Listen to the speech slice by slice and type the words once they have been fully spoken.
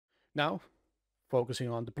Now, focusing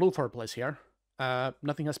on the blue fireplace here,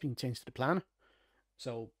 nothing has been changed to the plan,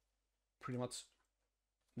 so pretty much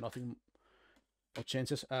nothing. No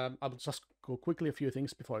changes. I will just go quickly a few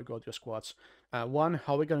things before I go to your squads. One,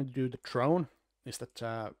 how we're going to do the drone is that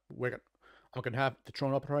I'm going to have the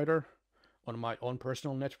drone operator on my own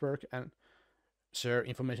personal network and share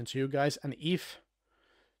information to you guys. And if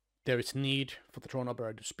there is need for the drone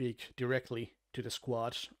operator to speak directly to the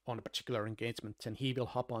squads on a particular engagement, then he will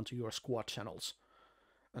hop onto your squad channels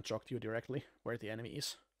and talk to you directly where the enemy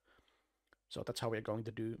is. So that's how we're going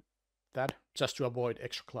to do that, just to avoid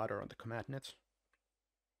extra clutter on the command net.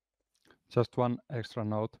 Just one extra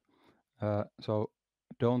note. So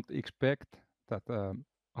don't expect that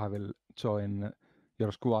I will join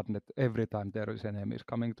your squad net every time there is enemies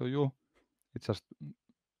coming to you. It's just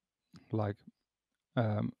like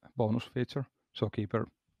bonus feature. So keep your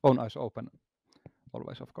own eyes open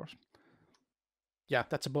always, of course. Yeah,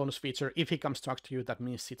 that's a bonus feature. If he comes to talk to you, that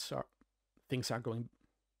means things are going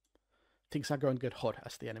to get hot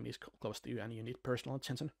as the enemy is close to you and you need personal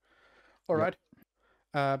attention. All right.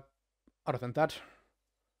 Other than that,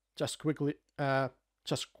 just quickly to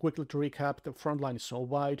recap, the front line is so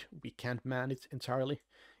wide we can't man it entirely,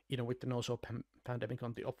 even with the no-show pandemic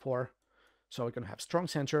on the up 4. So we're gonna have strong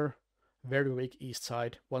center, very weak east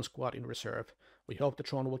side, one squad in reserve. We hope the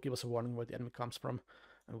drone will give us a warning where the enemy comes from,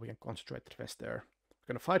 and we can concentrate the defense there.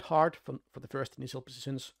 We're gonna fight hard for the first initial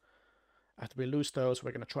positions. After we lose those,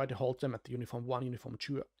 we're gonna try to hold them at the Uniform 1, Uniform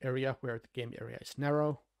 2 area, where the game area is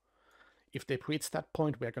narrow. If they reach that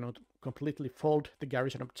point, we're going to completely fold the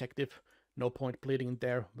garrison objective. No point bleeding in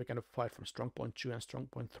there. We're going to fight from strong point 2 and strong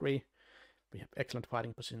point 3. We have excellent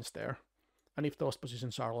fighting positions there. And if those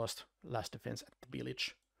positions are lost, last defense at the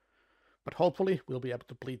village. But hopefully we'll be able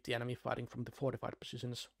to bleed the enemy fighting from the fortified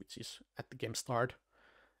positions, which is at the game start,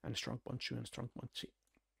 and strong point 2 and strong point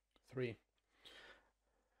 3.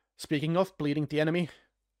 Speaking of bleeding the enemy,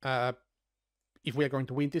 if we are going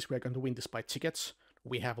to win this, we are going to win this by tickets.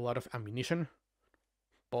 We have a lot of ammunition,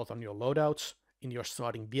 both on your loadouts, in your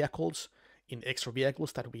starting vehicles, in extra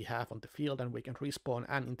vehicles that we have on the field and we can respawn,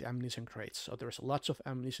 and in the ammunition crates. So there's lots of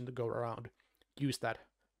ammunition to go around. Use that.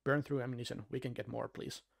 Burn through ammunition. We can get more,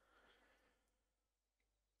 please.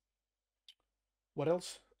 What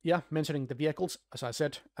else? Yeah, mentioning the vehicles, as I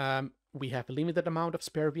said, we have a limited amount of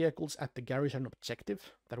spare vehicles at the garrison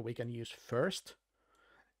objective that we can use first.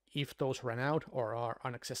 If those run out or are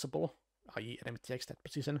inaccessible, i.e. enemy takes that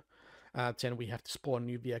position, then we have to spawn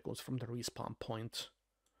new vehicles from the respawn point.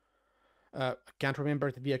 I can't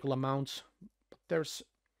remember the vehicle amounts, but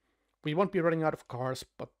we won't be running out of cars,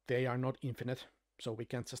 but they are not infinite, so we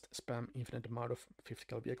can't just spam infinite amount of 50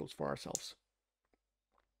 cal vehicles for ourselves.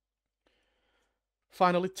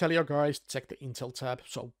 Finally, tell your guys to check the intel tab,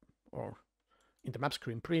 or in the map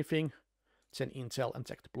screen briefing, then intel and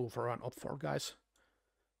check the blue for and up for guys,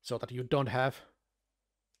 so that you don't have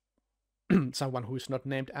someone who is not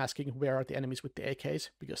named asking where are the enemies with the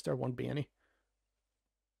AKs, because there won't be any.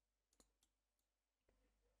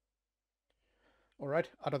 Alright,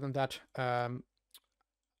 other than that,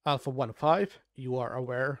 Alpha 1-5, you are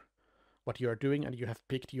aware what you are doing and you have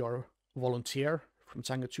picked your volunteer from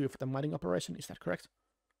Tango 2 for the mining operation, is that correct?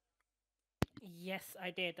 Yes,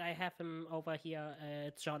 I did. I have him over here,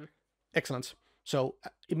 John. Excellent. So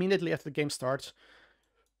immediately after the game starts,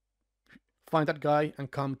 find that guy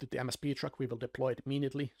and come to the MSP truck. We will deploy it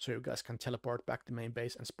immediately, so you guys can teleport back to main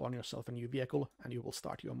base and spawn yourself a new vehicle, and you will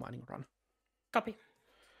start your mining run. Copy.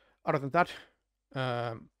 Other than that,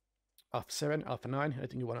 Alpha 7, Alpha 9,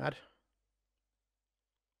 anything you want to add?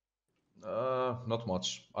 Not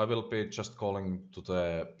much. I will be just calling to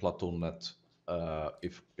the platoon net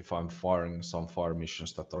if I'm firing some fire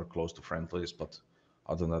missions that are close to friendlies, but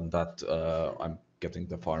other than that, I'm getting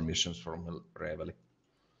the fire missions from Reveli.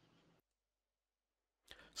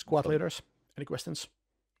 Squad leaders, any questions?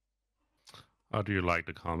 How do you like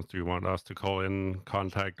the comms? Do you want us to call in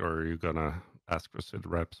contact, or are you gonna ask for sit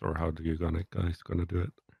reps, or how do you guys gonna do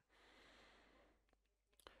it?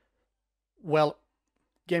 Well,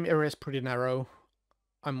 game area is pretty narrow.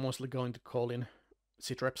 I'm mostly going to call in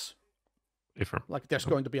sit reps. Like there's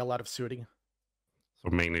going to be a lot of shooting. So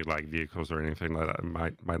mainly like vehicles or anything like that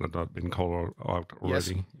might not have been called out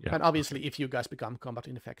already. Yes. Yeah. And obviously if you guys become combat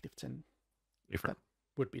ineffective, then that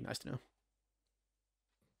would be nice to know.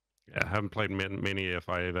 Yeah, I haven't played many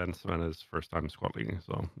FI events when it's first time squad leading,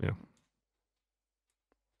 so yeah.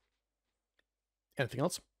 Anything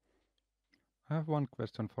else? I have one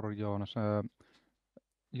question for Jonas.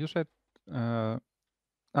 You said... no,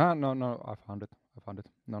 I found it.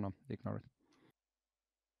 No, ignore it.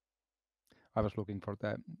 I was looking for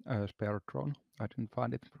the spare drone. I didn't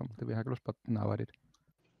find it from the vehicles, but now I did.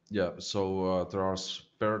 Yeah, so there are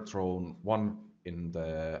spare drone, one in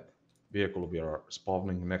the vehicle we are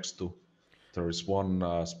spawning next to. There is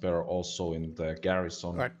one spare also in the garrison.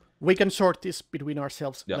 All right. We can sort this between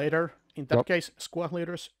ourselves Yeah. later. In that Yep. case, squad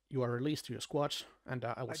leaders, you are released to your squads, and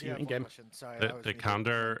I will I see do you have in one game. question. Sorry, I The, was the muted.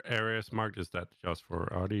 counter areas marked, is that just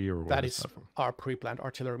for Audi or what That is is that for? our pre-planned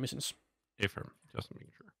artillery missions. Ifr, just to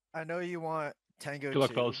make sure. I know you want Tango Good luck,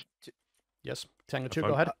 2. fellas. Yes, Tango Have 2, fun.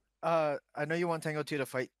 go ahead. I know you want Tango 2 to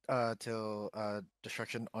fight till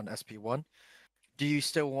destruction on SP1. Do you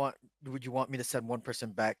still want? Would you want me to send one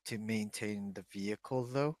person back to maintain the vehicle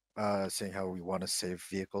though? Seeing how we want to save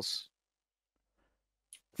vehicles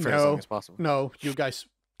for as long as possible. No, you guys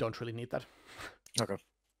don't really need that. Okay.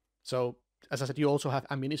 So, as I said, you also have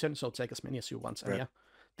ammunition, so take as many as you want. And Right. yeah,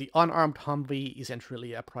 the unarmed Humvee isn't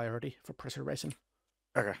really a priority for preservation.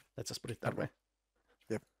 Okay. Let's just put it that Okay. way.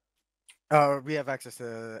 We have access to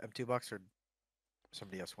the M2 box, or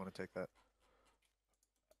somebody else want to take that?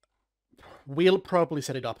 We'll probably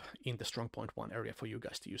set it up in the strong point 1 area for you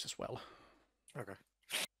guys to use as well. Okay.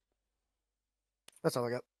 That's all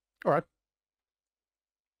I got. All right.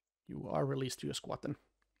 You are released to your squad then.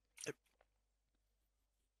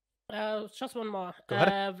 Just one more. Go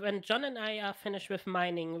ahead. When John and I are finished with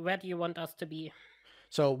mining, where do you want us to be?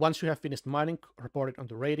 So once you have finished mining, report it on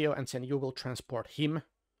the radio, and then you will transport him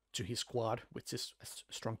to his squad, which is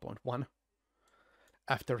strong point 1.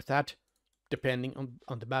 After that, depending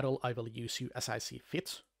on the battle, I will use you as I see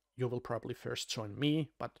fit. You will probably first join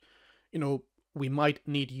me, but, you know, we might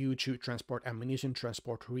need you to transport ammunition,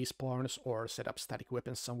 transport respawns, or set up static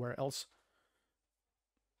weapons somewhere else.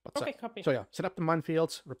 But Okay, copy. So yeah, set up the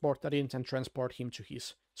minefields, report that in, and transport him to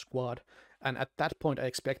his squad. And at that point, I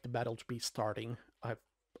expect the battle to be starting.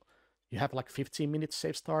 You have like 15 minutes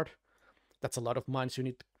safe start. That's a lot of mines you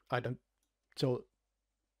need. So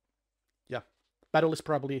yeah, battle is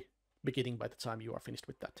probably beginning by the time you are finished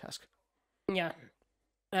with that task. Yeah.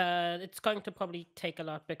 It's going to probably take a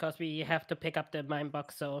lot because we have to pick up the mine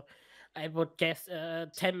box. So I would guess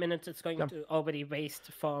 10 minutes is going Yeah. to already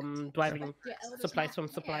waste from driving supplies from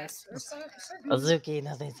supplies. Ozuki,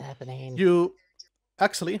 nothing's happening. You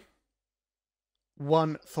actually,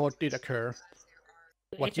 one thought did occur.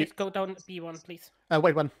 What Just go down B1, please.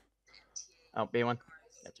 Wait one. Oh, B1.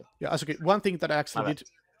 Gotcha. Yeah, Asuki, one thing that actually My bad.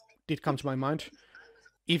 did come to my mind.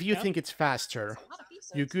 If you Yeah. think it's faster,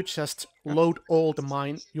 you could just load all the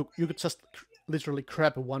mine. You could just literally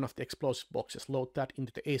grab one of the explosive boxes, load that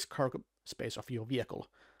into the ace cargo space of your vehicle,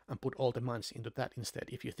 and put all the mines into that instead.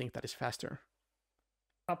 If you think that is faster.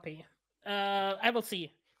 Copy. I will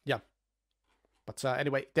see. But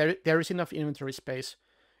anyway, there is enough inventory space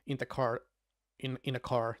in the car, in a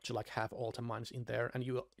car to like have all the mines in there, and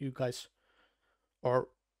you guys, or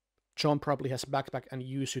John probably has a backpack, and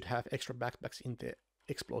you should have extra backpacks in the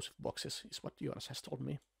explosive boxes, is what Jonas has told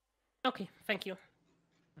me. Okay, thank you.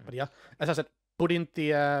 But yeah, as I said, put in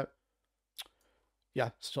the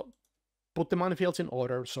so put the minefields in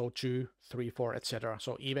order, so 2, 3, 4, etc.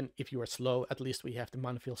 So even if you are slow, at least we have the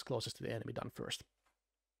minefields closest to the enemy done first.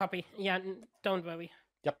 Copy. Yeah, don't worry.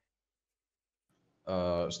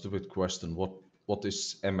 Stupid question. What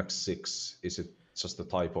is MX6? Is it just a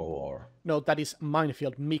typo or? No, that is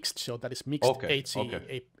minefield mixed, so that is mixed Okay, HC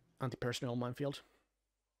okay. anti-personnel minefield.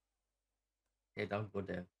 Hey, don't go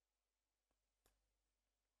there.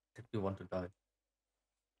 If you want to die.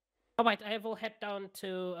 All right, I will head down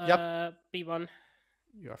to B1.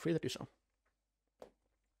 You are free to do so.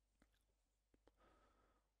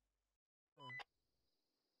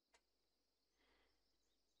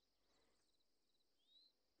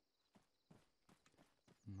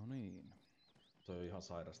 No niin. Toi on ihan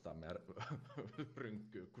sairas tää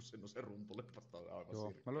rynkkyy, kun siinä on se rumpuleppasta aivan Joo,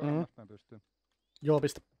 sirkeä. mä lyön alaspäin pystyyn. Joo,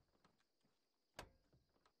 pistä.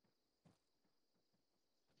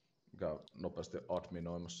 Käy nopeasti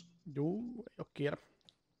adminoimassa. Juu, ei oo kiire.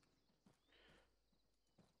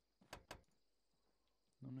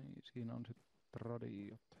 No niin, siinä on sitten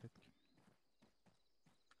radiot. Hetki.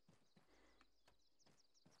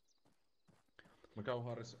 Mä käyn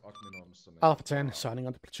Haris adminoimassa. Niin Alpha 10, signing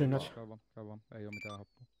on the platoon note. Käy vaan. Ei oo mitään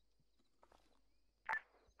happua.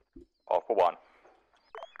 Alpha 1.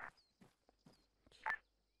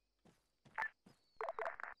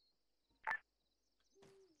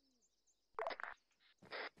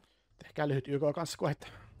 Tehkää lyhyt YK kanssa kohdetta.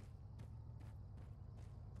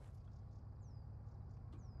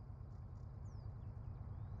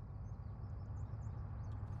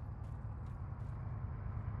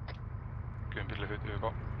 Kymppi lyhyt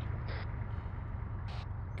YK.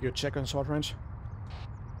 Good check on short range.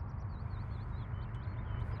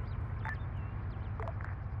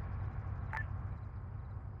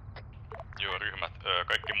 ja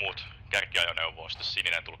kaikki muut kärkiajoneuvo on sitten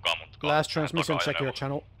sininen, tulkaa mukaan. Last transmission, check your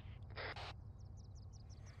channel.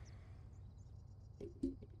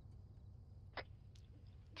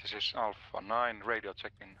 This is Alpha 9, radio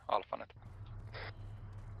checking AlphaNet.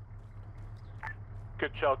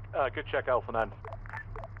 Good check, Alpha 9.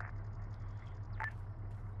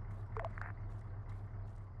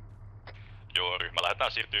 Joo, ryhmä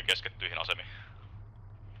lähdetään siirtyyn keskettyihin asemiin.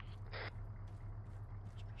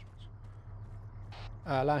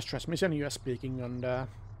 Last transmission, you are speaking on the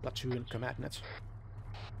platoon command net.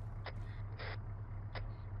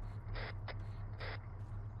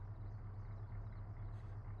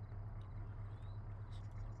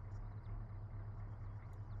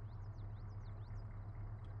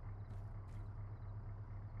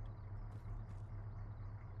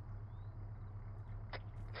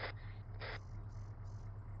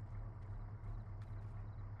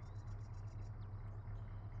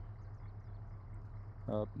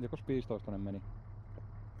 Jokos 15 meni?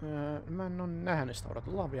 Mä en oo nähnyt sitä,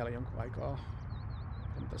 odotellaan vielä jonkun aikaa.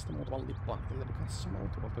 On tästä muutaman lippaan itselleni kanssa samalla.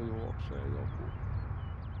 Tuolta juoksee joku.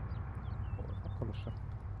 Olisiko ollut se?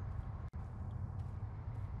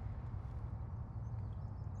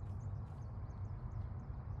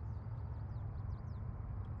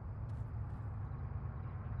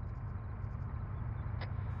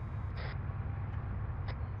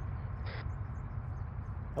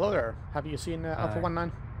 Hello there, have you seen Alpha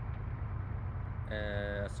 19?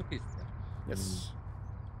 Suki's there. Yes.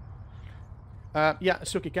 Yeah,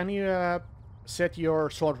 Suki, can you set your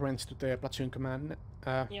sword range to the platoon command,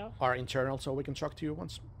 Yeah. our internal, so we can talk to you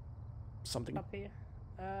once something. Copy.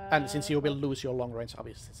 And since you will lose your long range,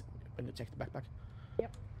 obviously, when you take the backpack.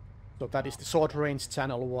 Yep. So that is the sword range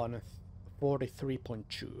channel 1,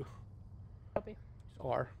 43.2. Copy.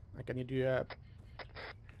 Or can you do a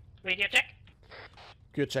Radio check.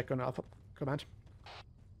 good check on Alpha command?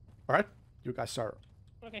 All right, you guys are.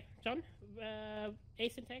 Okay, John.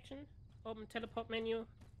 Ace interaction. Open teleport menu.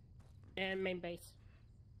 And main base.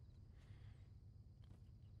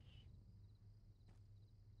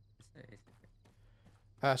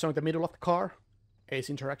 So in the middle of the car, ace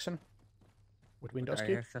interaction with Windows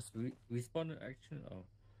key. Just respawn action. Oh.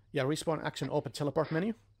 Yeah, respawn action, open teleport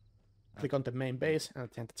menu. Click on the main base and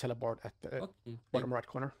then the teleport at the bottom right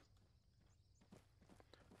corner.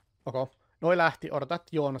 Okay. Noi lähti, odotat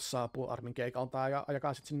Joonas saapuu Armin keikalta ja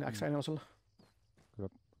ajakaa sit sinne X-4. Kyllä.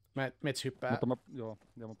 Mets hyppää. Mutta mä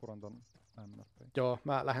puran ton MFP. Joo,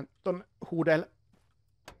 mä lähden ton huudelle.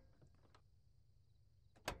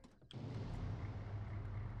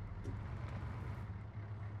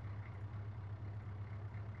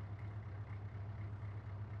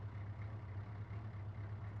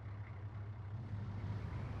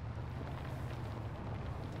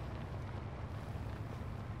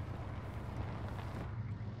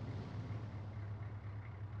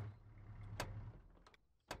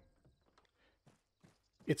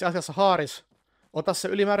 Itse asiassa Haaris, ota se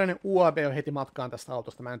ylimääräinen UAB jo heti matkaan tästä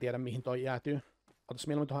autosta. Mä en tiedä mihin toi jäätyy. Otas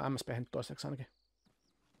mieluummin tuohon MSP nyt toiseksi ainakin.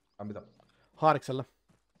 Mitä? Haariksella.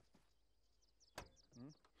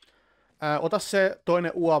 Ota se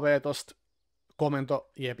toinen UAV tosta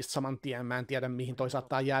komento-jepistä saman tien. Mä en tiedä mihin toi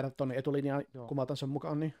saattaa jäädä tonne etulinjaan, kun mä otan sen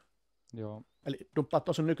mukaan. Niin. Joo. Eli dumppaa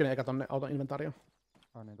tuon sun nykyinen eikä tonne auton inventaarioon.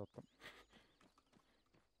 Ai niin, totta.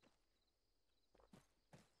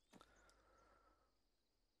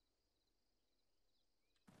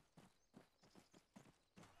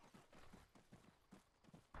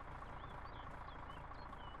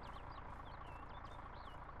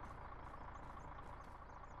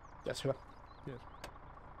 Yes, hyvä. Yes.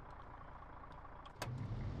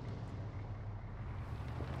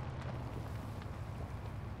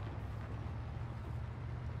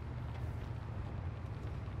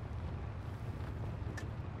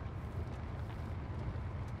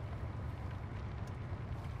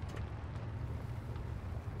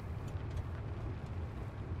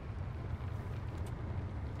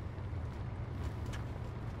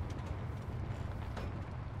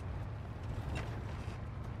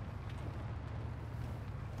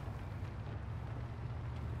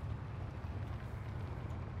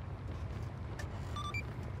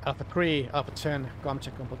 Alpha 3, Alpha 10, com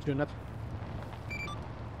check on platoon net.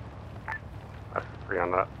 Free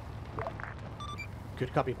on that. Good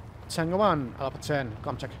copy. Tango 1, Alpha 10,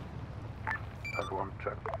 com check. Alpha 1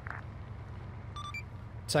 check.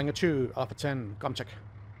 Tango 2, Alpha 10, com check.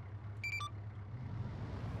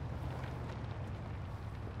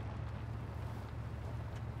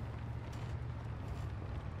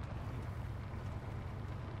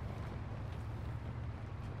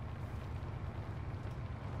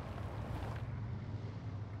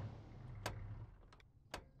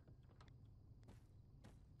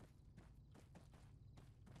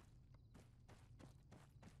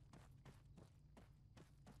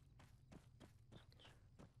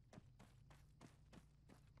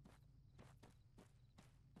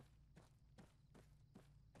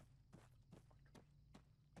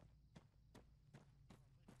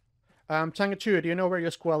 Tango 2, do you know where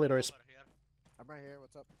your squad leader is? I'm right here.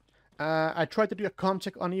 What's up? I tried to do a comm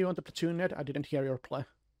check on you on the platoon net. I didn't hear your reply.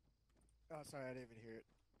 Oh, sorry, I didn't even hear it.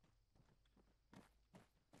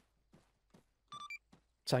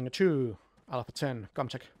 Tango 2, Alpha 10, comm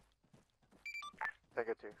check.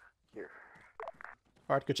 Tango 2, here.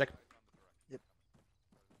 Alright, good check. Yep.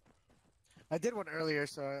 I did one earlier,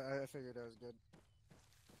 so I figured that was good.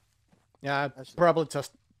 Yeah, I probably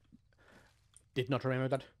just did not remember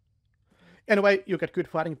that. Anyway, you get good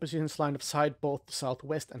fighting positions, line of sight, both the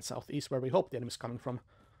southwest and southeast, where we hope the enemy is coming from.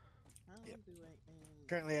 Yep.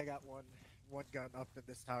 Currently, I got one gun up in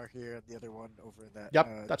this tower here, and the other one over in that.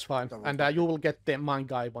 Yep, that's fine. And you will get the mine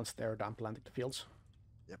guy once they're done planting the fields.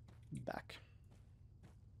 Yep. Back.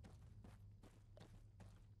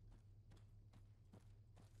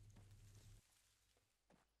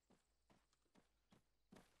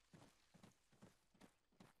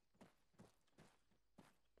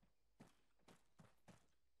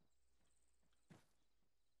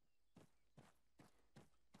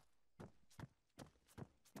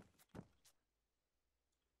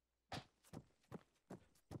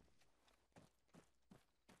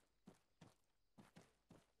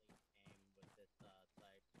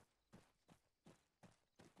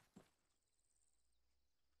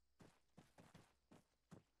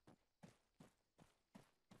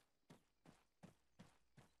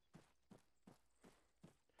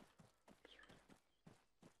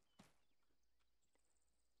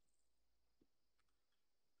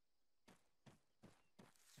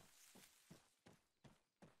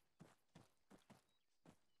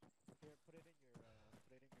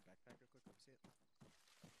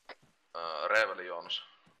 Rebellions.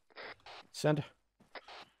 Send.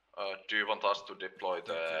 Do you want us to deploy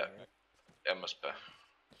the MSP?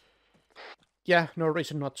 Yeah, no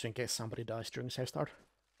reason not to in case somebody dies during safe start.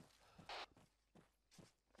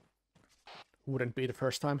 Wouldn't be the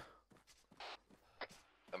first time.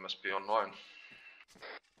 MSP online.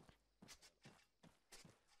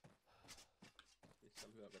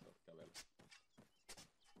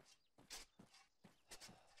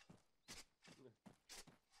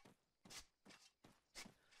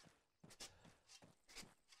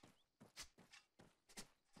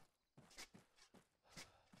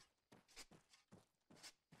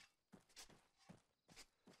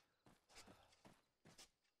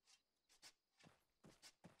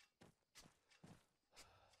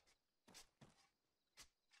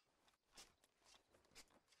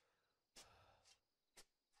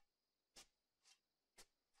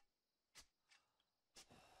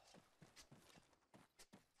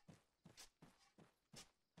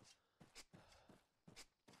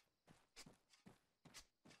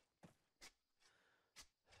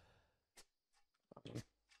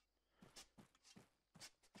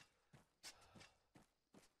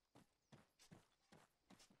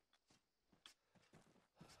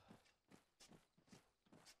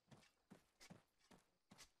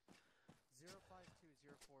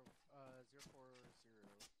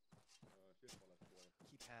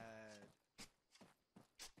 Keypad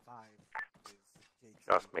 5 is JT.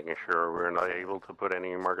 Just making sure we're not able to put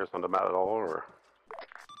any markers on the map at all, or?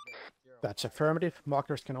 That's affirmative.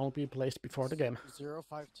 Markers can only be placed before the game.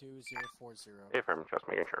 052040. Affirm, just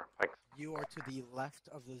making sure. Thanks. You are to the left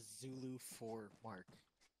of the Zulu 4 mark.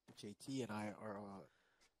 JT and I are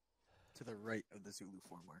to the right of the Zulu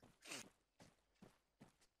 4 mark.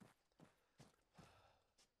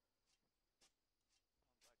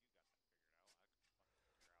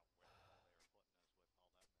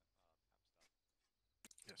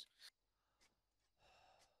 Yes.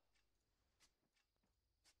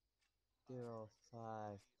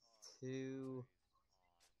 052.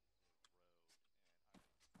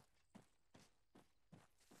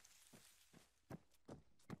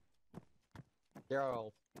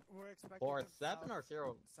 Zero We're expecting 47 or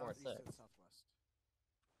 046? Southeast and southwest.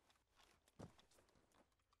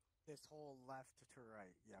 This whole left to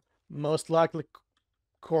right, yep. Most likely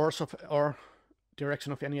course of or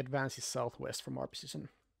direction of any advance is southwest from our position.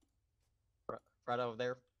 Right over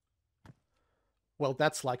there. Well,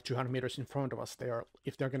 that's like 200 meters in front of us.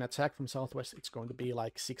 If they're going to attack from southwest, it's going to be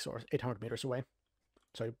like 600 or 800 meters away.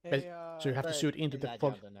 So you, so you have to shoot into the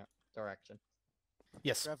direction.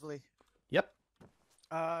 Yes. Reveille. Yep.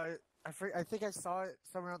 I think I saw it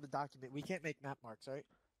somewhere on the document. We can't make map marks, right?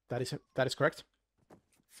 That is correct.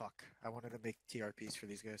 Fuck. I wanted to make TRPs for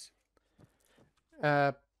these guys.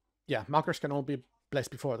 Yeah, markers can all be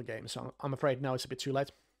placed before the game, so I'm afraid now it's a bit too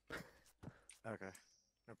late. Okay.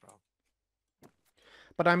 No problem.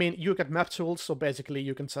 But I mean, you get map tools, so basically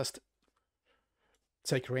you can just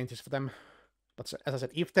take ranges for them. But as I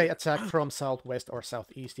said, if they attack from southwest or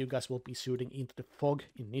southeast, you guys will be shooting into the fog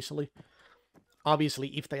initially. Obviously,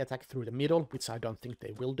 if they attack through the middle, which I don't think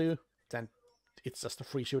they will do, then it's just a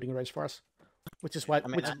free shooting range for us. Which is why... I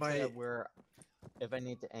mean, if I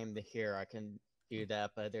need to aim to here, I can do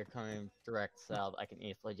that, but if they're coming direct south, I can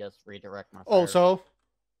easily just redirect my fire. Also,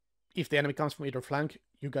 if the enemy comes from either flank,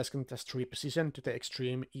 you guys can just reposition to the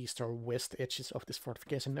extreme east or west edges of this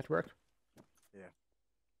fortification network. Yeah.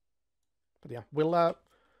 But yeah, we'll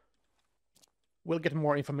get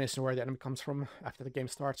more information where the enemy comes from after the game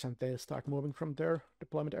starts and they start moving from their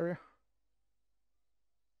deployment area.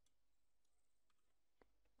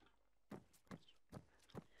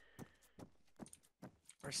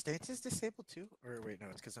 Are stances disabled too? Or wait, no,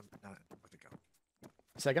 it's because I'm not with a gun.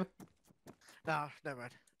 Second? No, never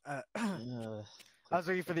mind. I was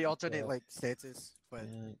waiting for the alternate like stances, but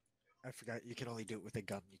I forgot you can only do it with a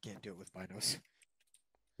gun. You can't do it with binos.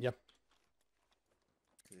 Yep.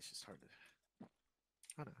 It's just hard to...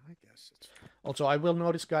 I don't know, I guess it's... Also, I will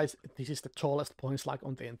notice, guys, this is the tallest point like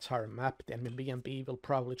on the entire map. The enemy BMP will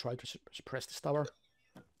probably try to suppress this tower.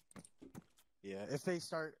 Yeah, if they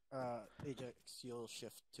start Ajax, you'll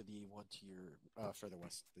shift to the one to your further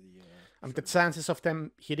west. I mean, the chances of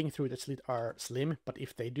them hitting through the slit are slim, but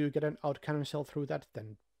if they do get an out-cannon shell through that,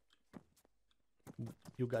 then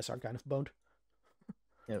you guys are kind of boned.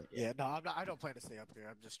 Yeah, no, I don't plan to stay up here.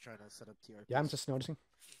 I'm just trying to set up TRP. Yeah, I'm just noticing.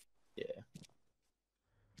 Yeah.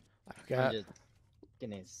 Like, I'm just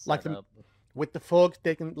gonna set like up. with the fog,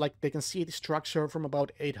 they can see the structure from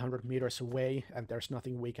about 800 meters away, and there's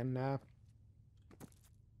nothing we can.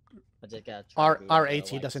 I just gotta Our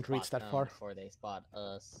AT doesn't reach that far. Before they spot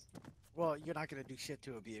us. Well, you're not gonna do shit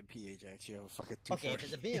to a BMP, Ajax. You have a fucking 240. Okay, if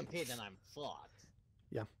it's a BMP, then I'm fucked.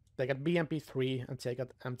 Yeah, they got BMP 3 and they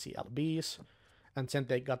got MTLBs, and then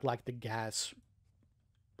they got like the gas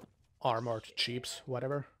armored jeeps,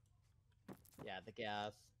 whatever. Yeah, the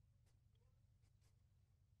gas.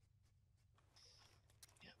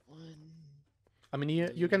 Yeah, one. I mean,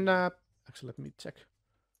 you can actually let me check.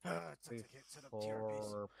 Three,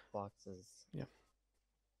 4 boxes. Yeah.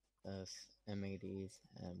 M80s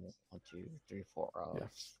and 1, 2, 3, 4 of. Yeah.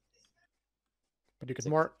 But you get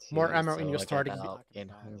more ammo in your starting.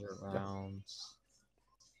 800 rounds.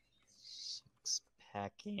 6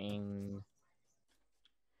 packing.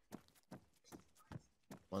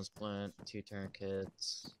 1 splint, 2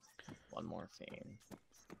 tourniquets, 1 morphine.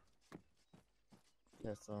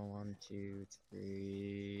 Pistol, 1, 2,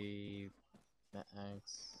 3.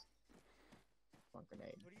 Max. 1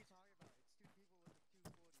 grenade. What are you talking about?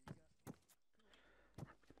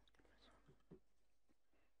 It's 2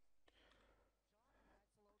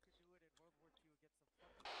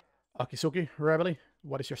 people with a 240. Akisuki, Rebelli,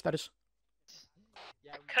 what is your status?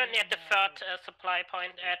 Currently at the third supply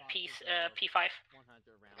point at P5.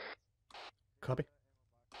 Copy.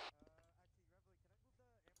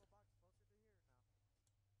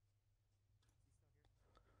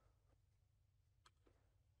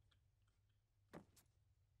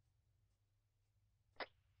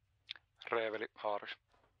 Reveli, Haaris.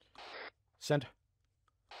 Send.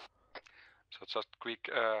 So just quick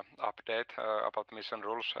update about the mission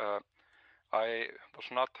rules. I was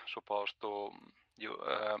not supposed to use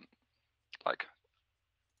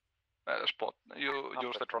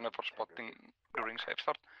the drone for spotting during safe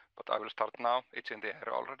start, but I will start now. It's in the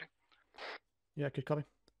air already. Yeah, good copy.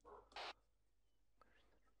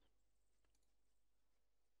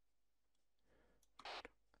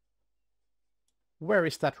 Where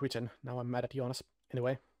is that written? Now I'm mad at Jonas.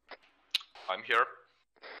 Anyway. I'm here.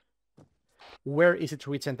 Where is it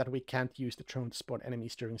written that we can't use the drone to spot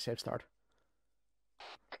enemies during safe start?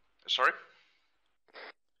 Sorry?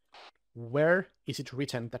 Where is it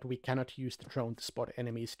written that we cannot use the drone to spot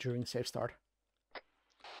enemies during safe start?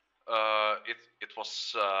 It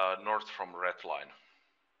was north from red line.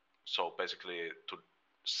 So basically to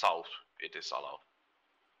south it is allowed.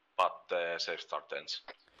 But the safe start ends.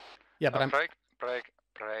 Yeah, but Break.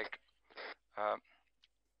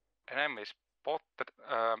 Enemy spotted.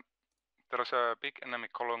 There is a big enemy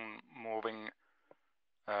column moving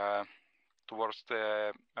towards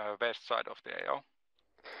the west side of the AO.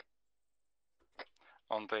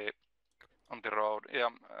 On the road, yeah,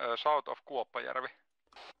 south of Kuoppajärvi.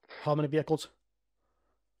 How many vehicles?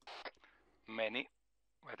 Many.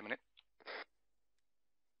 Wait a minute.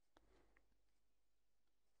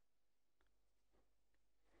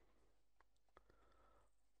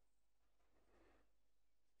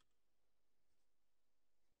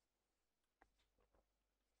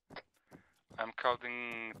 I'm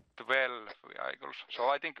counting 12 vehicles, so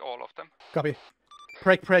I think all of them. Copy.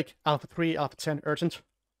 Break. Alpha 3, Alpha 10, urgent.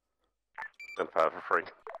 And 5 for free.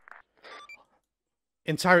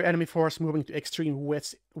 Entire enemy force moving to extreme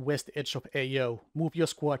west edge of AO. Move your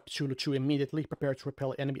squad to Zulu 2 immediately. Prepare to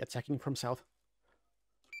repel enemy attacking from south.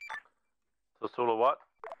 So Zulu what?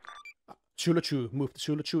 Zulu 2. Move to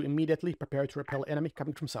Zulu 2 immediately. Prepare to repel enemy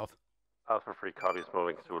coming from south. Alpha free copies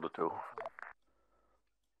moving Zulu 2.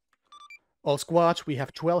 All squads, we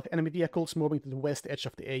have 12 enemy vehicles moving to the west edge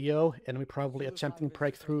of the AO. Enemy probably attempting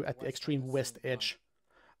breakthrough at the extreme west edge.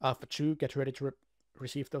 Alpha 2, get ready to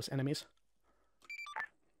receive those enemies.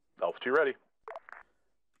 Alpha 2 ready.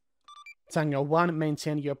 Tango 1,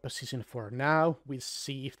 maintain your position for now. We'll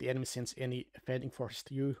see if the enemy sends any fading forces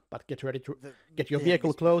to you, but get ready to get your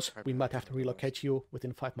vehicle close. We might have to relocate you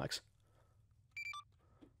within 5 mics.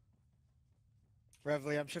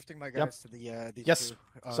 Reveille, I'm shifting my guys to the these yes, two,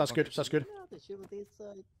 sounds good. Sounds good.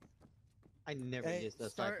 I never used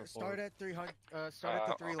this type before. Start at 300. Start at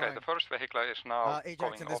the 3 okay, line. the first vehicle is now Ajax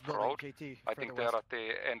going in this off-road. building, JT, I think they're at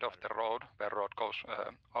the end of the road, where road goes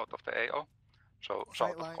out of the AO. So Sight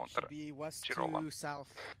south of line counter should be west 01. to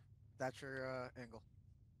south. That's your angle.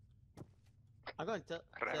 I'm going to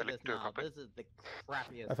say this now. This is the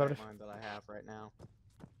crappiest sight line that I have right now.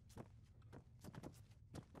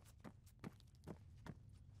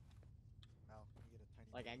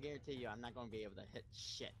 Like, I guarantee you, I'm not going to be able to hit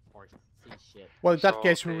shit or see shit. Well, in that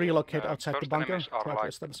case, we relocate outside the bunker. Try to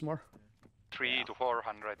establish more. 300 to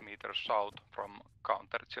 400 meters south from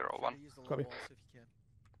counter 01. Copy.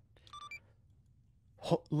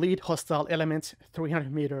 Lead hostile elements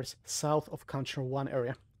 300 meters south of counter 1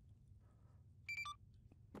 area.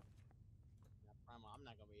 I'm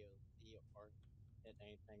not going to be able to see or hit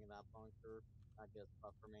anything in that bunker. Not just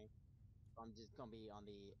for me. So I'm just going to be on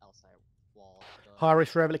the outside wall.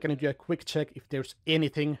 Harris, Reveille, can you do a quick check if there's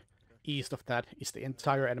anything east of that? Is the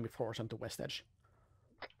entire enemy force on the west edge?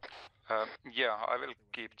 Yeah, I will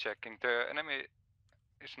keep checking. The enemy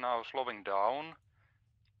is now slowing down.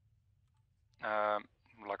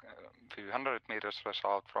 Like a few hundred meters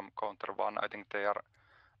south from counter 1. I think they are.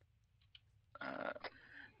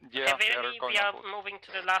 Yeah, they are going. We are moving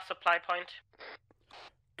to the last supply point.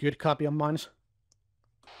 Good copy on mines.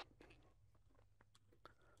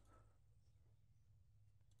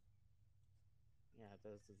 Yeah,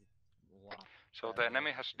 this is a lot. So the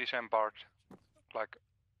enemy has disembarked, like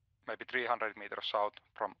maybe 300 meters south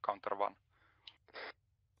from counter 1.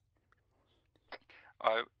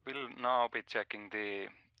 I will now be checking the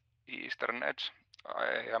eastern edge.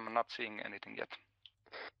 I am not seeing anything yet.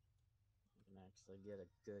 You can actually get a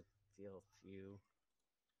good feel of you.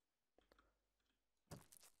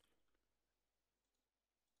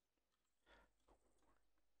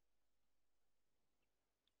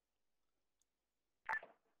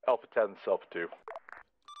 Alpha 10, Alpha 2.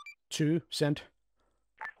 2, send.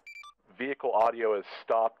 Vehicle audio is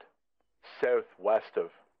stopped southwest of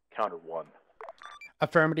counter 1.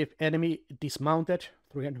 Affirmative, enemy dismounted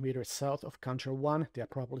 300 meters south of counter 1. They are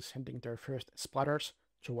probably sending their first spotters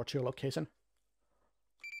towards your location.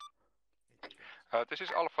 This is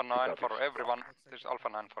Alpha 9 for everyone. This is Alpha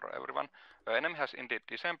 9 for everyone. Enemy has indeed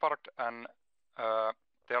disembarked and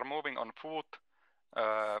they are moving on foot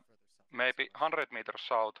maybe 100 meters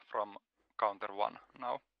south from counter 1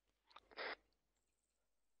 now.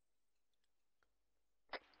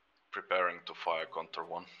 Preparing to fire counter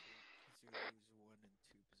 1.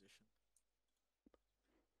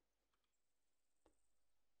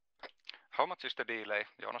 How much is the delay,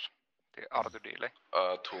 Jonas? The R2 delay?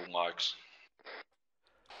 2 mics.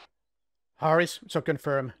 Harris, so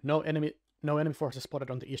confirm, no enemy forces spotted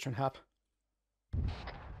on the eastern half.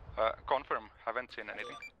 Confirm, haven't seen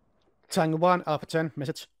anything. Tango 1, Alpha 10,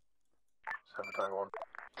 message. 7 Tango 1.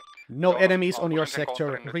 No enemies on your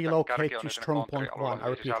sector, relocate to strong point 1. I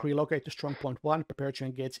repeat, relocate to strong point 1, prepare to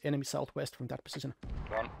engage enemy southwest from that position.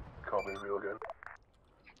 Done. Copy, real good.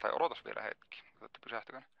 Tai odotas vielä hetki, että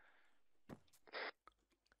pysähtykää.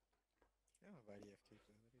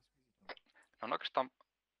 Ne on oikeastaan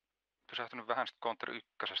pysähtynyt vähän sitten Counter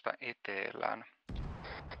 1:stä etelään.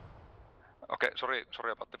 Okei,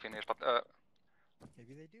 sorry about the finish, but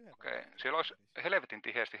okei, siellä olisi helvetin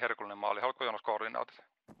tiheästi herkullinen maali. Haluatko Jonas koordinaatit?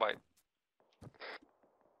 Vai?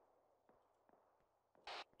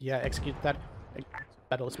 Yeah, execute that.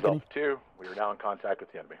 Battle is beginning. Alpha 2, we are now in contact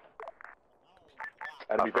with the enemy.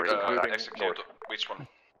 Enemy moving execute north. which one?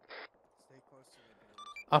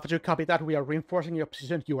 Alpha 2, copy that. We are reinforcing your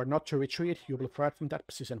position. You are not to retreat. You will fire from that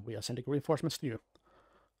position. We are sending reinforcements to you.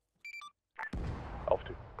 Alpha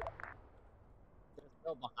 2. They're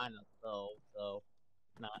still behind us though, so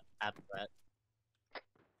not at threat.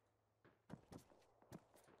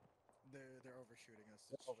 They're overshooting us.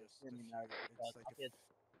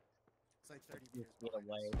 It's like 30 few meters feet behind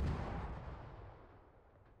away. us.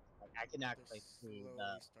 Like I can actually see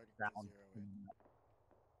the ground.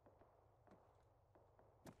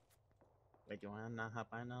 Wait, do I not have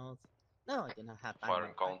binos? No, I do not have binos.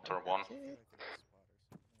 Firing counter 1.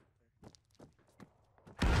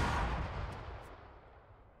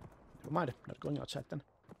 Never mind, not going outside then.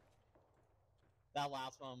 That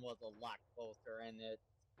last one was a lot closer, and it's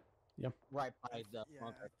right by the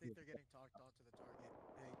front. I think they're getting talked onto the target.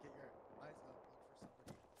 Hey, get your eyes up, look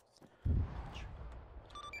for somebody.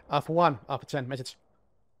 Alpha 1, Alpha 10, message.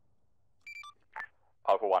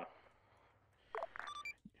 Alpha 1.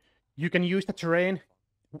 You can use the terrain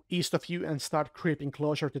east of you and start creeping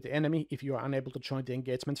closer to the enemy if you are unable to join the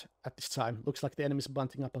engagement at this time. Looks like the enemy is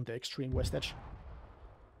bunting up on the extreme west edge.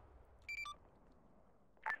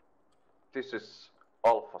 This is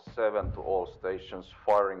Alpha 7 to all stations,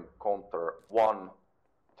 firing counter 1,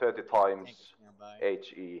 30 times,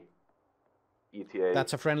 HE, ETA.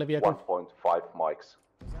 That's a friendly vehicle. 1.5 mics.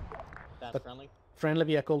 That's But friendly? Friendly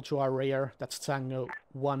vehicle to our rear, that's Tango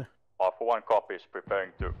 1. Alpha 1 copies,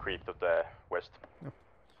 preparing to creep to the west.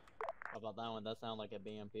 How about that one? That sounds like a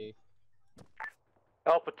BMP.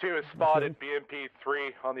 Alpha 2 is spotted, BMP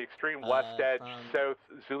 3 on the extreme west edge, south,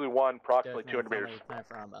 Zulu 1, approximately 200 meters.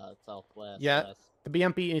 From southwest. Yeah, west. the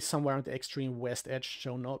BMP is somewhere on the extreme west edge,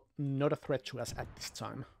 so not a threat to us at this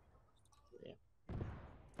time. Yeah.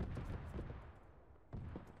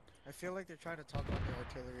 I feel like they're trying to talk on the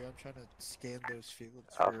artillery. I'm trying to scan those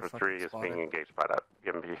fields. Alpha 3 is being engaged by that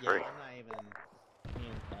BMP 3. Yeah, I'm not even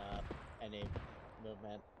seeing any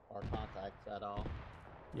movement or contacts at all.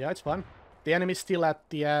 Yeah, it's fine. The enemy's still at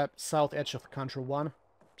the south edge of Country 1,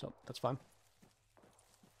 so that's fine.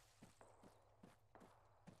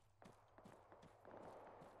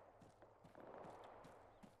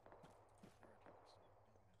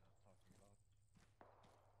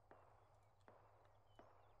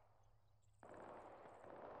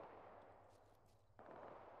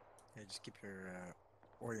 Yeah, just keep your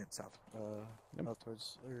orient south. Out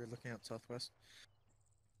towards, or you're looking out southwest.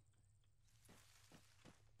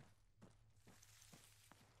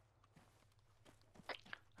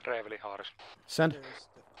 Reiveli Haaris. Send.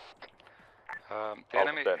 The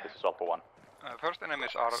enemy. This is Alpha 1. First enemies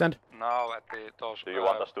are Send. now at those. Do you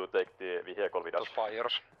want us to take the vehicle with us? Those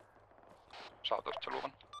fires. South of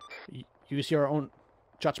Chaluvan. Use your own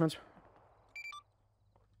judgment.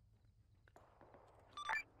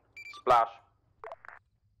 Splash.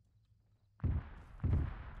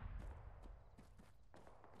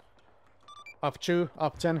 Up 2,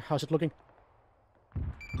 up 10, how's it looking?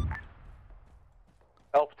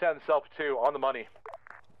 Alpha 10, Alpha 2, on the money.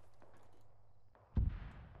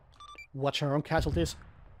 Watch our own casualties.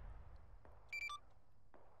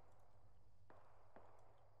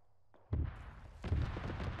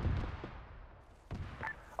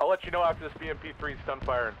 I'll let you know after this BMP-3 is done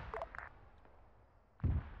firing.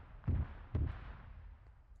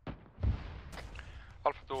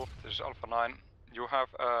 Alpha 2, this is Alpha 9. You have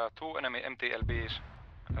 2 enemy MTLBs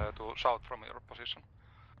to south from your position.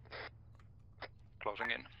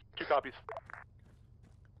 Closing in. 2 copies.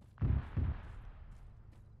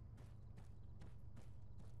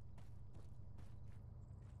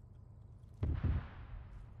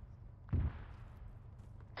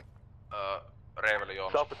 Reiveli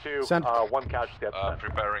on. Alpha 2, Send. 1 casualty at the time.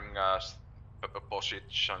 Preparing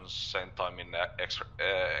positions, same time in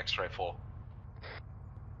X-ray 4.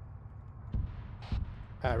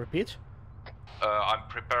 Repeat. I'm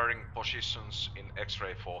preparing positions in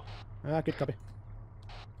X-ray 4. Good copy.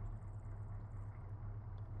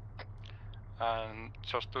 And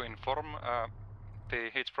just to inform, the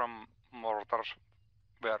hits from mortars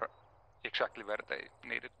were exactly where they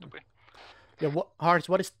needed to be. Yeah, Hearts,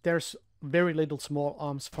 there's very little small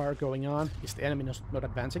arms fire going on. Is the enemy not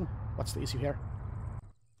advancing? What's the issue here?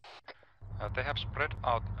 They have spread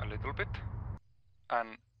out a little bit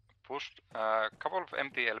and pushed a couple of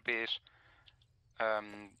MTLBs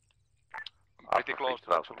pretty close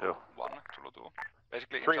to Zulu 1, Zulu 2.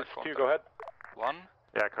 Basically, 3 is 2, go ahead. 1.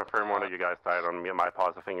 Yeah, confirm one of you guys died on me. My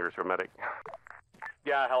positive fingers were medic.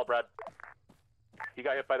 Yeah, hell, Brad. He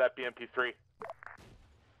got hit by that BMP-3.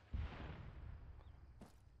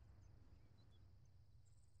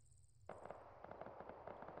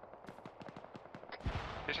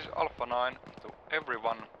 This is Alpha 9 to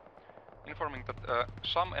everyone, informing that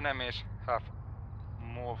some enemies have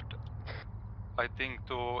moved, I think,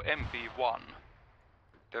 to MP1.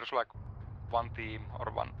 There's like one team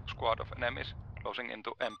or one squad of enemies closing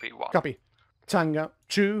into MP1. Copy. Tango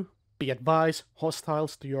 2, be advised,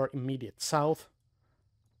 hostiles to your immediate south.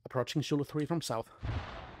 Approaching Zulu 3 from south.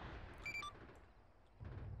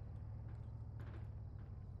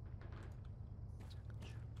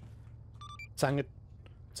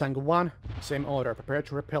 Tango 1, same order. Prepare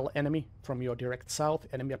to repel enemy from your direct south.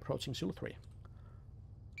 Enemy approaching Zulu 3.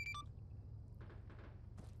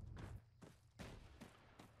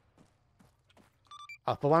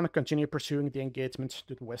 Alpha 1, continue pursuing the engagement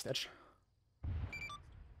to the west edge.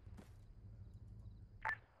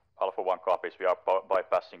 Alpha 1 copies, we are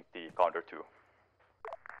bypassing the counter 2.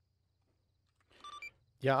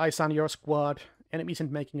 Yeah, eyes on your squad. Enemy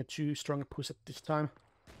isn't making a too strong push at this time.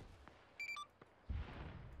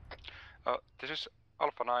 This is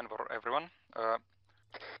Alpha 9 for everyone.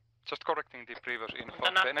 Just correcting the previous info.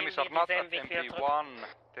 The enemies are not at MP1,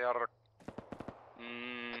 they are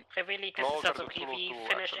Really, this is also PV.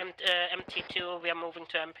 Finish MT2, we are moving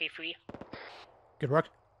to MP3. Good work.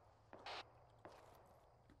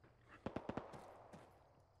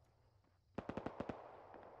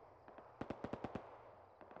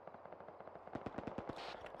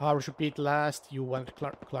 Our repeat last, you want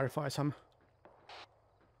to clarify some?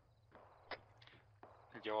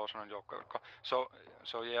 Joo, sanon joukkojoukko.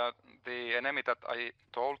 So yeah, the enemy that I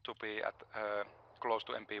told to be at close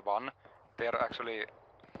to MP1, they're actually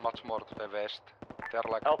much more to the west. They're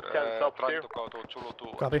like trying to go to Zulu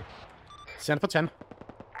 2. Copy. Send for 10.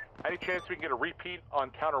 Any chance we can get a repeat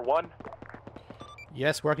on counter 1?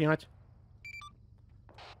 Yes, working on it.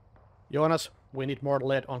 Jonas, we need more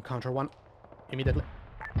lead on counter 1. Immediately.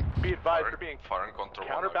 Be advised, they're being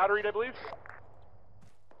counter-batteried, I believe?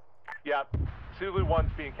 Yeah, Zulu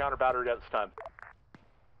 1's being counter-batteried at this time.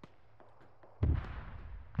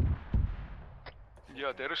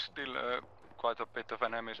 Yeah, there is still quite a bit of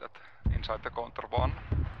enemies inside the counter 1.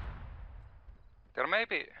 There may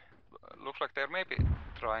be, looks like they're maybe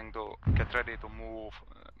trying to get ready to move,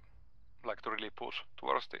 like to really push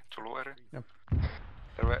towards the Zulu area. Yep.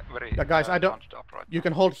 They're very guys, I don't. bunched up right you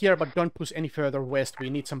can hold here, but don't push any further west. We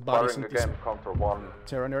need some bodies in this again, counter 1.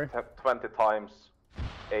 territory. 20 times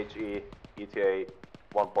HE, ETA,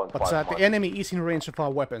 1.5. But the enemy is in range of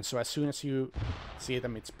our weapons, so as soon as you see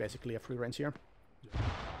them, it's basically a free range here.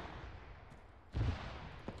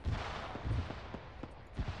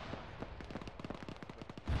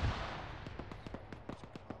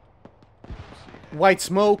 White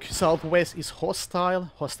smoke, southwest is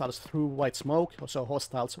hostile. Hostiles through white smoke, so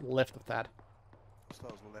hostiles left of that.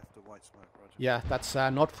 Hostiles were left of white smoke, roger. Yeah, that's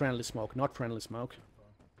not friendly smoke, not friendly smoke.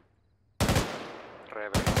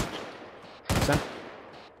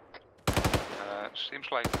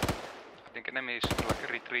 Seems like I think enemy is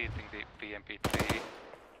like retreating the BMP3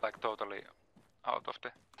 like totally out of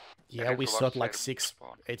the. Yeah, we shot like 6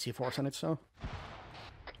 HC4s on it, so.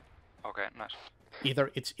 Okay, nice.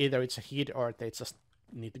 Either it's a hit or they just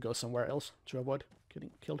need to go somewhere else to avoid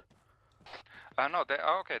getting killed. No,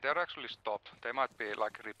 okay, they're actually stopped. They might be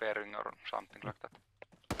like repairing or something like that.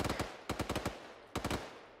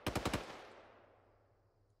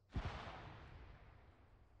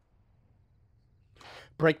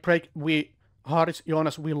 Break.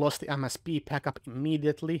 Jonas, we lost the MSP. Pack up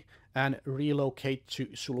immediately and relocate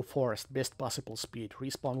to Zulu Forest. Best possible speed.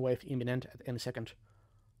 Respawn wave imminent at any second.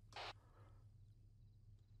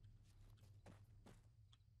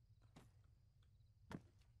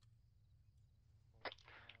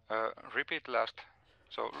 Repeat last.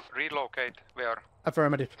 So relocate where?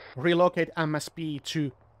 Affirmative. Relocate MSP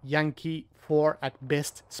to Yankee 4 at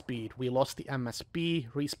best speed. We lost the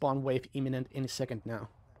MSP. Respawn wave imminent any second now.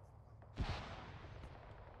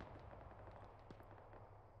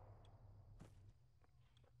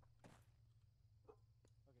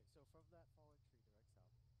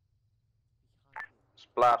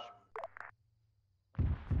 Splash.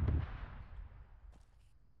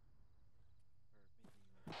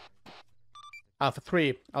 Alpha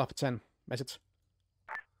 3, Alpha 10, message.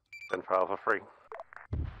 10 for Alpha 3.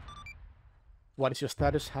 What is your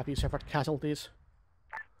status? Have you suffered casualties?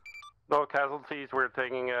 No casualties. We're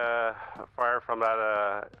taking fire from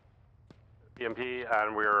that BMP,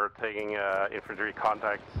 and we're taking infantry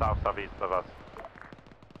contact southeast of us.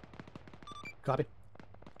 Copy.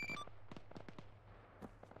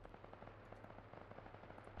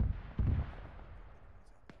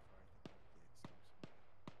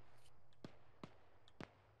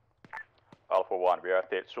 Alpha 1, we are at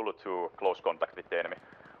the Zulu 2, close contact with the enemy.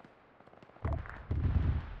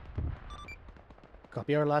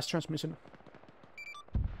 Copy our last transmission.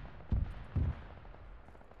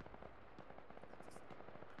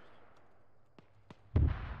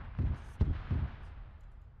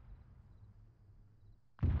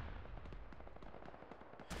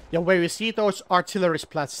 Yeah, where you see those artillery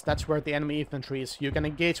splats, that's where the enemy infantry is. You can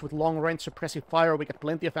engage with long-range suppressive fire, we got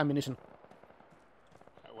plenty of ammunition.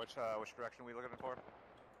 Which direction are we looking for?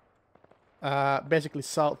 Basically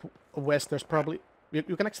southwest, there's probably...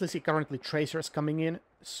 You can actually see currently tracers coming in.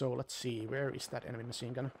 So let's see, where is that enemy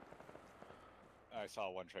machine gun? I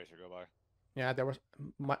saw one tracer go by. Yeah, there was...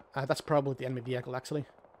 that's probably the enemy vehicle, actually.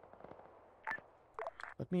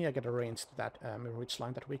 Let me get a range to that ridge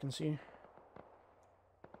line that we can see.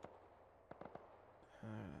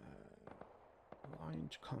 Line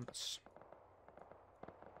to compass.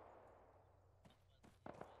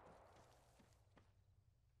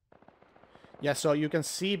 Yeah, so you can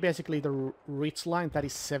see basically the ridge line, that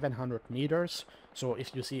is 700 meters. So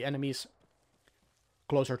if you see enemies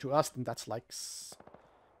closer to us, then that's like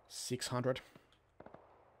 600.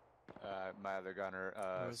 My other gunner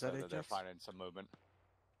said that they're finding some movement.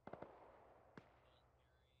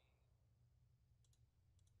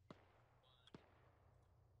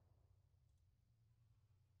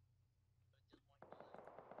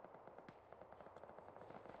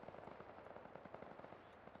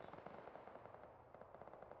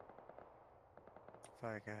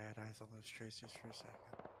 Fire guy had eyes on those tracers for a second.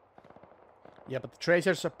 Yeah, but the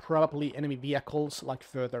tracers are probably enemy vehicles, like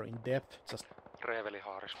further in depth. Just Reveli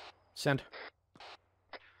Haaris. send.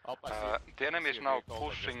 The enemy is now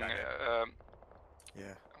pushing.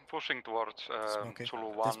 Pushing towards Zulu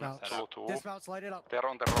 1, Zulu 2. Dismounts, light it up. They're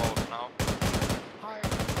on the road now.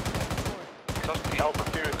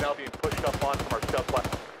 Alpha 2 is now being pushed up on from our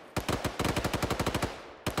southwest.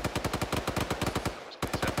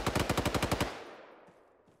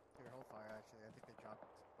 Your whole fire, actually. I think they dropped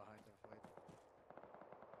behind their flight.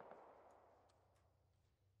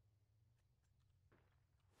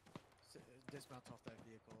 Dismount off that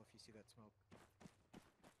vehicle if you see that smoke.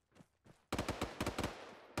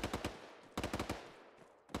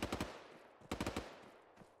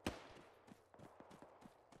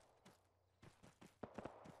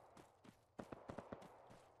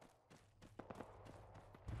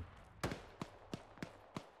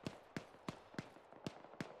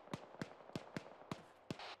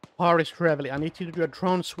 Haaris Reveli, I need you to do a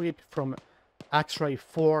drone sweep from X-ray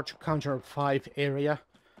 4 to counter 5 area.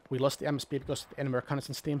 We lost the MSP because of the enemy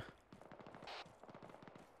reconnaissance team.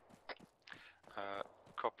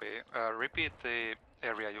 Copy. Repeat the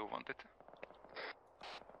area you wanted.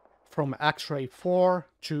 From X-ray 4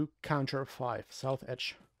 to counter 5, south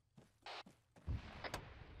edge.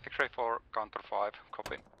 X-ray 4, counter 5,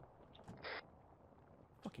 copy.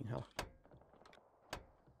 Fucking hell.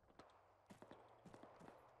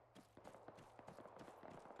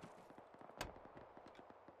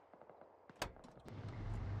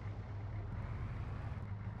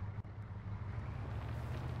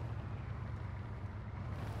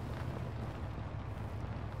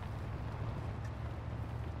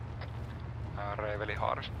 Reveli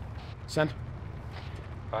Haaris. Send.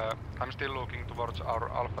 I'm still looking towards our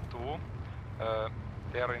Alpha 2.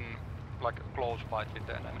 They are in like a close fight with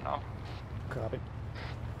the enemy now. Copy.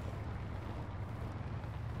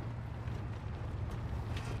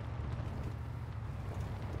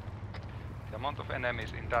 The amount of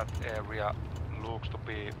enemies in that area looks to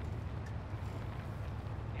be...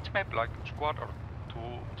 It's maybe like a squad or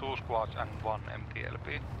two squads and one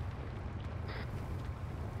MTLP.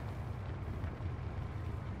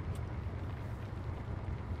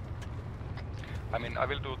 I mean, I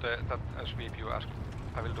will do that sweep you asked.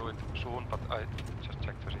 I will do it soon, but I just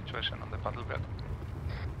checked the situation on the battlefield.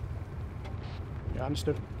 Yeah,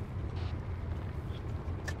 understood.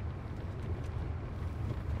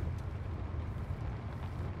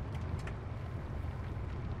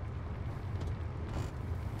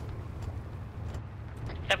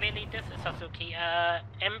 Reveli, this is Suzuki.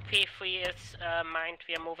 MP3 is mined.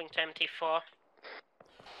 We are moving to MT4.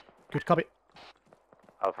 Good copy.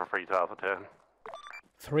 Alpha 3 to Alpha 10.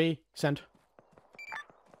 3, send.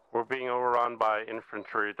 We're being overrun by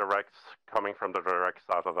infantry directs coming from the direct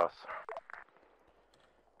south of us.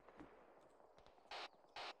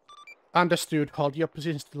 Understood. Hold your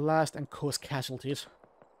positions to the last and cause casualties.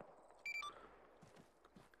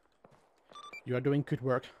 You are doing good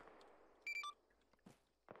work.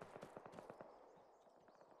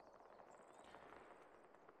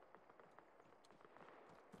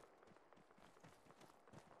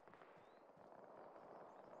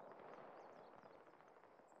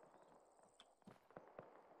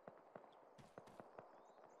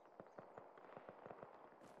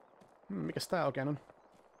 Mikäs tää oikein on?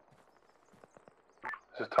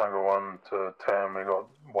 This is Tango 1 to 10, we got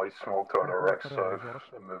white smoke on our right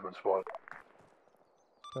side, movement spot.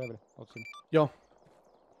 Reveli, oot siinä? Joo.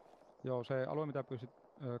 Joo, se alue mitä pystyt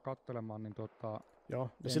kattelemaan, niin joo,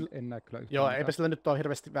 en näe kyllä yhtään joo, mitään. eipä sillä nyt ole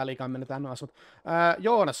hirveästi väliäkään mennä tänne asut.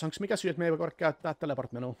 Joonas, onko mikä syy, että me ei voi käyttää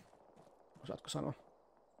teleport-menua? Osaatko sanoa?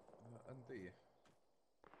 En tiedä.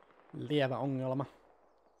 Lievä ongelma.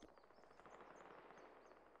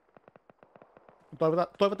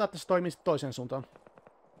 Toivotaan, että se toimii toiseen suuntaan.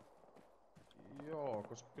 Joo,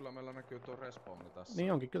 koska kyllä meillä näkyy tuo respawni tässä.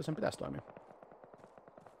 Niin onkin, kyllä sen pitäisi toimia.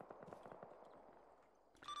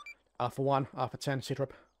 Alpha 1, Alpha 10,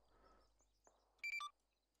 sitrep.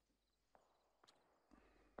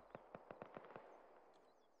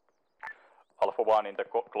 Alpha 1 in the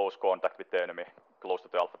close contact with the enemy, close to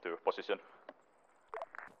the Alpha 2 position.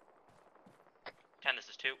 10, this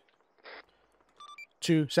is 2.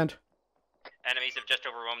 2, send. Enemies have just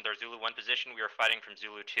overwhelmed our Zulu 1 position. We are fighting from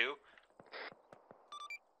Zulu 2.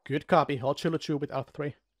 Good copy. Hold Zulu 2 with Alpha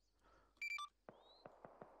 3.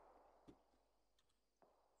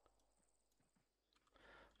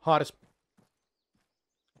 Haaris.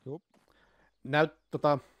 Jup.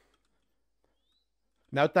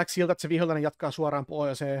 Näyttääkö siltä, että se vihollinen jatkaa suoraan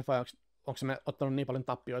pohjoiseen, vai onko se ottanut niin paljon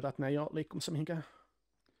tappioita, että ne ei ole liikkumassa mihinkään?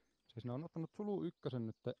 Siis ne on ottanut Zulu 1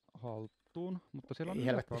 nyt haltuun, mutta siellä on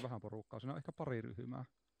Helvetti. vähän porukkaa. Siinä on ehkä pari ryhmää.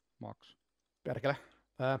 Max. Perkele.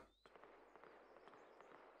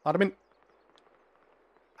 Armin.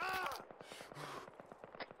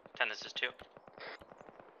 10, this is 2.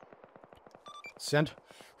 Send.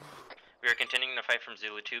 We are continuing to fight from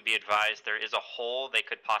Zulu 2. Be advised, there is a hole they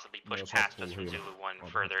could possibly push past us from Zulu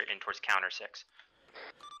 1 further in towards counter 6.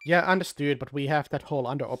 Yeah, understood, but we have that hole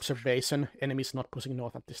under observation. Enemies not pushing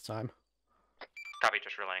north at this time. Copy,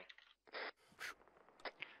 just relaying.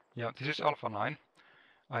 Yeah, this is Alpha 9.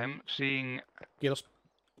 I am seeing Kiitos.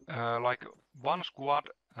 Like one squad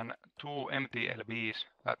and 2 empty LBs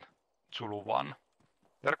at Zulu 1.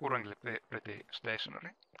 They're currently pretty stationary.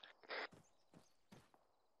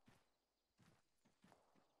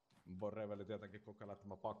 Voin Reveli tietenkin kokeilla, että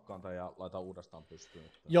mä pakkaan tämän ja laitan uudestaan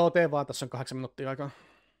pystyyn. Joo, tee vaan, tässä on 8 minuuttia aikaa.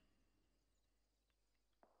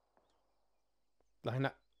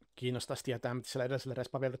 Lähinnä kiinnostaisi tietää, mitä siellä edellisellä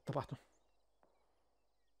respaaville tapahtui.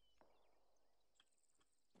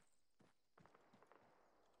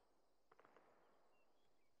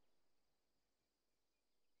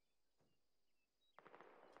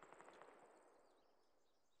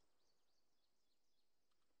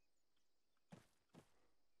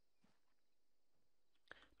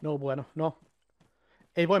 No bueno, no.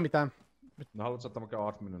 Ei voi mitään. No haluatko, että mä käyn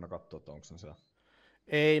adminina katsoa, että onko se siellä?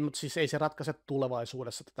 Ei, mutta siis ei se ratkaise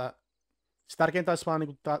tulevaisuudessa tätä. Siis tärkeintä olisi vaan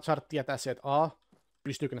niin saada tietää se, että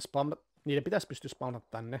pystyykö ne niiden pitäisi pystyä spawnata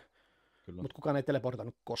tänne. Mutta kukaan ei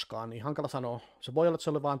teleportannut koskaan, niin hankala sanoa. Se voi olla, että se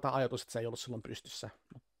oli vaan tämä ajatus, että se ei ollut silloin pystyssä.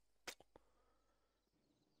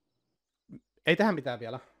 Ei tähän mitään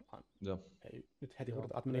vielä. Joo. Ei, nyt heti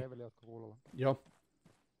huudata admini. Joo.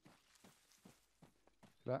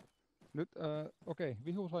 Nyt, okei,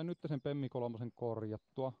 Vihu sai nyt sen Pemmi 3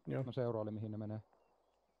 korjattua. Joo. Mä seurailin, mihin ne menee.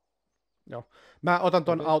 Joo. Mä otan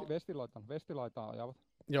ton Vestilaitaan ajavat.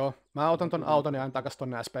 Joo, mä otan ton auton ja ajan takas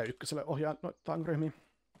tonne SP1 ohjaan noita tankryhmiä.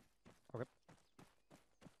 Okei.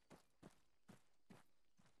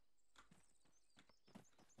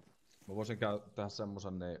 Mä voisin tehdä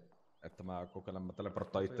semmosen, niin, että mä kokeilen, mä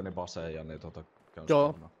teleporttaan itteni baseen ja niin käyn Joo.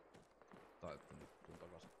 spawnaan. Tai tuun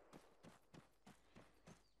takas.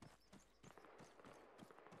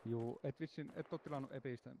 Juu, et oo tilannut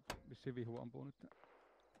epistä, vissiin Vihu ampuu nyt.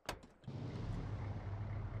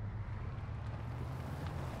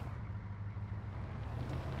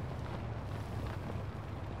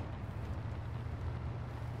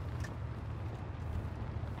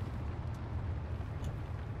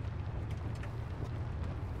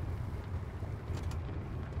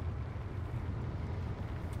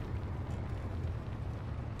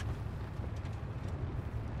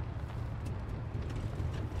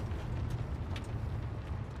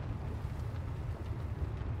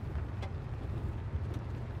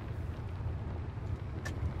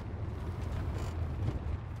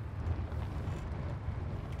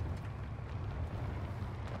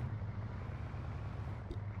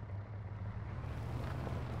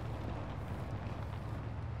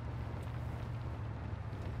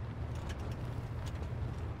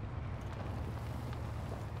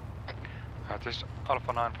 This is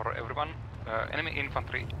Alpha 9 for everyone. Enemy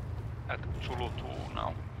infantry at Zulu 2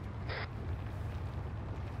 now.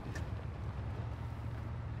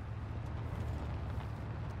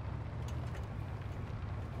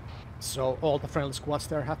 So all the friendly squads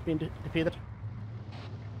there have been defeated?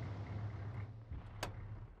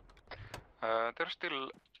 There's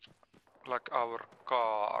still like our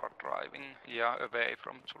car driving, away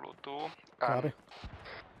from Zulu 2. Copy.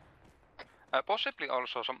 Possibly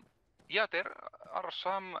also some. Yeah, there are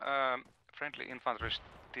some friendly infantry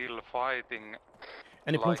still fighting.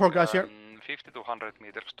 Any like, guys here? 50 to 100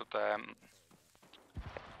 meters to the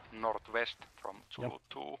northwest from Zulu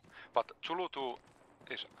 2, but Zulu 2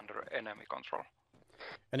 is under enemy control.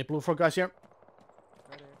 Any blue for guys here?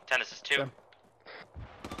 Tennis is 2.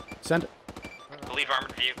 Send. I believe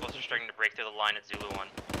armored vehicles are starting to break through the line at Zulu 1.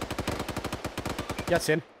 Yes,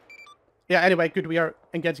 in. Yeah, anyway, good, we are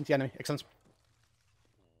engaging the enemy. Excellent.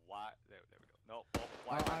 Why? There we go. No,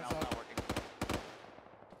 why am I not working?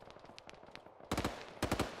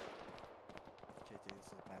 JT, this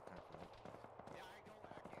is a bad time for that.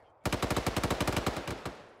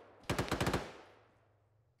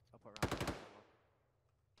 I'll put round.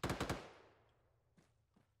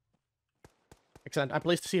 Excellent. I'm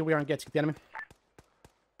pleased to see we are engaging the enemy.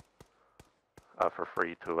 For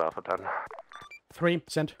free to Alpha 10. 3,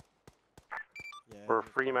 send. We're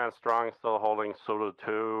 3 man strong, still holding Zulu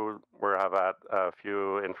 2. We have at a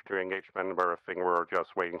few infantry engagement, but I think we're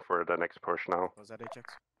just waiting for the next push now. Was that HX?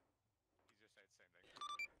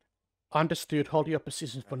 Understood. Hold your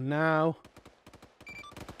positions for now.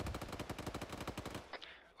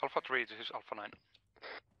 Alpha 3, this is Alpha 9.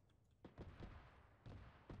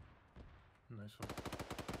 Nice one.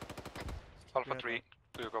 Alpha 3,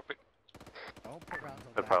 do you copy?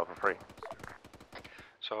 That's Alpha 3.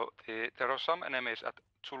 So there are some enemies at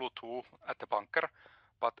Zulu 2 at the bunker,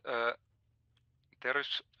 but there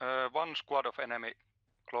is one squad of enemy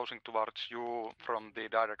closing towards you from the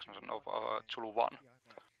direction of Zulu 1.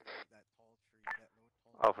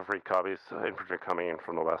 Alpha 3 copies, infantry coming in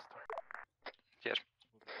from the west. Yes.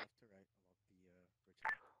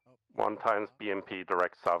 1 times BMP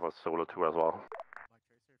direct south of Zulu 2 as well.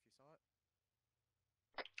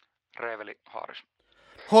 Reveli, Harris.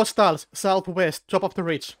 Hostiles, southwest, top of the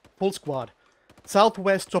ridge, full squad.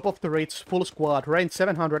 Southwest, top of the ridge, full squad, range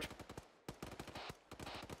 700.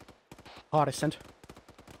 Harris, send.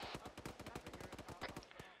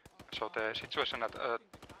 So the situation at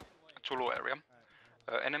Zulu area.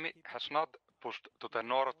 Enemy has not pushed to the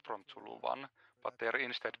north from Zulu 1, but they are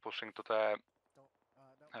instead pushing to the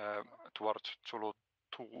towards Zulu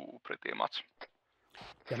 2 pretty much.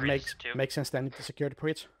 Yeah, makes sense then to secure the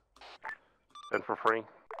bridge. And for free.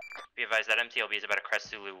 Be advised that MTLB is about to crest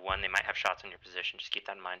Zulu 1. They might have shots on your position. Just keep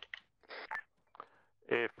that in mind.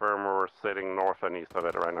 If we're sitting north and east of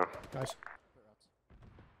it right now. Nice.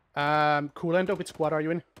 Coolendo, which squad are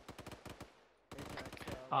you in?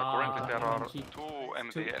 Currently there are 2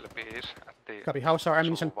 MTLBs at the Copy. How's our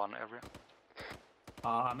ammunition? Zulu 1 area.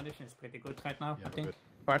 Ammunition is pretty good right now, I think.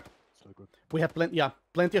 Alright. We have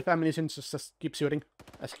plenty of ammunition, just keep shooting.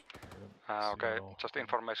 Okay, just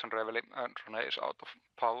information, Reveli, and Rene is out of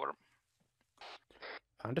power.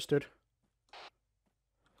 Understood.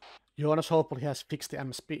 Jonas hopefully has fixed the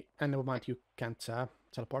MSP, and never mind, you can't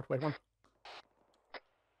teleport. Wait one.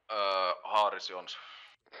 Harris Jonas.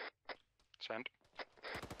 Send.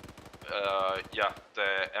 Yeah,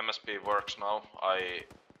 the MSP works now. I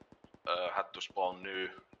had to spawn new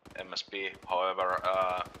MSP, however,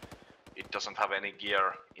 it doesn't have any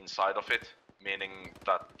gear inside of it, meaning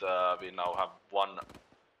that we now have 1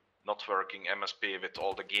 not working MSP with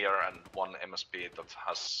all the gear and 1 MSP that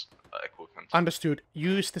has equipment. Understood.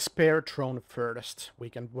 Use the spare drone first. We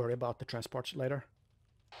can worry about the transports later.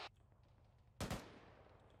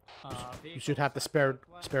 You should have the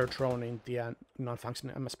spare drone in the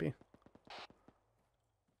non-functioning MSP.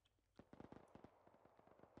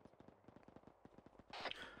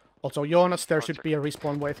 Also, Jonas, there should be a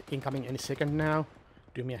respawn wave incoming any second now.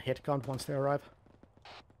 Do me a head count once they arrive.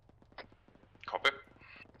 Copy.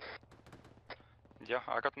 Yeah,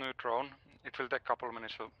 I got new drone. It will take a couple of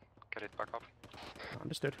minutes to get it back up.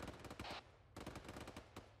 Understood.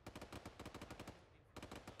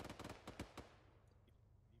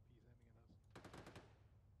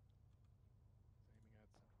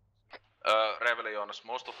 Reveli Jonas,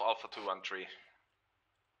 most of Alpha 2 and 3.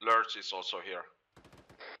 Lurch is also here.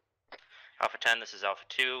 Alpha 10, this is Alpha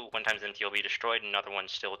 2. 1 times MTLB destroyed, another one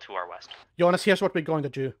still to our west. Jonas, here's what we're going to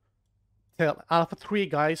do. Tell Alpha 3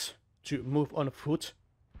 guys to move on foot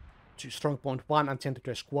to strong point 1 and tend to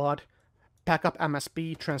their squad. Pack up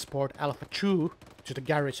MSB, transport Alpha 2 to the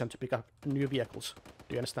garrison to pick up new vehicles.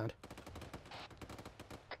 Do you understand?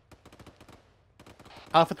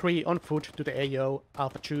 Alpha 3 on foot to the AO.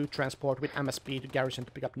 Alpha 2 transport with MSB to garrison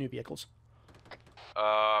to pick up new vehicles.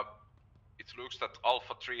 It looks that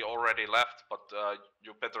Alpha 3 already left, but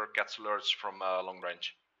you better catch Lurch from long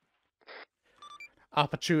range.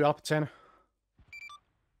 Alpha 2, Alpha 10.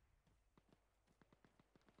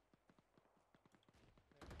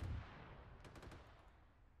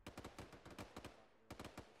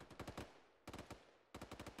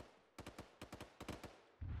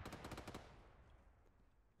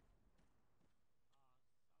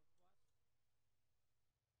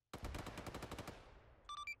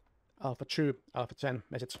 Alpha 2, Alpha 10,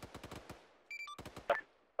 message.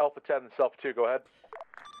 Alpha 10, this is Alpha 2, go ahead.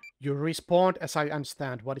 You respawned, as I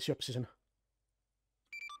understand. What is your position?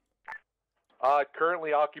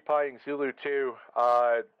 Currently occupying Zulu 2.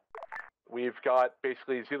 We've got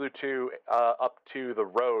basically Zulu 2 up to the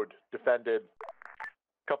road, defended.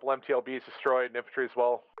 A couple MTLBs destroyed, and infantry as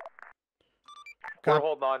well. We're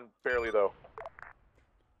holding on barely, though.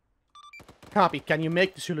 Copy. Can you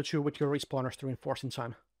make the Zulu 2 with your respawners to reinforce in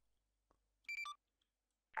time?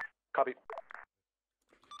 Copy.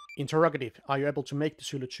 Interrogative. Are you able to make the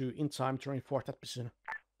Zulu 2 in time to reinforce that position?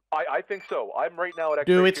 I think so. I'm right now at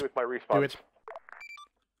Do X-ray it. 2 with my respawn. Do it.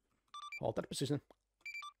 Hold that position.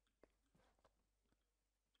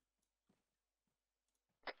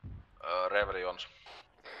 Reveille.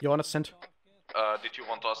 Jonas, send. Did you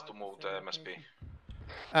want us to move the MSP?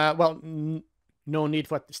 Well, no need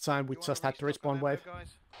for it this time. We just had the respawn wave.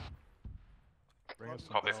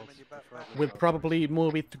 Copy. We'll probably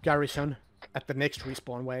move it to garrison at the next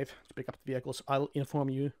respawn wave to pick up the vehicles. I'll inform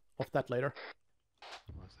you of that later.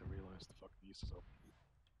 Unless they realize the fucking east is open.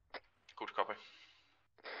 Good copy.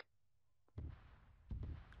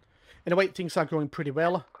 Anyway, things are going pretty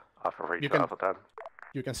well. Alpha reach, You can- Alpha 10.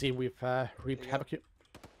 You can see we've reaped havoc.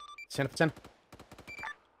 10 of 10.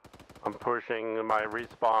 I'm pushing my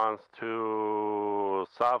respawns to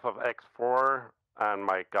south of X4, and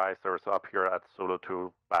my guys are up here at Zulu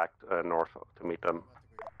 2 back north to meet them.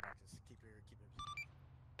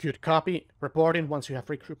 Good copy. Reporting once you have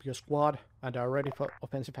regrouped your squad and are ready for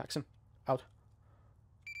offensive action. Out.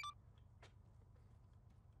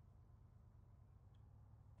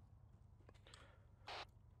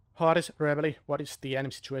 Hardis, Rebelli, what is the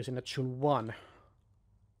enemy situation at June 1?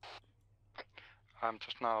 I'm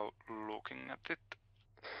just now looking at it.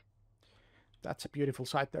 That's a beautiful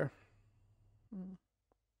sight there.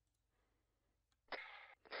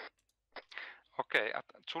 Okay, at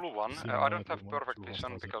Zulu 1, I don't have perfect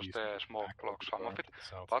vision because the smoke blocks some of it,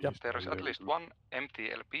 but there is at least one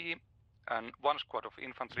MTLB and one squad of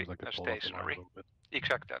infantry stationary,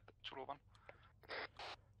 exactly at Zulu 1.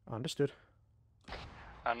 Understood.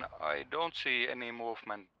 And I don't see any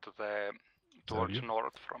movement to the towards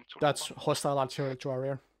north from Zulu That's 1. hostile artillery to our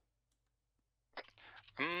rear.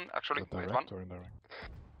 Actually, wait one.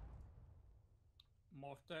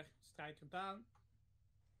 Mortar, striker down.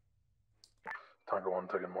 Tango 1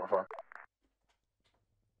 taking more fire.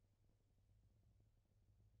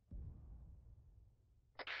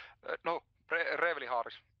 No, Reveille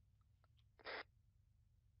Harris.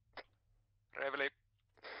 Reveille.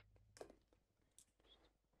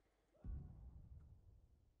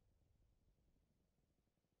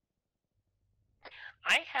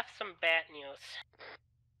 I have some bad news.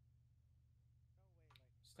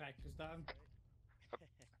 Strikers down.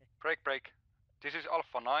 Break. This is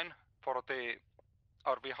Alpha 9 for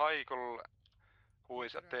our vehicle who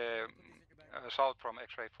is at the south from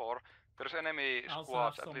X-ray 4. There's enemy Also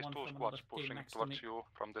squads, have at least someone two from squads another team pushing next to towards me. you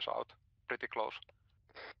from the south. Pretty close.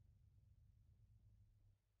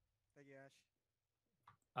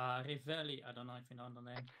 Rivelli, I don't know if you know the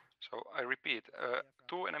name. So I repeat,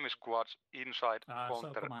 two enemy squads inside So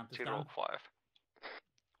counter command is down. 05.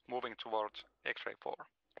 Moving towards X-ray 4.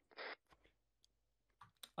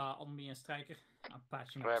 On me and striker. I'm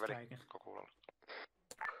patching up Reveille, striker. Kokula.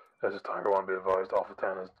 This is Tango 1, be advised. Alpha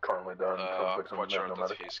 10 is currently down. Quite sure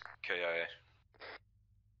that he's KIA.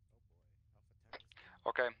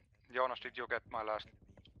 Okay, Jonas, did you get my last?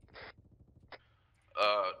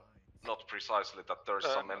 Not precisely that there's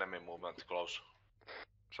some enemy movement close.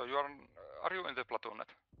 So you are you in the platoon net?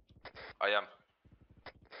 I am.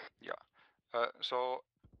 Yeah. So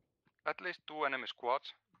at least two enemy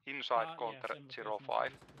squads inside counter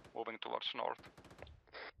 05, moving towards north.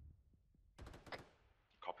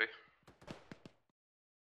 Copy.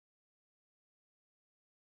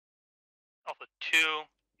 Alpha 2,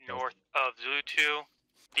 north of Zulu 2.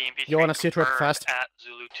 DMP You wanna sit right fast? at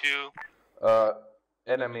Zulu 2.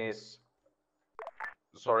 Enemies.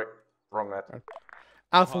 Sorry, wrong net.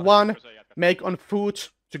 Alpha 1, make on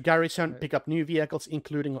foot to garrison, pick up new vehicles,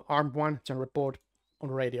 including armed one, then report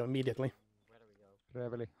on radio immediately.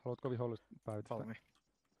 Reveille, haluatko vihollista päivittää?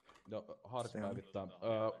 Joo, Haaris päivittää.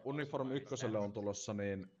 Uniform 1 on tulossa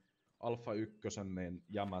niin Alfa 1 niin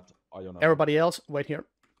jämät ajoneuvo. Everybody else, wait here.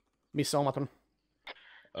 Missä omaton?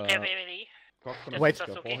 Kakkonen Wait.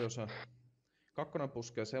 puskee pohjoiseen. Kakkonen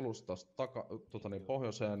puskee selustasta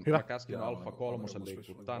pohjoiseen. Hyvä. Mä käskin Alfa 3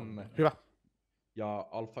 liikkuu tänne. Hyvä. Ja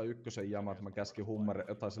Alfa 1 jämät mä käskin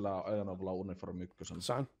Hummer tai sillä ajoneuvolla Uniform 1.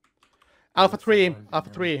 Sign. Alpha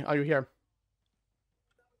 3, are you here?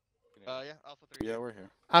 Yeah, yeah, Alpha 3. Yeah, we're here.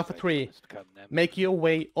 Alpha 3, make your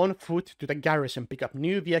way on foot to the garrison. Pick up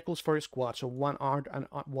new vehicles for your squad. So one armed and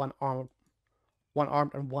one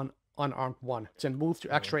unarmed one. Then move to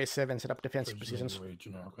X-ray 7, set up defensive positions.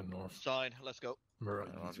 Sign, let's go.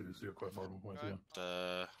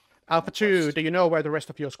 Alpha 2, do you know where the rest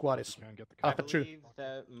of your squad is? Alpha 2. I believe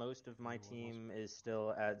that most of my team is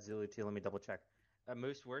still at Zulu 2. Let me double check.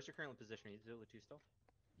 Moose, where's your current position? Are you Zulu 2 still?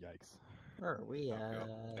 Yikes. Where are we at?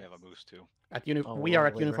 I have a moose too. At we are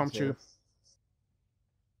at uniform 2.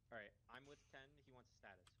 Alright, I'm with 10. He wants a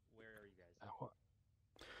status. Where are you guys?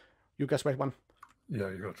 You guys wait one. Yeah,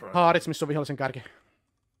 you gotta try. Haaritsmissa on vihollisen kärki.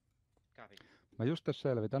 Copy. Mä just tässä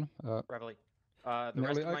selvitän. Reveli. The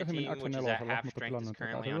rest of my team, which is at half strength, is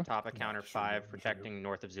currently on top of counter 5, protecting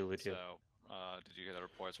north of Zulu 2. So, did you hear the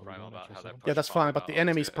reports from Primal about how that Yeah, that's fine, but the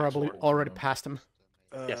enemy's probably already past them.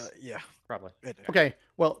 Yes. Yeah. Probably. Okay,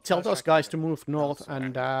 well, tell those guys to move north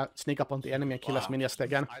and sneak up on the enemy and kill as many as they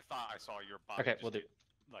can. I thought I saw your body. Okay, we'll do.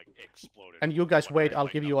 Like exploded. And you guys wait,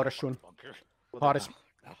 I'll give you orders soon. Haaris.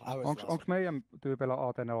 Onks meidän tyypeillä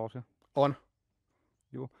AT4? On.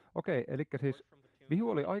 Joo. Okei, elikkä siis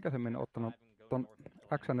Vihu oli aikaisemmin ottanut ton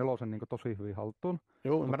X4 niin tosi hyvin haltuun.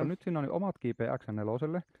 Joo, mutta ymmärrän. nyt siinä on omat kiipeä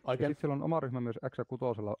X4. Ja sitten siellä on oma ryhmä myös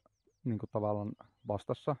X6 niin tavallaan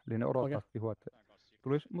vastassa. Eli ne odottaa Vihua, että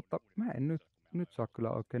tulisi. Mutta mä en nyt saa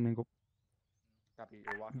kyllä oikein niin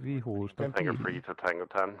Vihuista. Tango free to Tango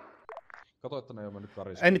 10. Kato, että ne ei ole mennyt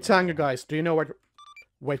värisemään. Any Tango guys, do you know where...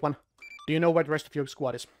 Wait one. Do you know where the rest of your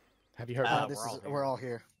squad is? Have you heard? We're all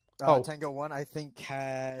here. Oh. Tango 1, I think,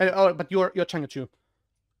 had... Oh, but you're Tango 2.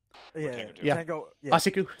 Yeah. Tango,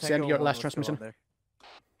 Asiku, send your last transmission.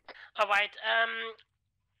 Alright,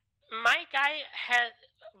 my guy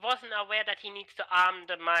wasn't aware that he needs to arm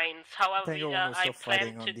the mines. However, I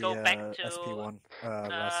plan to go back to SP1,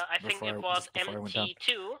 I think it was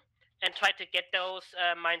MT2 and try to get those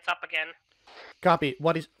mines up again. Copy.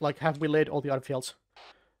 What is, like, have we laid all the other fields?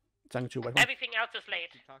 Tango 2, wait. Everything else is laid.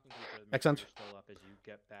 Excellent.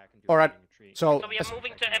 Alright, so we are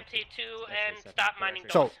moving to MT2 and start mining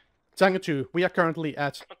those. So, Tango 2, we are currently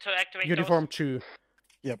at uniform 2.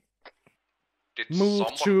 Yep. Did Move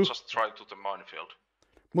someone to... just try to the minefield?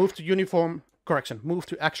 Move to uniform... Correction. Move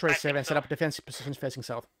to X-ray 7, set up defensive positions facing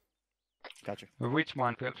south. Gotcha. Which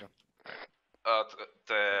minefield?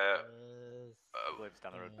 The...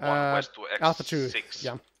 one west to X6. Alpha 2,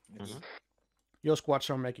 yeah. Your squads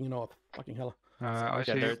are making north. Fucking hell. I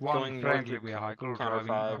see one friendly vehicle driving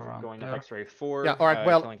around going to there. X-ray 4. Yeah, alright,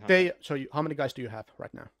 well, how many guys do you have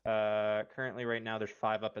right now? Currently, right now, there's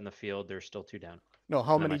 5 up in the field. There's still 2 down. No,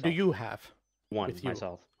 how many do you have? 1, with you?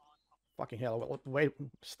 myself. Fucking hell, well, wait,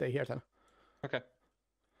 stay here then. Okay.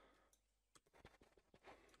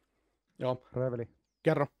 Joo. Reveli.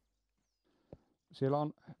 Kerro. Siellä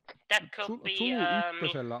on... Sulu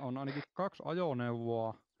ykkösellä on ainakin 2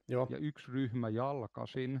 ajoneuvoa. Joo. Ja 1 ryhmä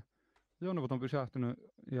jalkasin. Ajoneuvot on pysähtynyt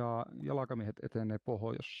ja jalkamiehet etenee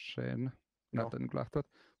pohjoiseen. Näyttää niin lähtevät.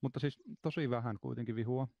 Mutta siis tosi vähän kuitenkin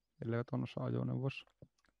vihua, ellei ole tuonnossa ajoneuvossa.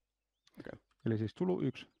 Okay. Eli siis Sulu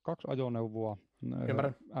 1, 2 ajoneuvoa.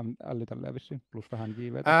 Älli tälleen vissiin, plus vähän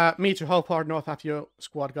JVtä. Me too, how far north have your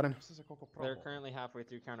squad gotten? They're currently halfway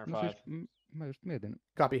through counter 5. No siis, mä just mietin.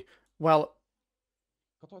 Copy. Well...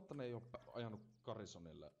 Kato, että ne ei ole ajanut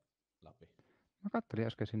Garrisonille läpi. Mä katselin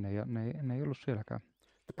äsken sinne ja ne ei ollut sielläkään.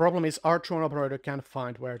 The problem is our drone operator can't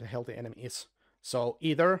find where the hell the enemy is. So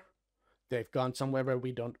either they've gone somewhere where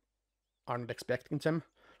we are not expecting them,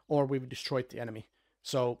 or we've destroyed the enemy.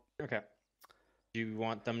 So... Okay. Do you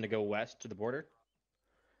want them to go west to the border?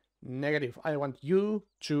 Negative. I want you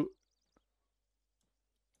to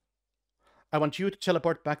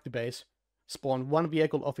teleport back to base, spawn 1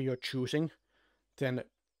 vehicle of your choosing, then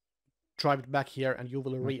drive it back here and you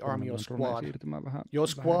will rearm your squad. Your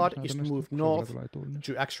squad is to move north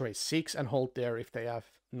to X-ray 6 and hold there if they have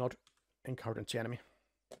not encountered the enemy.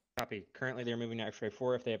 Copy. Currently they're moving to X-ray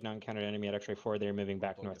 4. If they have not encountered enemy at X-ray 4, they're moving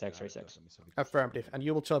back north to X-ray 6. Affirmative. And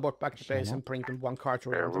you will teleport back to base and bring them 1 car to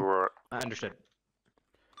rearm. Understood.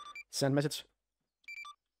 Send message.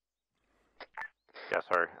 Yeah,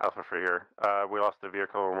 sorry. Alpha Free here. We lost the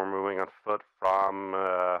vehicle and we're moving on foot from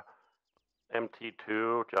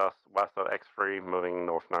MT2, just west of X3, moving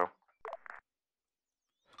north now.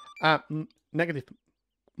 Negative.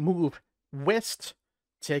 Move west,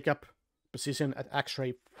 take up position at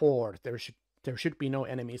X-ray 4. There should be no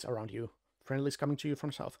enemies around you. Friendlies coming to you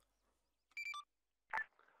from south.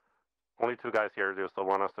 Only 2 guys here. Do you still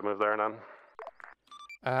want us to move there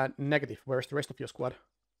then? Negative. Where's the rest of your squad?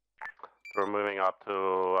 We're moving up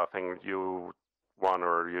to, I think, U1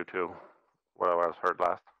 or U2, what I was heard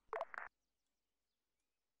last.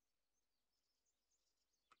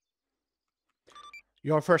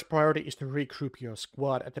 Your first priority is to regroup your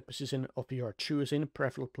squad at the position of your choosing,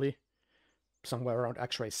 preferably somewhere around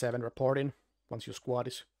X-ray 7 reporting, once your squad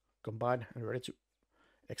is combined and ready to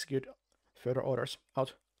execute further orders.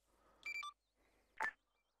 Out.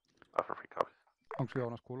 Alpha 3 copies. Onko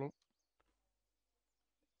Joonas kuulolla?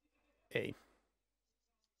 Ei.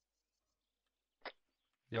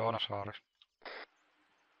 Joonas Haaris.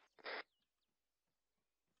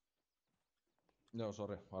 Joo,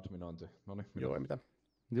 sori, adminointi. Noniin, Joo, ei mitään.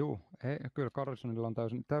 Joo, kyllä Carlsonilla on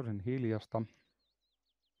täysin hiljasta.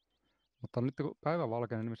 Mutta nyt kun päivä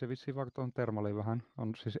valkenee, niin se vissiin vaikka tuohon termaliin vähän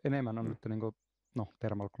on, siis enemmän on nyt niinku,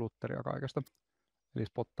 thermal glutteria kaikesta. Eli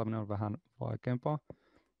spottaminen on vähän vaikeampaa.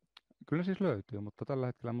 Kyllä siis löytyy, mutta tällä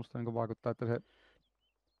hetkellä musta niinku vaikuttaa, että se...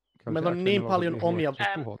 Meillä on niin paljon omia...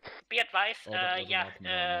 Be advised,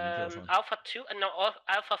 Alpha 2,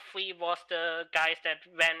 Alpha 3 was the guys that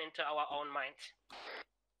ran into our own mines.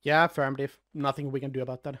 Yeah, affirmative. Nothing we can do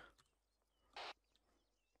about that.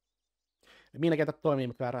 Minä ketä toimii,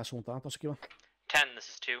 mutta väärään suuntaan. Tosi kiva. 10, this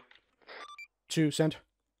is 2. 2, send.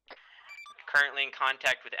 Currently in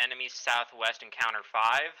contact with enemies southwest encounter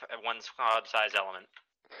 5 at 1 squad size element.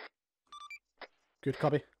 Good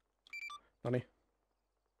copy. Noniin.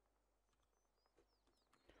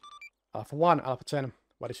 Alpha 1, Alpha 10.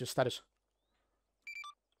 What is your status?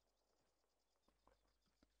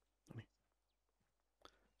 Noniin.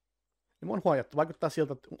 Ja mua on huojattu. Vaikuttaa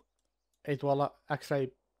siltä, että ei tuolla X-ray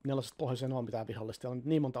 4 pohjoiseen ole mitään vihollista. On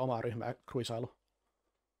niin monta omaa ryhmää cruisailu.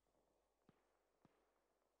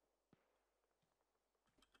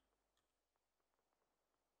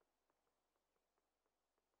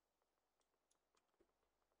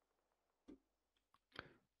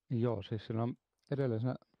 Joo, siis siinä on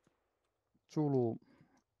edellisenä Zulu.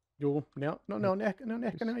 Juu, ne on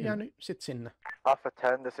ehkä jäänyt sit sinne. Alpha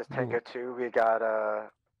 10, this is Tango 2. We got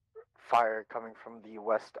a fire coming from the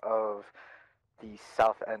west of the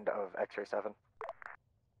south end of X-ray 7.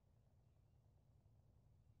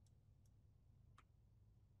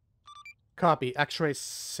 Copy. X-ray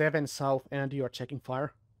 7 south end, you are checking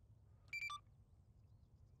fire.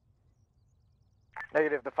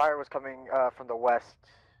 Negative. The fire was coming from the west.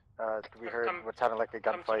 We heard what sounded like a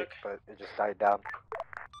gunfight, but it just died down.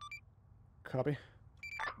 Copy.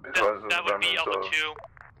 That would be Alpha 2.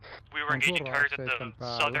 We were engaging targets at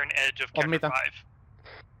the southern edge of Sector 5.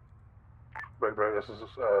 Right, this is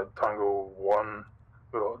Tango 1.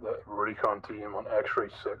 We got the recon team on X-ray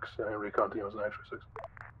 6, and the recon team is on X-ray 6.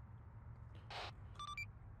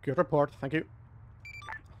 Good report, thank you.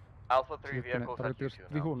 Alpha 3 vehicles at you.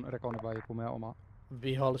 Vihun rekoni vai joku meidän oma?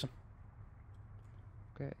 Vihollisen.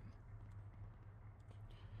 Okei.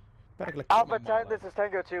 Alpha 10, this is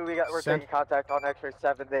Tango 2. We're taking contact on X-ray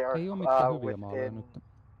 7. They are within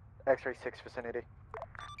X-ray 6 vicinity.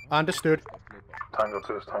 Understood. Tango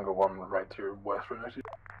 2 is Tango 1 right to your west right next to you.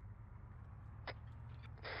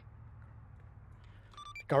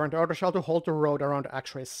 Current order shall to hold the road around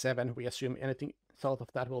X-ray 7. We assume anything south of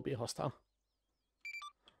that will be hostile.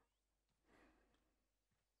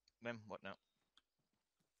 Mem, what now?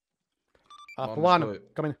 Alpha 1,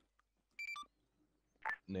 come in.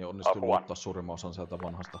 Niin onnistui luottaa suurimman osan sieltä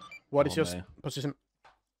vanhasta. What is your position?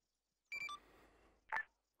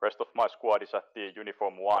 Rest of my squad is at the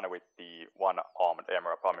uniform 1 with the one armed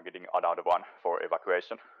armor getting another one for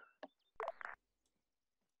evacuation.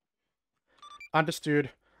 Understood.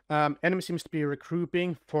 Enemy seems to be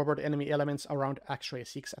regrouping forward enemy elements around X-ray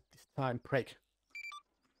 6 at this time. Break.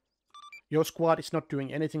 Your squad is not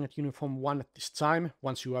doing anything at uniform 1 at this time.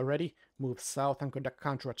 Once you are ready, move south and conduct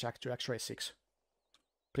counterattack to X-ray 6.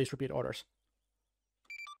 Please repeat orders.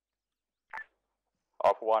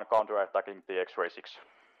 Alpha 1 counterattacking the X-ray 6.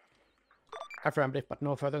 Affirmative, but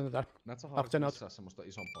no further than that. Näet sä harkittaa semmoista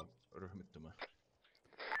isompaa ryhmittymää?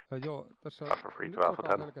 Joo, tässä on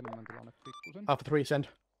selkeämmän tilanne pikkusen. Alpha 3, send.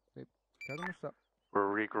 Käytännössä...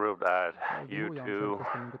 We're regrouped at U2,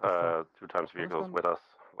 2 times vehicles with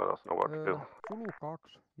us. Let us know what to do. Zulu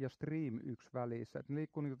 2 ja Stream 1 välissä. Et ne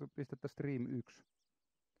liikkuu niinku pistettä Stream 1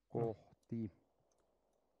 kohti.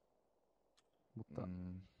 Mutta...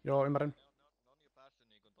 Joo, ymmärrän. Ne on jo päässyt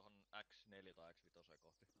niinku tohon X4 tai X5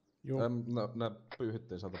 kohti. Joo. Ne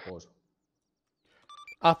pyyhittiin sieltä pois.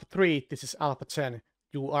 Alpha 3, this is Alpha 10.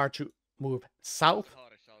 You are to move south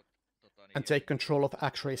and take control of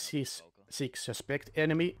X-ray 6. Suspect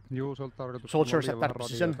enemy soldiers at that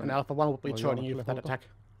position, and Alpha 1 will be joining you for that attack.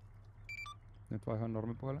 Nyt vaihoin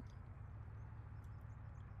normipuolelle.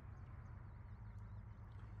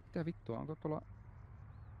 Mitä vittua, onko tuolla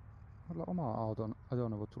oma auton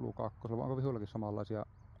ajoneuvot Zulu 2, vai onko vihuillakin samanlaisia?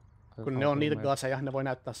 Kun ne on niitä gaseja, ne voi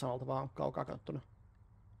näyttää samalta vaan kaukaa katsottuna.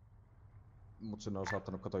 Mut sinne on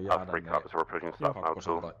saattanut kato jäädä ne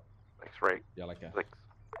jälkeen.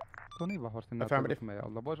 Se on niin vahvasti näyttänyt meidän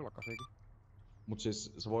alta. Voisi olla 8. Mut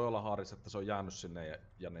siis se voi olla Haris, että se on jäänyt sinne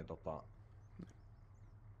ja niin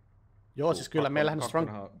Joo, siis kyllä meillähän Strong...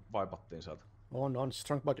 vaipattiin sieltä. On.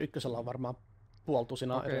 Strongpoint 1 on varmaan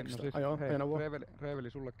puoltusinaa erillistä ajoneuvoa. Reeveli,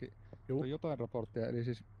 sullekin on jotain raporttia, eli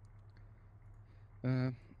siis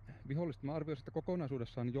vihollista mä arvioisin, että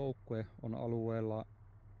kokonaisuudessaan joukkue on alueella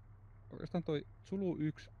oikeastaan toi Zulu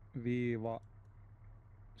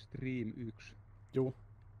 1-Stream 1. Juu.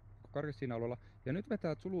 Karkeasti siinä alueella. Ja nyt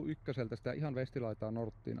vetää Zulu 1 sitä ihan vestilaitaa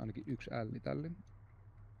Norttiin ainakin 1 ällitälli.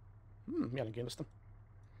 Mielenkiintoista.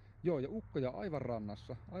 Joo, ja ukkoja aivan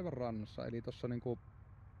rannassa, eli tossa niinku,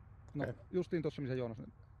 no justiin tossa missä Joonas,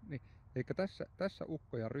 niin, eli tässä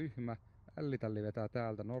ukkoja ryhmä, ällitälli vetää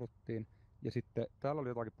täältä Norttiin, ja sitten täällä oli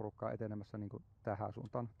jotakin porukkaa etenemässä niinku tähän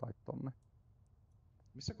suuntaan tai tonne.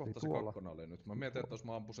 Missä kohtaa se kakkonen oli nyt? Mä mietin, että jos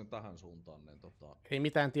mä ampusin tähän suuntaan, niin Ei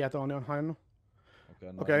mitään tietoa, ne on hajonnut.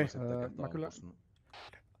 Okei. Mä kyllä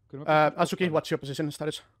Asuki, what's your position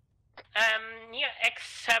status? Near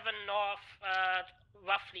X7 north,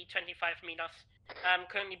 roughly 25 meters. I'm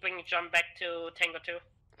currently bringing John back to Tango 2.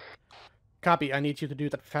 Copy, I need you to do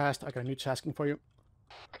that fast. I got a new tasking for you.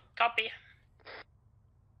 Copy.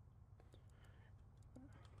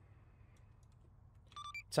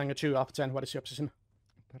 Tango 2, after 10, what is your position?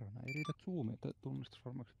 Perhana, ei riitä zoomia, että tunnistus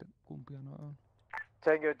varmaksi kumpia noin on.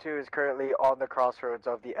 Tango 2 is currently on the crossroads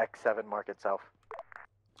of the X7 mark itself.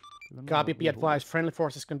 Copy, be advised, friendly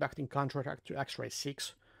forces conducting counterattack to X-ray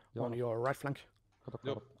 6 on your right flank.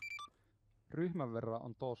 Kato. Ryhmän verran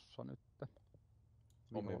on tossa nyt.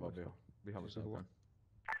 Vihollisen oikein.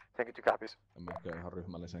 Tango 2 copies. En mä oikein ihan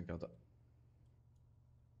ryhmällisen käytä.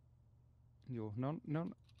 Joo,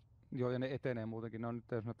 joo, ja ne etenee muutenkin, ne on nyt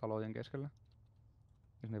siinä talojen keskellä.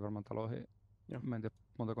 Ja ne ei varmaan taloihin, mä en tiedä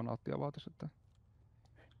montako naattia vaatisi, että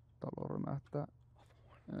talo rymähtää.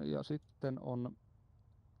 Ja sitten on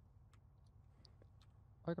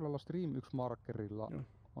aika lailla Stream 1 markerilla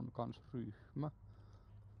on kans ryhmä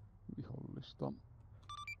vihollista.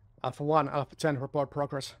 Alpha 1, Alpha 10, report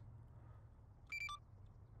progress.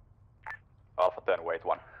 Alpha 10, wait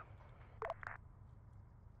 1.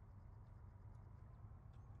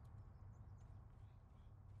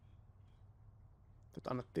 Nyt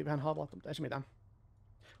annettiin vähän haavoittua, mutta ei se mitään.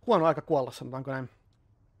 Huono aika kuolla, sanotaanko näin.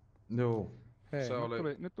 Joo. Hei,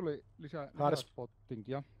 nyt tuli lisää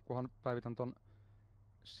spottingia, kunhan päivitän ton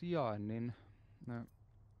sijainnin.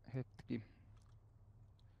 Hetki.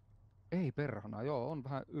 Ei perhana, joo, on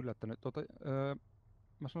vähän yllättänyt.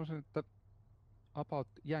 Mä sanoisin, että about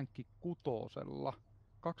Jänkki 6:lla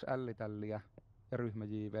 2 ällitälliä ja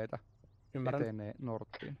ryhmäjiiveitä etenee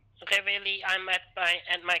Norttiin. Reveille, I'm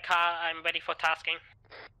at my car, I'm ready for tasking.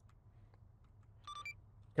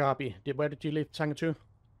 Copy. Where did you leave Tango 2?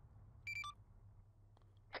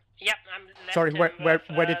 Yep, I'm left. Sorry,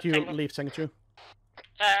 where did you leave Tango 2?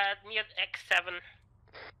 Near X7.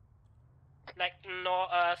 Like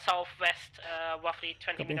southwest, roughly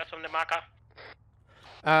 20 meters from the marker.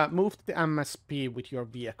 Move to the MSP with your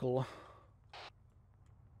vehicle.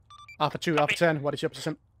 Alpha 2, Alpha 10, what is your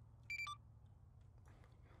position?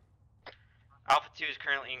 Alpha 2 is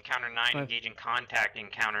currently in Counter 9, engaging contact in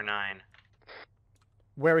Counter 9.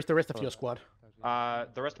 Where is the rest of your squad?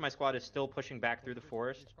 The rest of my squad is still pushing back through the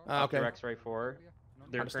forest after X-Ray 4.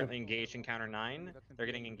 They're currently engaged in Counter 9. They're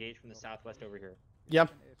getting engaged from the southwest over here. Yeah.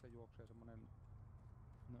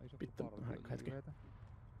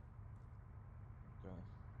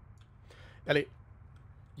 Eli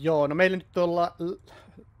joo, no meillä nyt tuolla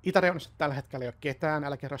itäreunassa tällä hetkellä ei ole ketään,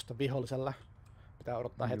 älä kerrosta vihollisella. Pitää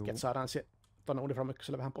odottaa hetki, että saadaan se tuonne Uniform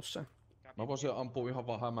 1 vähän pusseen. Mä voisin ampua ihan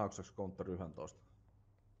vaan hämäykseksi Counter 11.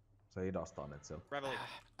 Se hidastaa net siellä.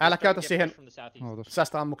 Älä käytä siihen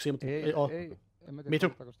säästä ammuksia, mutta ei oo. En mä tiedä,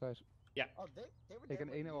 kohtaako sitä edes.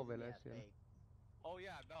 Ei ne oo vielä edes siellä.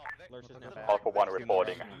 Alpha 1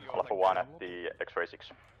 reporting. Alpha 1 at the X-ray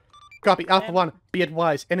 6. Copy, Alpha 1, be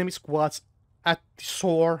advised, enemy squads at the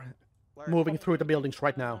shore, moving through the buildings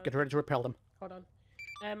right now. Get ready to repel them. Hold on.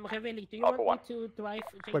 Reveille, do you want me to drive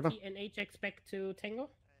JT and HX back to Tango?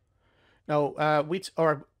 No,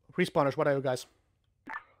 or respawners, what are you guys?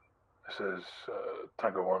 This is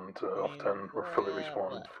Tango 1 to Alpha 10. We're fully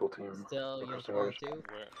respawned, full team. Requesting orders.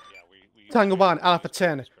 Tango 1, Alpha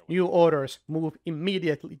 10, new orders. Move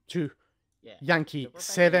immediately to Yankee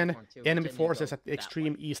 7, enemy forces at the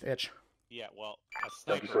extreme east edge. Yeah, well, a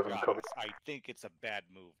sniper guys, I think it's a bad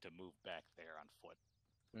move to move back there on foot.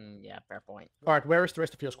 Yeah, fair point. Alright, where is the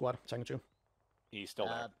rest of your squad, Tango 2? He's still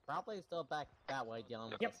there. Probably still back that way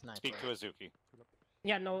dealing with the sniper. Speak to Azuki.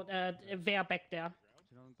 Yeah, no, they are back there.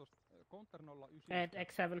 At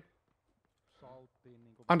X7.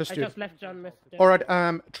 Understood. I just left John with Alright,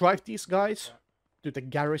 drive these guys to the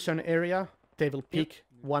garrison area. They will pick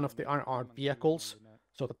one of the unarmed vehicles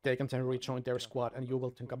so that they can then rejoin their squad and you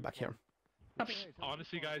will then come back here.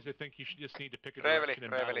 Honestly, guys, I think you should just need to pick a direction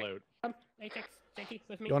and battle out. Ajax, JT,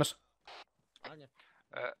 with me. Jonas?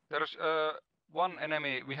 There's one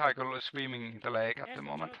enemy vehicle swimming in the lake at the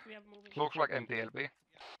moment. Looks like MTLB.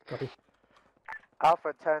 Copy.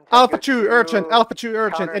 Alpha 10. Alpha 2, urgent. Alpha 2,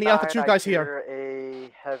 urgent. Any Alpha 2 guys here?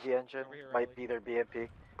 A heavy engine might be their BMP.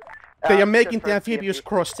 They are making the amphibious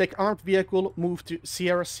cross. Take armed vehicle, move to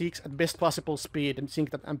Sierra 6 at best possible speed, and sink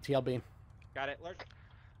that MTLB. Got it, Lurch.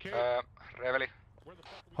 Reveli.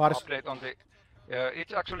 Hardest. Update on the.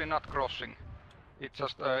 It's actually not crossing. It's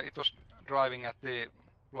just it was driving at the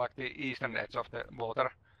eastern edge of the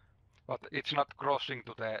water, but it's not crossing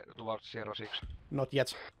towards 06. Not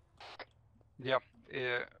yet. Yeah,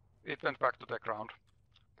 it went back to the ground.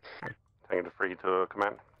 Tango 3 to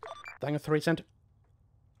command. Tango 3 sent.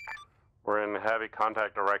 We're in heavy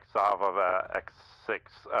contact direct south of X6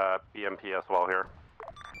 BMP as well here.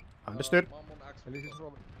 Understood. Eli siis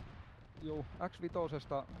joo,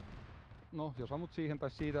 X5:sta, no jos ammut siihen tai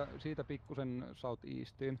siitä pikkusen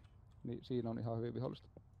southeastiin, niin siinä on ihan hyvin vihollista.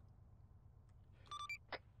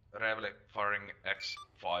 Reveli firing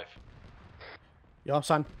X5. Joo,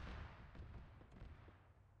 san.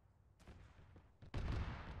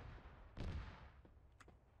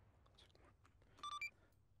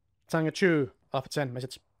 Tango 2, Alpha 10,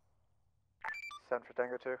 message. Send for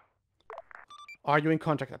Tango 2. Are you in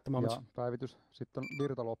contact at the moment? Ja, päivitys. Sitten on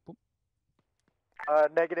virta loppu.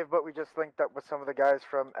 Negative, but we just linked up with some of the guys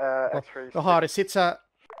from X-Ray. No Haari, sit sä...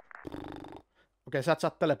 Okei, sä et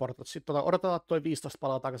saa teleportata. Sitten odotetaan, että toi 15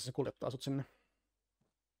 palaa takaisin, se kuljettaa sut sinne.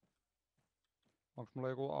 Onks mulla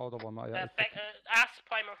joku autovoima ajaa? Ask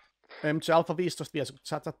Primer. Ei, mutta se Alpha 15 vie,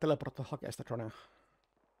 sä et saa teleportata hakea sitä dronea.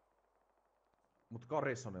 Mut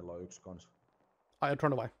Garrisonilla on yksi kans. Ai,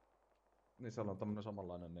 drone vai? Niin siellä on tämmönen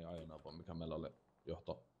samanlainen niin ajoneuvo, mikä meillä oli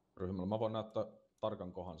johtoryhmällä. Mä voin näyttää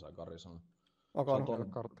tarkan kohan sai Garrison. Okay, se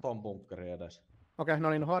on ton bunkkerin edes. Okei, no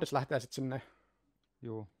niin, Haaris lähtee sit sinne.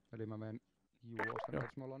 Juu, eli mä menen juosta.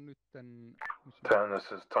 Me ollaan nytten... 10,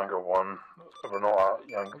 this is Tango 1. We're not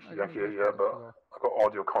Yankee yet, but I've got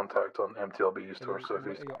audio contact on MTLB east or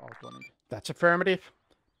southeast. That's affirmative.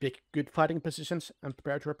 Pick good fighting positions and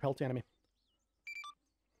prepare to repel the enemy.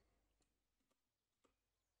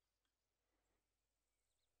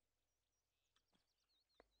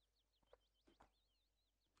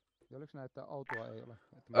 Oliko näin, että autoa ei ole?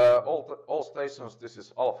 All stations, this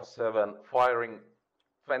is Alpha 7, firing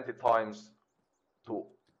 20 times to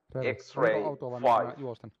X-ray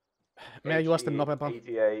 5. Meidän juosten nopeampaa.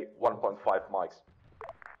 ETA 1.5 mics.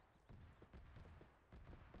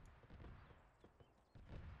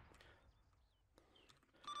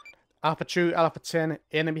 Alpha 2, Alpha 10,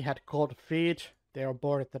 enemy had cold feet. They are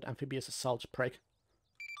boarded that amphibious assault break.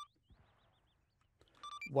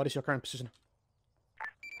 What is your current position?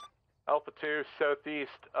 Alpha 2,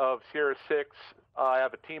 southeast of Sierra 6. I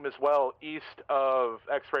have a team as well, east of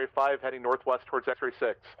X-Ray 5, heading northwest towards X-Ray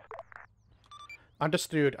 6.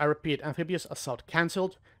 Understood. I repeat, amphibious assault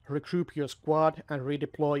cancelled. Regroup your squad and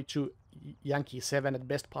redeploy to Yankee 7 at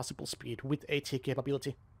best possible speed with AT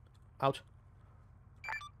capability. Out.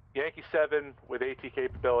 Yankee 7 with AT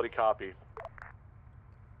capability, copy.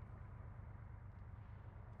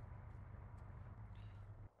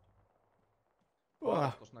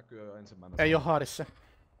 Tuossa näkyy jo ensimmäinen. Ei oo Haarissa.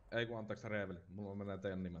 Ei kun anteeksi Reeveli, mulla menee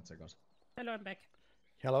teidän nimet sekaisin. Hello, I'm back.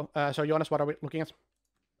 Hello. So Jonas, what are we looking at?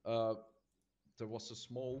 There was a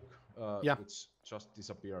smoke yeah. which just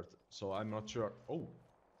disappeared, so I'm not sure. Oh.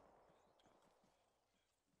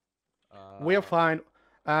 We're fine.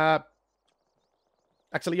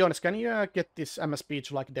 Actually, Jonas, can you get this MSP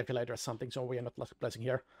to like defilator or something so we are not placing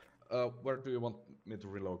here? Where do you want me to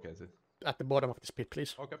relocate it? At the bottom of this pit,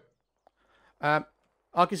 please. Okay.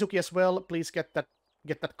 Akisuki as well, please get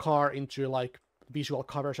that car into like visual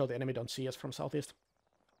cover so the enemy don't see us from southeast.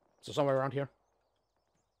 So somewhere around here.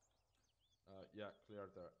 Yeah, clear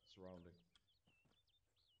the surrounding.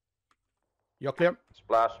 You're clear?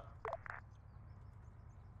 Splash.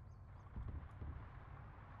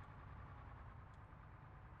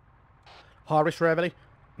 Harvest Reveille,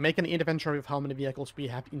 make an inventory of how many vehicles we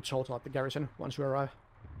have in total at the garrison once we arrive.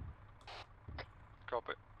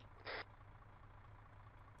 Copy.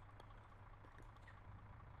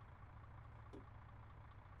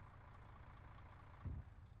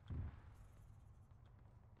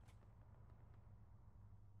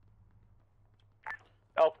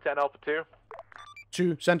 Alpha 10, Alpha 2.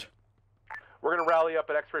 2, send. We're going to rally up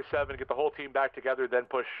at X-Ray 7, get the whole team back together, then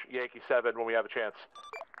push Yankee 7 when we have a chance.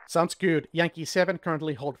 Sounds good. Yankee 7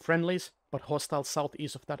 currently hold friendlies, but hostile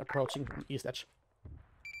southeast of that approaching from east edge.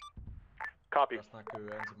 Copy.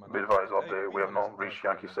 Be advised, update. We have not reached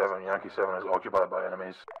Yankee 7. Yankee 7 is occupied by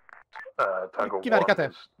enemies. Tango 1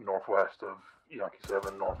 is northwest of Yankee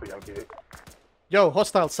 7, north of Yankee 8. Yo,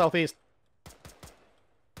 hostile southeast.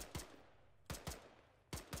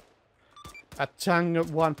 At Tango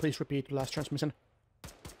 1, please repeat last transmission.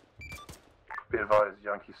 Be advised,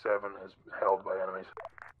 Yankee 7 is held by enemies.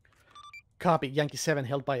 Copy, Yankee 7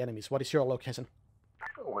 held by enemies. What is your location?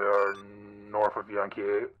 We are north of Yankee 8.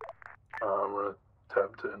 We're going to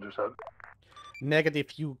attempt to intercept. Negative,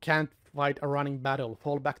 you can't fight a running battle.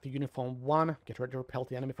 Fall back to Uniform 1. Get ready to repel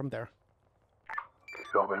the enemy from there.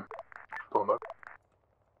 Copy. Pulling back.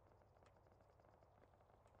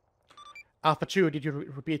 Alpha 2, did you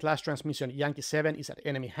repeat last transmission? Yankee 7 is at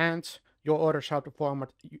enemy hands. Your orders are to form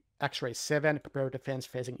at X-Ray 7. Prepare defense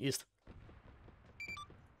facing east.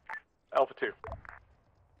 Alpha 2.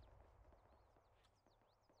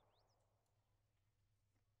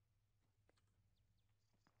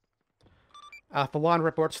 Alpha 1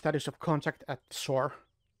 reports status of contact at shore.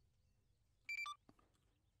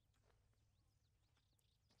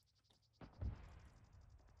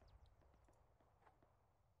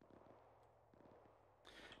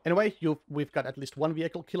 Anyway, we've got at least one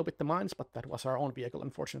vehicle kill with the mines, but that was our own vehicle,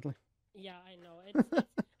 unfortunately. Yeah, I know. It's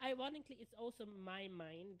ironically, it's also my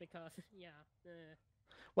mine because yeah.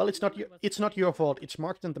 Well, it's not your fault. It's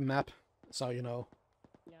marked on the map, so you know.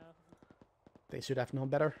 Yeah. They should have known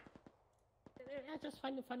better. I just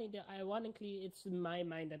find it funny that ironically, it's my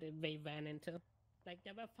mine that they ran into. Like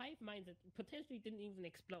there were 5 mines that potentially didn't even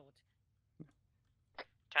explode.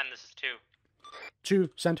 10, this is 2. 2,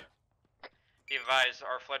 send. Be advised,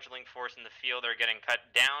 our fledgling force in the field are getting cut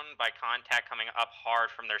down by contact coming up hard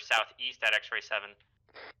from their southeast at X-Ray 7.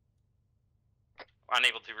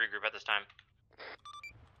 Unable to regroup at this time.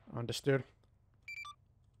 Understood.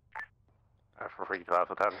 For free to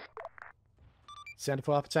Alpha 10. Send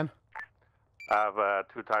for Alpha 10. I have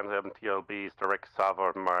 2 times MTLBs direct south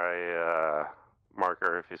of my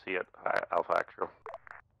marker if you see it, Alpha Actual.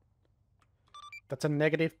 That's a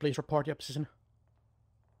negative. Please report your position.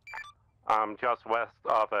 Just west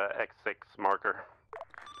of X6 marker.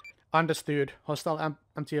 Understood. Hostile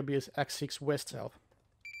MTLB is X6 west south.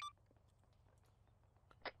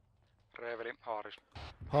 Reveli, Haaris.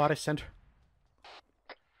 Haaris, send.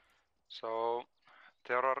 So,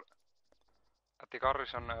 there are at the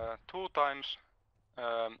garrison 2 times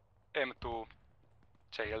M2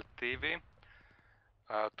 JLTV,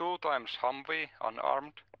 2 times Humvee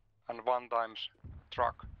unarmed, and 1 times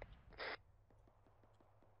truck.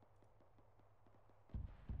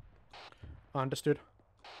 Understood.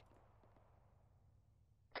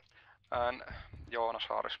 And Joonas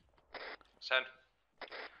Haaris. Send.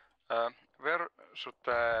 Where should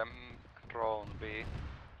the drone be?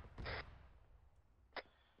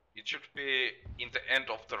 It should be in the end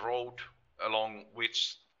of the road along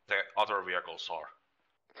which the other vehicles are.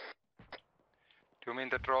 Do you mean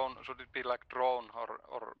the drone? Should it be like drone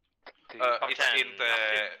or the it's in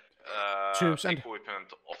the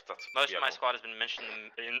equipment of that Most vehicle. of my squad has been mentioned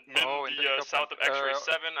in the south of X-Ray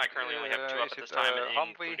 7. I currently only have 2 up at this time,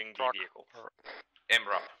 including the vehicle.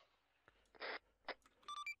 MRAP.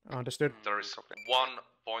 Understood. There is one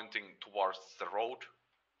pointing towards the road,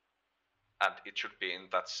 and it should be in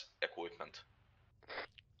that equipment.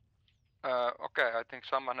 Okay, I think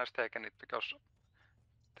someone has taken it because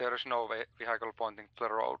there is no vehicle pointing to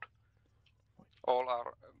the road. All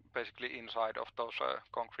are basically inside of those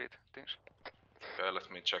concrete things. Okay,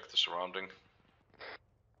 let me check the surrounding.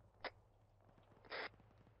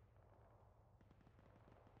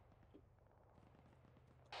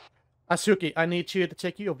 Asuki, I need you to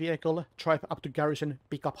take your vehicle, drive up to garrison,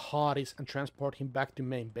 pick up Haaris, and transport him back to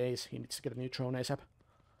main base. He needs to get a new drone ASAP.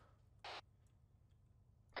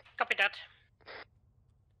 Copy that.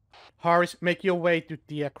 Haaris, make your way to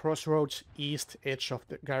the crossroads east edge of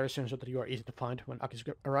the garrison so that you are easy to find when Akis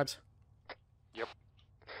arrives. Yep.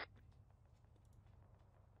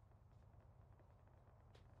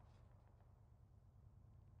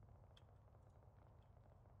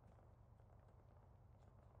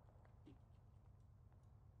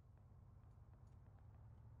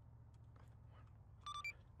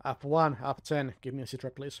 Alpha 1, Alpha 10, give me a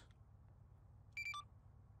sitrep, please.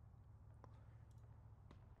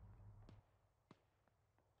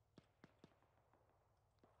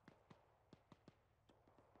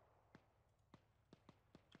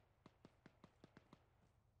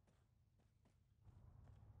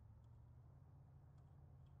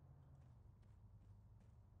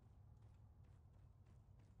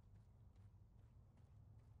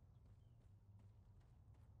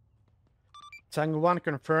 Tango 1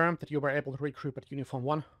 confirmed that you were able to regroup at Uniform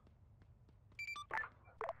 1.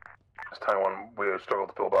 As Tango 1, we struggled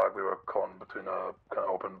to pull back. We were caught in between a kind of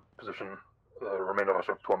open position. The remainder of us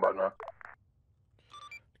are pulling back now.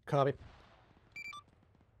 Copy.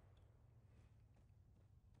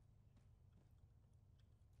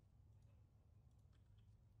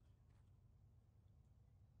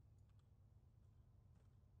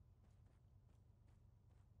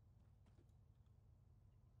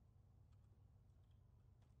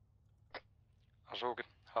 Asuki,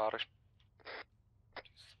 Haris.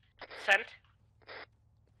 Sent.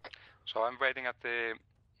 So I'm waiting at the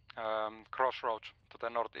crossroads to the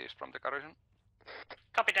northeast from the garrison.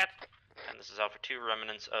 Copy that. And this is Alpha 2.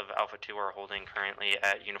 Remnants of Alpha 2 are holding currently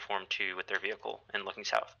at Uniform 2 with their vehicle and looking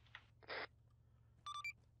south.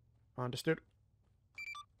 Understood.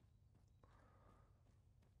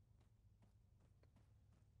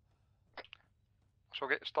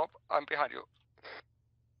 Asuki, stop. I'm behind you.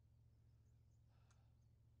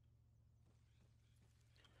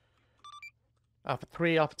 Alpha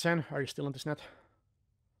 3, Alpha 10, are you still on this net?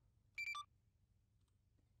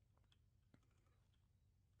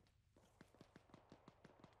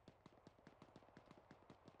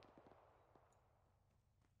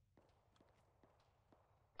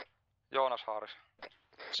 Jonas, Haris.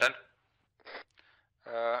 Send.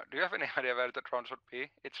 Do you have any idea where the drone should be?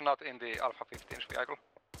 It's not in the Alpha 15's vehicle.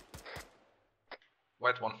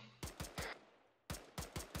 Wait one.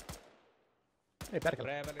 Hey,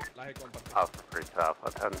 perkele. Alpha 3 to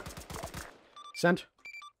Alpha 10. Send.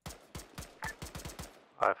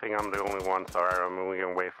 I think I'm the only one, sorry, I'm moving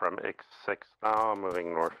away from X6 now, I'm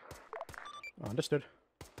moving north. Understood.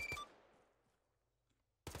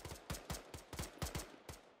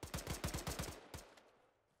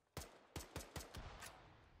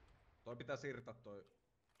 Toi pitää siirtää toi.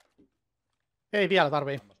 Ei vielä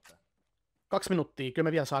tarvii. 2 minuuttia, kyllä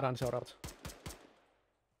me vielä saadaan ne seuraavat.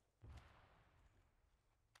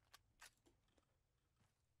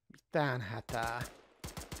 Mitään hätää.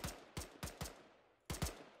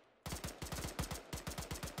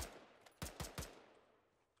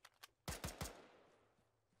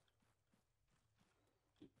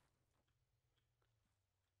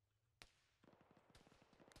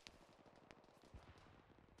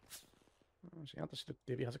 Sieltä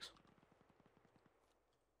sytyttiin vihaseksi.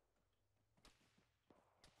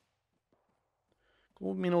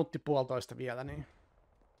 Minuutti puolitoista vielä, niin...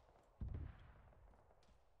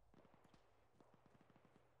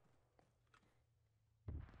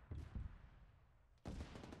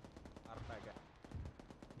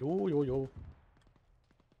 Joo.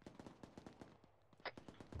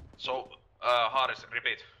 So, Haris,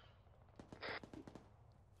 repeat.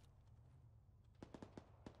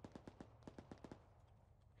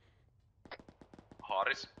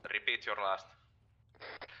 Haris, repeat your last.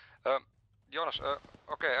 Jonas,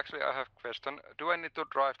 okay, actually I have a question. Do I need to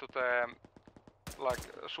drive to the, like,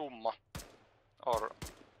 Summa? Or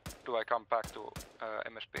do I come back to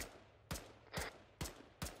MSP?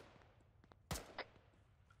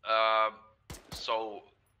 So,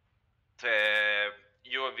 the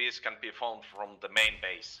UAVs can be found from the main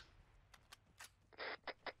base.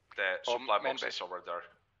 The supply box is over there.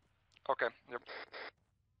 Okay, yep.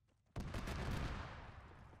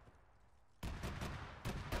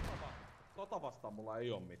 Tota vastaan mulla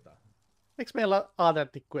ei oo mitään. Eiks meillä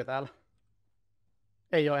AD-tikkuja täällä?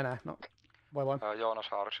 Ei oo enää, no voi. Jonas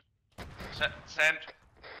Haris. Send.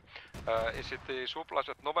 Is it the supplies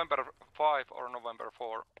at November 5 or November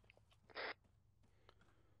 4?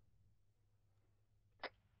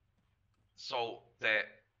 So the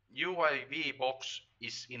UAV box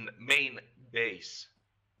is in main base.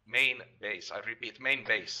 Main base, I repeat, main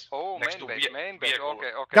base. Oh, next main base,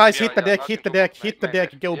 okay. Guys, hit the deck, hit the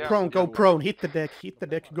deck, go prone, hit the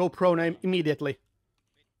deck, go prone immediately.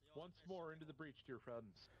 Once more into the breach, dear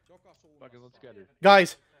friends. Fucking let's get her.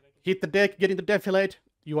 Guys, hit the deck, get into defilade.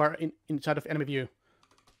 You are inside of enemy view.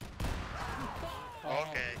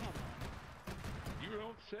 Okay. You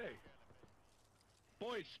don't say.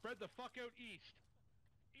 Boys, spread the fuck out east.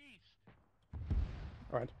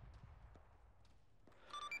 Alright.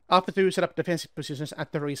 Alpha 2 set up defensive positions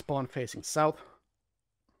at the respawn facing south.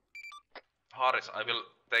 Haris, I will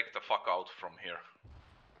take the fuck out from here.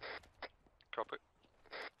 Copy.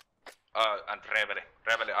 And Reveli,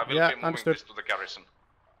 I will be moving this to the garrison.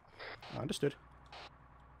 Understood.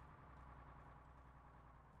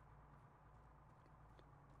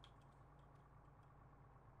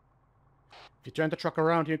 If you turn the truck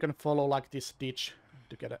around, you can follow like this ditch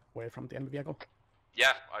to get away from the enemy vehicle.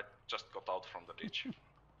 Yeah, I just got out from the ditch.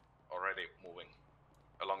 Already moving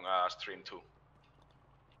along stream 2.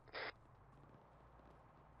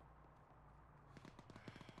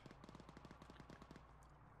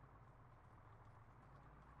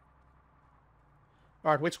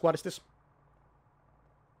 Alright, which squad is this?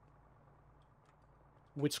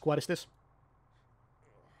 Which squad is this?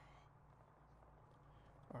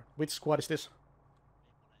 Alright, which squad is this?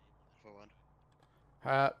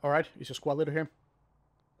 Alright, is your squad leader here?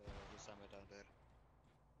 He's somewhere down there.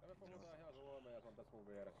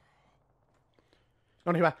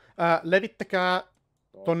 No niin, hyvä. Levittäkää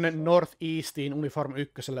tonne Northeastiin Uniform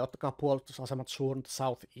 1, ottakaa puolustusasemat suunnat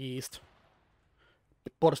Southeast.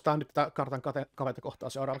 Puolustetaan nyt tätä kartan kaveita kohtaa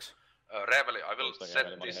seuraavaksi. Reveli, I will set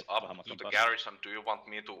this up to the garrison. Do you want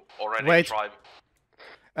me to already drive?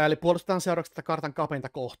 Eli puolustetaan seuraavaksi tätä kartan kapeinta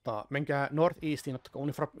kohtaa. Menkää Northeastiin, ottakaa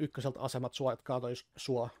Uniform 1 asemat, suojatkaa toi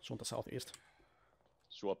suo suunta Southeast.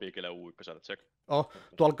 Suopiikille U1, check.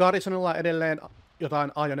 Tuolla garrisonilla on edelleen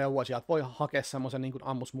jotain ajoneuvoja, sieltä voi hakea semmoisen niin kuin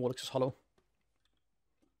ammusmuuliksi, jos haluaa.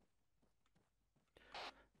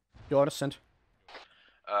 You understand?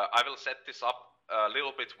 I will set this up a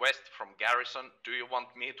little bit west from garrison. Do you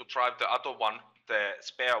want me to drive the other one, the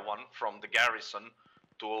spare one, from the garrison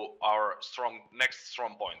to our next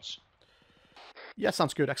strong points? Yeah,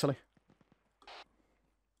 sounds good actually.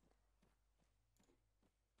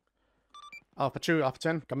 Alpha 2, Alpha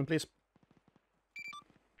 10, come in please.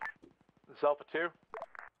 This is Alpha 2.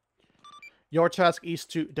 Your task is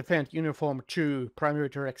to defend Uniform 2, primary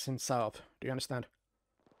direction south. Do you understand?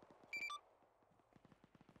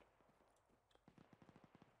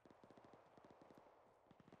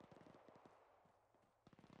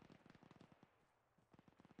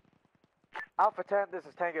 Alpha 10, this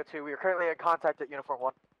is Tango 2. We are currently in contact at Uniform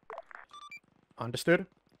 1. Understood.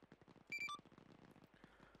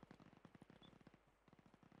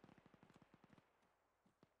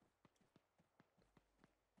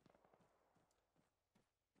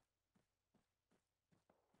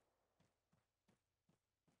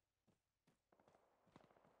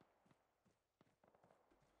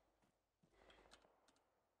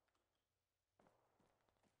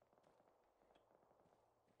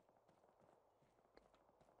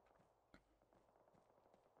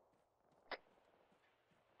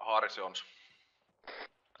 Horizons.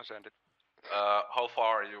 Ascended. How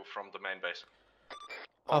far are you from the main base?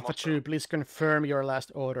 Alpha 2, please confirm your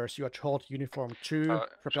last orders. You are told Uniform 2,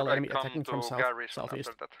 repel enemy attacking from southeast.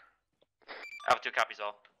 Alpha 2 copies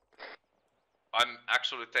all. I'm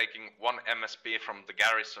actually taking one MSP from the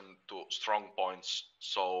garrison to strong points,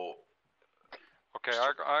 so... Okay,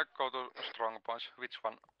 I go to strong points. Which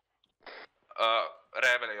one?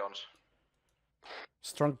 Rebellions.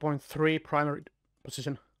 Strong point 3, primary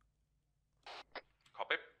position.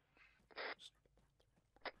 Copy.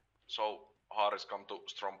 So, Haris come to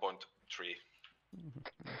strong point 3.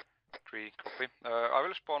 3, copy. I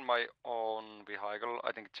will spawn my own vehicle,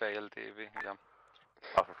 I think JLTV, yeah.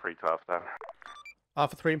 Alpha 3 to Alpha 10.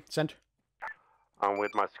 Alpha 3, send. I'm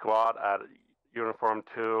with my squad at Uniform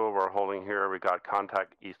 2, we're holding here, we got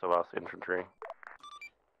contact east of us, infantry.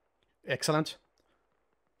 Excellent.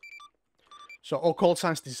 So, all call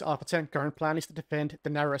signs, this is Alpha 10. Current plan is to defend the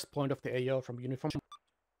narrowest point of the AO from Uniform 2.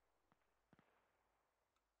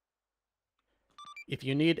 If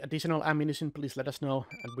you need additional ammunition, please let us know,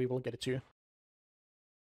 and we will get it to you.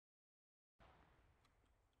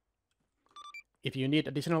 If you need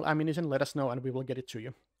additional ammunition, let us know, and we will get it to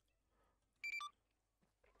you.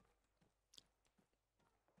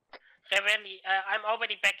 Reveli, I'm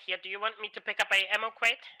already back here. Do you want me to pick up a ammo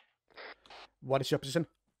crate? What is your position?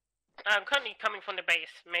 I'm currently coming from the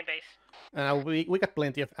base, main base. We got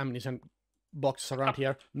plenty of ammunition boxes around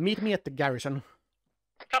here. Meet me at the garrison.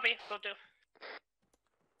 Copy, will do.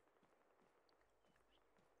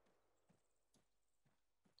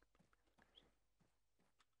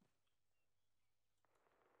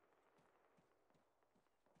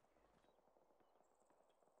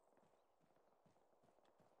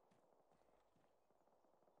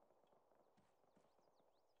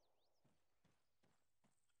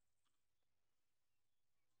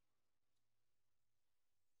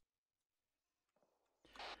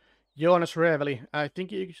 Jonas Reveli, I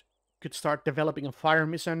think you could start developing a fire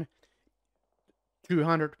mission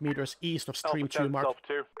 200 meters east of Stream 2 mark. Alpha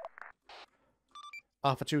 2.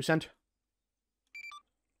 Alpha 2, send.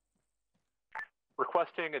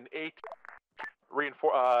 Requesting an 8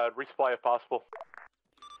 resupply if possible.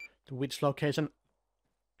 To which location?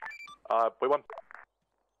 Wait one.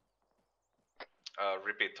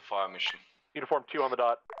 Repeat the fire mission. Uniform 2 on the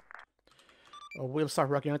dot. We'll start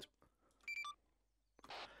working on it.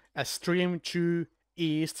 A Stream 2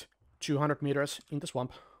 east, 200 meters in the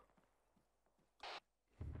swamp.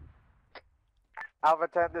 Alpha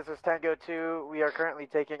 10, this is Tango 2. We are currently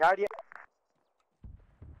taking IDF.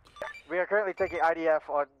 We are currently taking IDF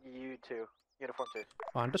on U2, Uniform 2.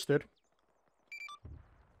 Understood.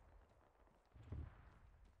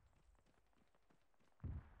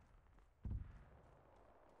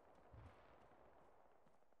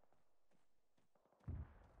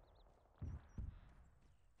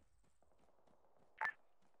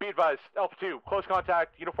 Be advised, Alpha 2, close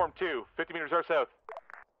contact, Uniform 2, 50 meters north south.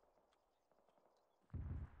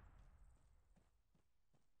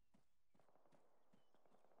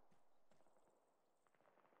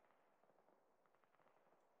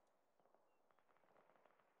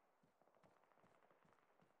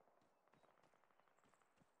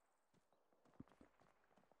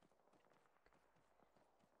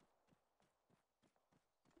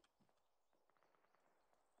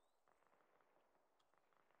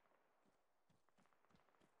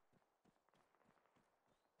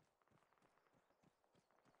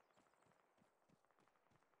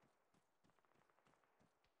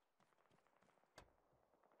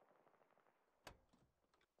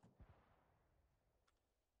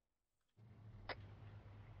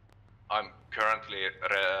 I'm currently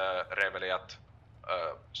Reveli at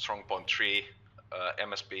strong point 3.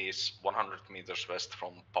 MSB is 100 meters west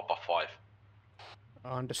from Papa 5.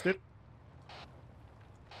 Understood.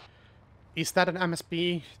 Is that an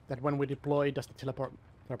MSB that when we deploy, does the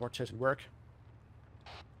teleportation work?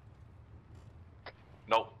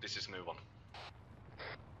 No, this is a new one.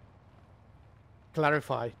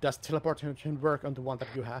 Clarify, does teleportation work on the one that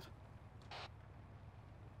you have?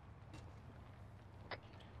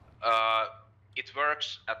 It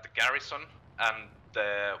works at the garrison, and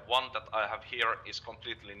the one that I have here is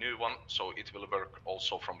completely new one, so it will work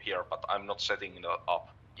also from here, but I'm not setting it up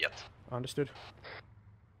yet. Understood.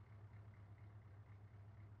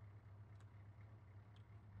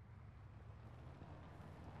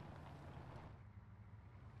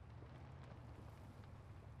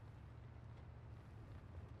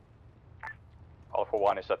 Alpha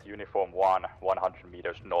 1 is at Uniform 1, 100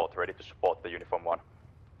 meters north, ready to support the Uniform 1.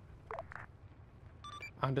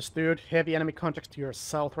 Understood. Heavy enemy contacts to your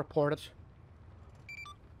south reported.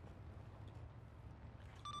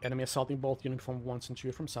 Enemy assaulting both Uniform 1s and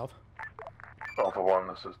 2 from south. Alpha 1,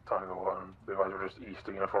 this is Tango 1. The guys are just east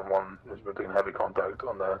of Uniform 1. We're taking heavy contact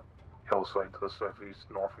on the hillside to the southeast,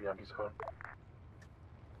 north of Yankee 7.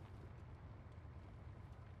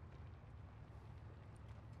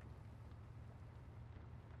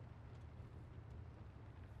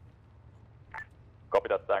 Copy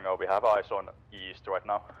that, Tango. We have eyes on east right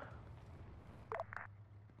now.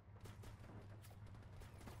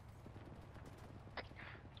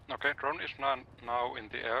 Okay, drone is now in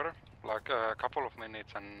the air, like a couple of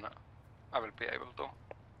minutes, and I will be able to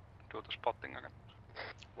do the spotting again.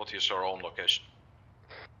 What is your own location?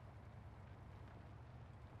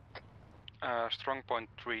 Strong point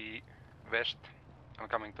 3 west. I'm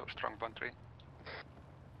coming to strong point 3.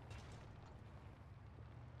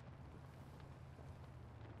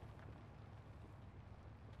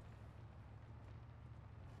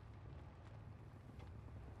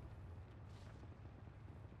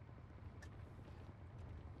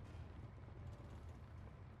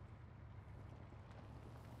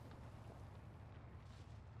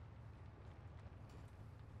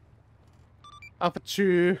 Alpha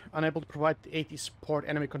 2, unable to provide the AT support,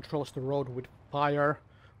 enemy controls the road with fire.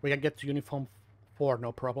 We can get to Uniform 4,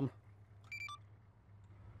 no problem.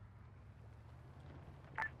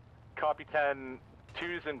 Copy 10,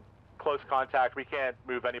 2's in close contact. We can't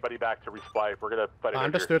move anybody back to resupply. We're gonna fight it out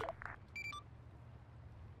Understood.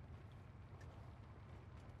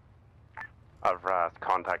 I've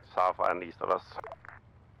contact south and east of us.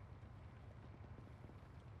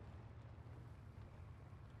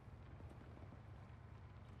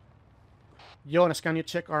 Jonas, can you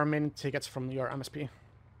check our main tickets from your MSP?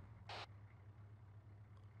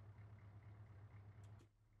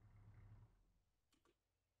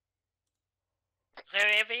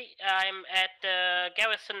 Heavy, I'm at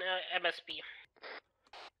Garrison MSP.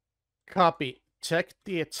 Copy. Check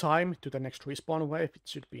the time to the next respawn wave. It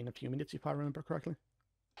should be in a few minutes if I remember correctly.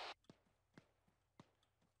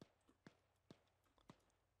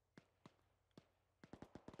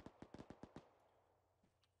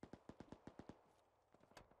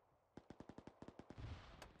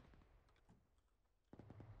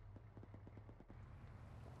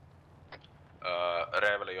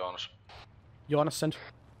 Reveli Jonas. Jonas, send.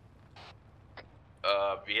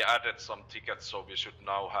 We added some tickets, so we should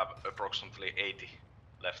now have approximately 80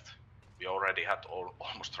 left. We already had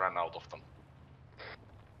almost ran out of them.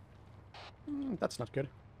 That's not good.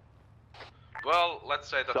 Well, let's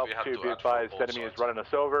say that we have to be advised, enemy sides. is running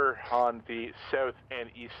us over on the south and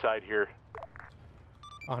east side here.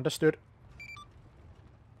 Understood.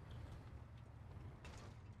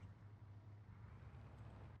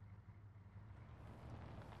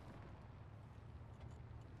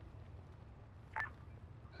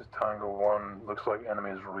 This is Tango 1. Looks like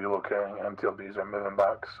enemies relocating. MTLBs are moving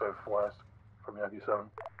back southwest from Yankee 7.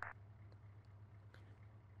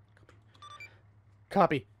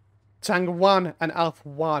 Copy. Tango 1 and Alpha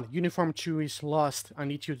 1. Uniform 2 is lost. I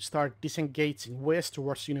need you to start disengaging west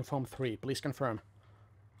towards Uniform 3. Please confirm.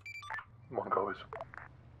 One goes.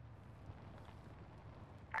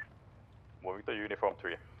 Moving to Uniform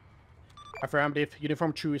 3. Affirmative.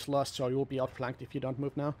 Uniform 2 is lost, so you'll be outflanked if you don't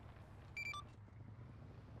move now.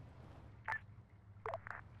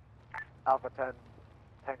 Alpha 10,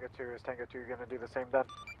 Tango 2, is Tango 2 going to do the same then?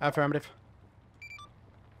 Affirmative.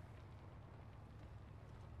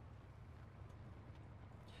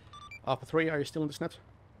 Alpha 3, are you still in this net?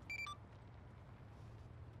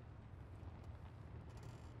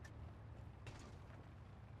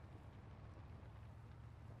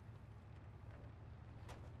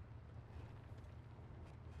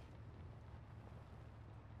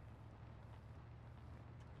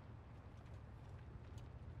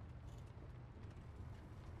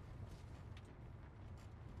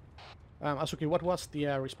 Asuki, what was the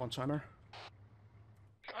response timer?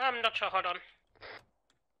 I'm not sure, hold on.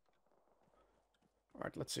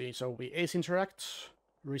 Alright, let's see. So we ace interact,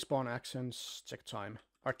 respawn actions, check time.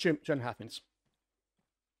 Alright, 2.5 minutes.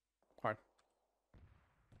 Alright.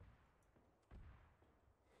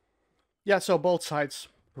 Yeah, so both sides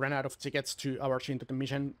ran out of tickets 2 hours into the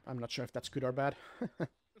mission. I'm not sure if that's good or bad.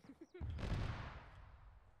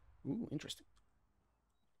 Ooh, interesting.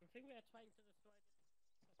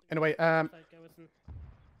 Anyway,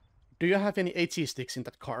 do you have any AT sticks in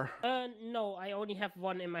that car? No, I only have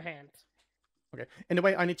one in my hand. Okay.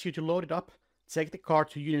 Anyway, I need you to load it up, take the car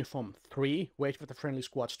to Uniform 3, wait for the friendly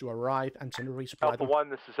squads to arrive, and send a resupply. Alpha 1,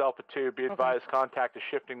 this is Alpha 2. Be advised, contact is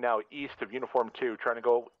shifting now east of Uniform 2, trying to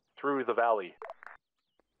go through the valley.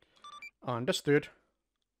 Understood.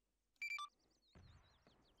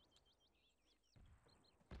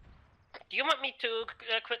 Do you want me to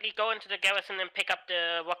quickly go into the garrison and pick up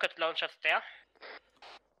the rocket launchers there?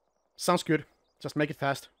 Sounds good. Just make it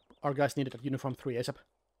fast. Our guys need it at Uniform 3 ASAP.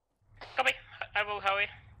 Copy. I will hurry.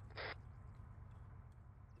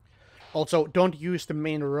 Also, don't use the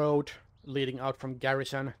main road leading out from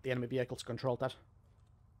garrison. The enemy vehicles control that.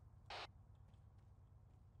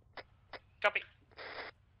 Copy.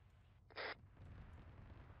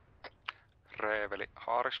 Reeveli,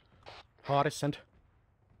 Haaris. Haaris, send.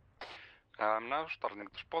 I'm now starting the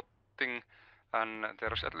spotting, and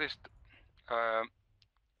there's at least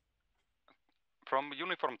from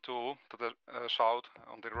Uniform 2 to the south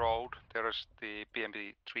on the road, there is the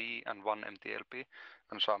PMP 3 and 1 MTLP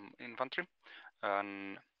and some infantry,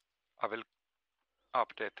 and I will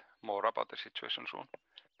update more about the situation soon.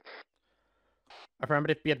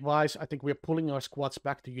 Affirmative, be advised, I think we're pulling our squads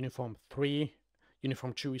back to Uniform 3.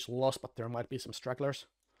 Uniform 2 is lost, but there might be some stragglers.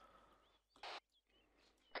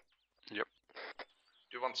 Yep.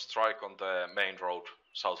 Do you want to strike on the main road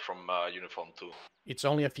south from Uniform 2? It's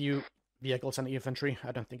only a few vehicles and infantry.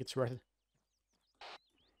 I don't think it's worth it.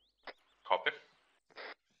 Copy.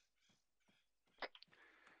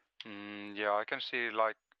 Yeah, I can see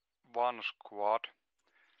like one squad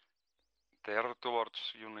there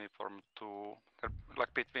towards Uniform 2, they're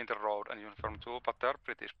like between the road and Uniform 2, but they're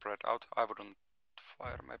pretty spread out. I wouldn't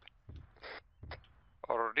fire maybe.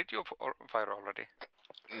 Or did you fire already?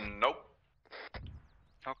 Nope.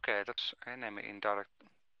 Okay, that's enemy indirect.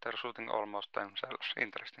 They're shooting almost themselves.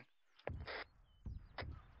 Interesting.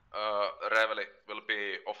 Reveille will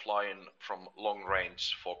be offline from long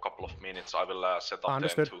range for a couple of minutes. I will set up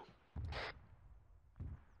Understood. the M2.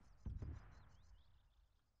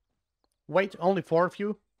 Wait, only 4 of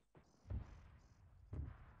you?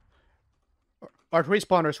 Alright,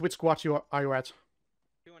 respawners, which squad are you at?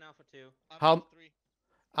 2 and Alpha 2. How? 3.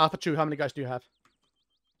 Alpha 2, how many guys do you have?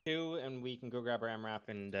 2, and we can go grab our MRAP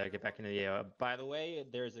and get back into the AO. By the way,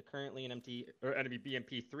 there's currently an enemy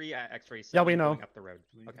BMP 3 at X-ray 7 yeah, we know. going up the road.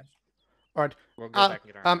 Okay. Alright. We'll go back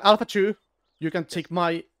and get our Alpha 2, you can take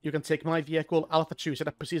my vehicle. Alpha 2, set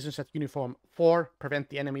up positions at Uniform 4, prevent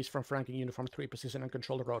the enemies from flanking Uniform 3 position and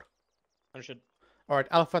control the road. Understood. Alright,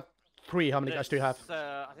 Alpha 3, how many guys do you have?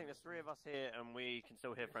 I think there's 3 of us here, and we can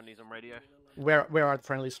still hear friendlies on radio. Where are the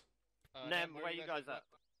friendlies? Nem, where you guys at?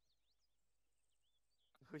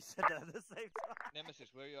 We said that at the same time. Nemesis,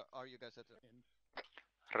 where are you guys at?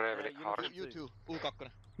 Reveille, Haaris. You too. U2.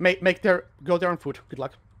 Make their go there on foot. Good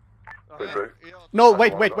luck. Okay. No,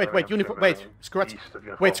 wait. Uniform. Wait. Scratch.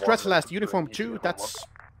 Wait. Scratch last. Uniform 2. That's.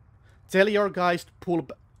 Tell your guys to pull.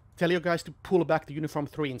 Tell your guys to pull back to Uniform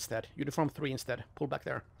 3 instead. Uniform 3 instead. Pull back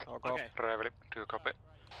there. Okay. Reveille, do you copy?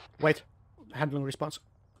 Wait. Handling response.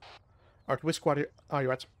 Alright, which squad are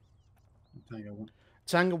you at? Tango 1.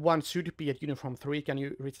 Tango 1 should be at Uniform 3. Can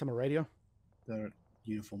you reach them on radio? They're at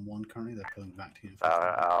Uniform 1 currently. They're pulling back to Uniform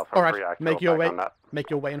 3. Alright, make your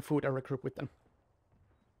way on foot and regroup with them.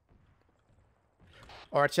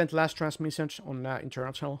 Alright, send last transmissions on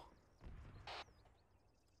internal channel.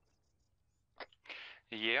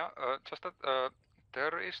 Yeah, just that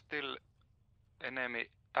there is still enemy,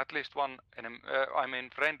 at least one enemy, I mean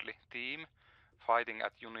friendly team fighting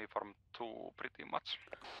at uniform 2 pretty much.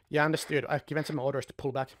 Yeah, understood. I've given some orders to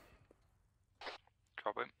pull back.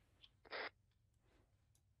 Copy.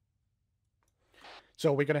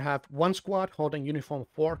 So we're gonna have one squad holding uniform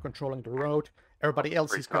 4, controlling the road. Everybody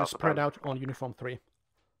else is gonna spread out on uniform 3.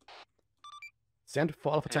 Send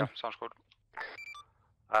for Alpha 10. Yeah, sounds good.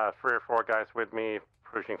 3 or 4 guys with me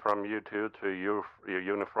pushing from U2 to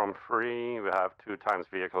uniform 3. We have 2 times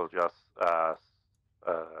vehicle just south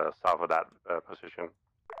of that position.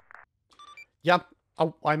 Yeah,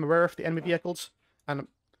 I'm aware of the enemy vehicles, and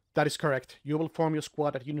that is correct. You will form your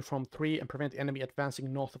squad at uniform 3 and prevent enemy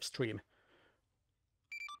advancing north of stream.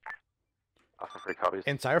 Alpha 3 copies.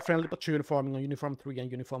 Entire friendly platoon forming on uniform 3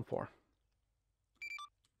 and uniform 4.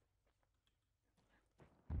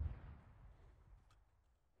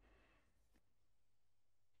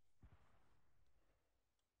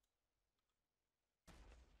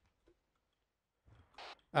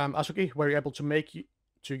 Asuki, were you able to make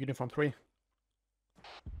to uniform 3?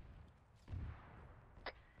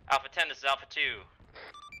 Alpha 10, this is Alpha 2.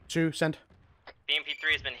 2, send.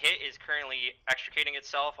 BMP3 has been hit, is currently extricating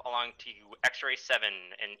itself along to X-ray 7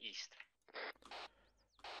 and east.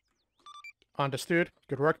 Understood.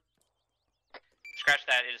 Good work. Scratch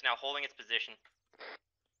that, it is now holding its position.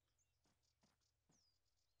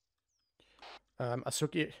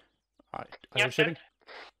 Asuki, are you receiving?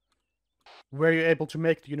 Were you able to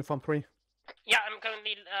make the uniform 3? Yeah, I'm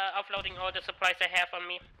currently offloading all the supplies I have on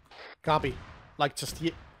me. Copy. Like, just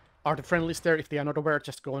are the friendlies there? If they are not aware,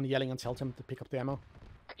 just go on yelling and tell them to pick up the ammo.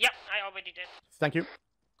 Yeah, I already did. Thank you.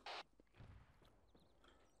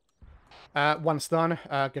 Once done,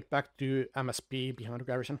 get back to MSP behind the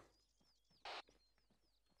garrison.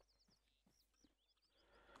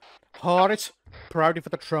 Harris, priority for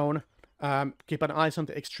the drone. Keep an eye on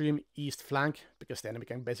the extreme east flank, because the enemy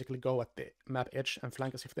can basically go at the map edge and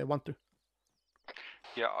flank us if they want to.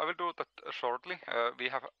 Yeah, I will do that shortly. We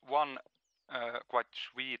have one quite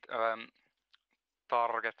sweet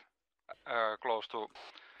target close to...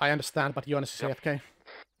 I understand, but Jonas is AFK.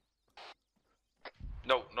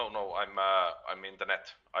 No, I'm in the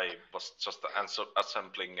net. I was just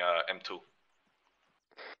assembling M2.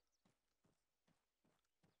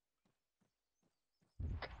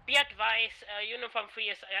 Be advised, uniform 3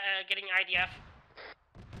 is getting IDF.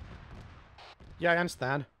 Yeah, I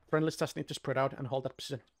understand. Friendlies just need to spread out and hold that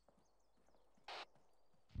position.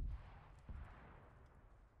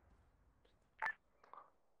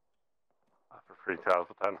 After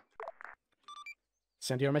 3,010.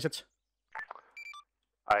 Send your message.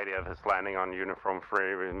 IDF is landing on uniform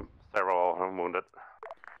 3 with several wounded.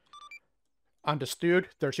 Understood.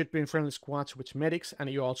 There should be friendly squads with medics, and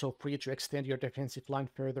you're also free to extend your defensive line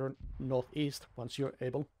further northeast once you're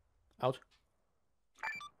able. Out.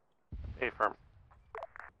 Affirm.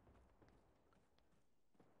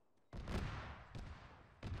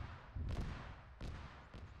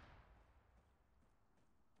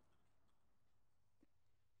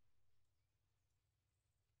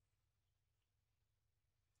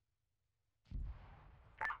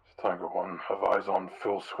 Tango 1, have eyes on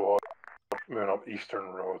full squad. Moving up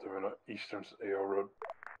Eastern Road, moving up Eastern AO Road.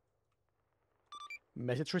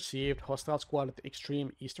 Message received. Hostile squad at the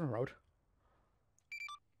extreme Eastern Road.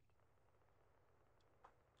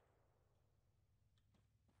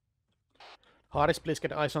 Hardys, please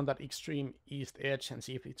get eyes on that extreme east edge and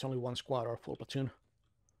see if it's only one squad or a full platoon.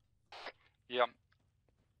 Yeah,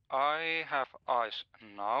 I have eyes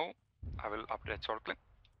now. I will update shortly.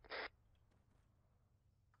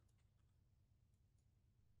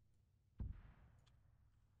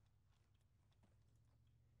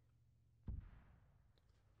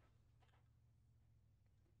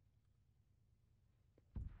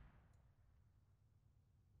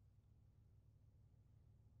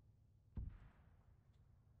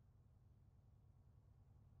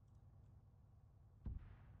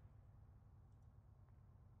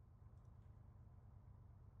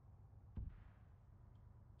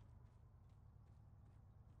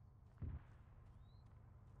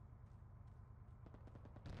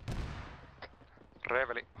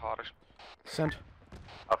 Reveli, Harris. Send.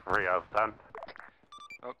 A 3 out of 10.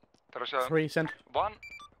 Oh, there is a 3, send.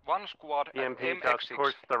 One squad EMP at just MX6.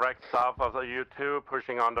 pushed direct south of the U2,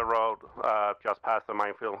 pushing on the road, just past the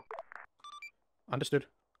minefield. Understood.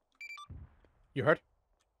 You heard?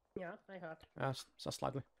 Yeah, I heard. So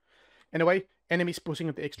slightly. Anyway, enemies pushing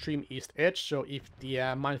at the extreme east edge, so if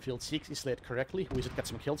the minefield 6 is laid correctly, we should get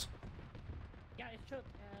some kills. Yeah, it should.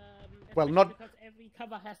 Well, not because every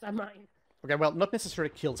cover has a mine. Okay, well, not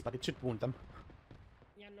necessarily kills, but it should wound them.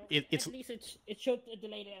 Yeah, no. It's at least it should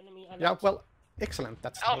delay the enemy. Yeah, well, excellent.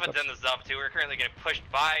 That's Alpha 10 is up too. We're currently getting pushed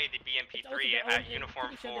by the BMP3 at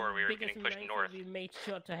Uniform 4. We were getting pushed north. We made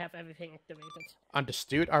sure to have everything activated.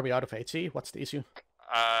 Understood. Are we out of HE? What's the issue?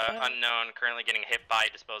 Unknown. Currently getting hit by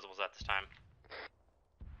disposables at this time.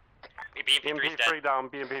 BMP3 dead. Down.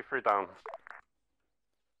 BMP3 down.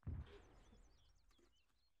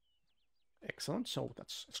 Excellent. So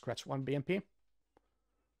that's scratch 1 BMP.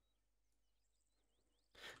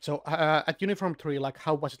 So at Uniform 3, like,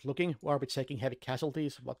 how was it looking? Were we taking heavy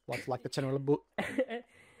casualties? What's like the general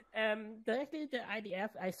Directly the IDF,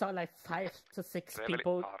 I saw like 5 to 6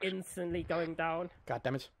 people instantly going down. God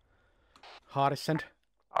damn it. Hard sent.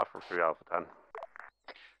 Alpha 3, Alpha 10.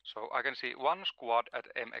 So I can see one squad at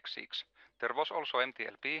MX6. There was also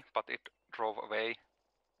MTLB, but it drove away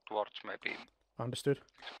towards maybe... Understood.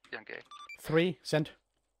 Yankee. 3, send.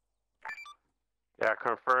 Yeah,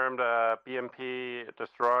 confirmed BMP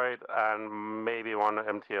destroyed and maybe one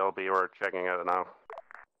MTLB. We're checking it now.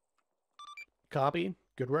 Copy.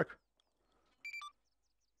 Good work.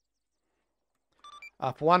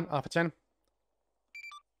 Alpha 1, Alpha 10.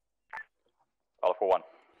 Alpha 1.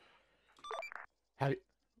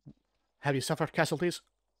 Have you suffered casualties?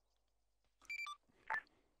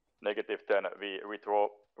 Negative 10. We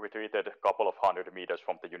retreated a couple of 100 meters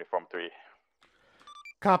from the Uniform 3.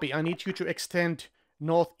 Copy. I need you to extend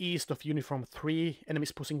northeast of Uniform 3.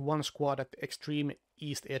 Enemies pushing one squad at the extreme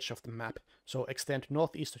east edge of the map. So extend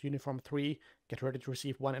northeast of Uniform 3. Get ready to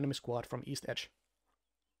receive one enemy squad from east edge.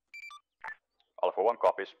 Alpha 1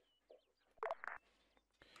 copies.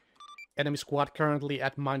 Enemy squad currently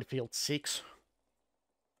at minefield 6.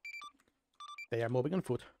 They are moving on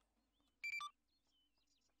foot.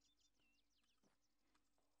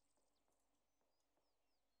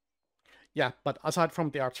 Yeah, but aside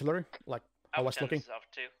from the artillery, like, how was looking?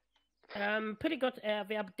 Pretty good.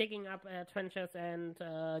 We are digging up trenches and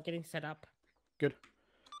getting set up. Good.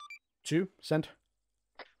 2, send.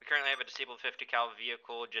 We currently have a disabled 50 cal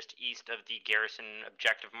vehicle just east of the garrison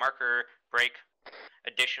objective marker. Break.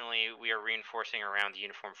 Additionally, we are reinforcing around the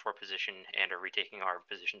Uniform 4 position and are retaking our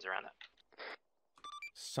positions around that.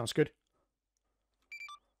 Sounds good.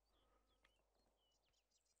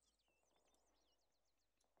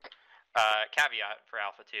 Caveat for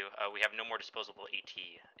Alpha 2, we have no more disposable AT,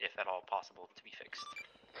 if at all possible, to be fixed.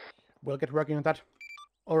 We'll get working on that.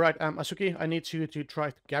 Alright, Asuki, I need you to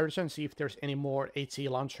drive to garrison, see if there's any more AT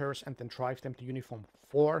launchers, and then drive them to Uniform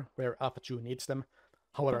 4, where Alpha 2 needs them.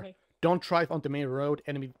 However, don't drive on the main road.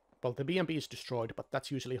 Enemy, well, the BMP is destroyed, but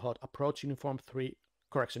that's usually hot. Approach Uniform 3,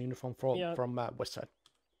 correction, Uniform 4 from west side.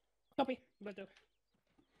 Copy, will do.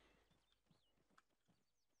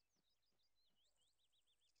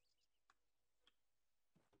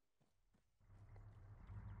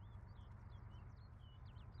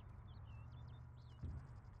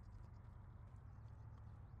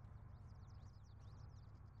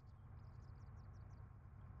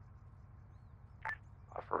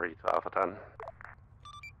 Alpha 8 to Alpha 10.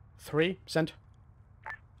 3, send.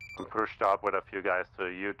 I'm pushed out with a few guys to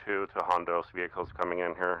U2 to hunt those vehicles coming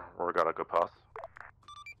in here. We've got a good pass.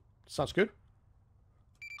 Sounds good.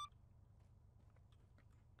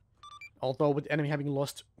 Although with enemy having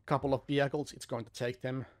lost a couple of vehicles, it's going to take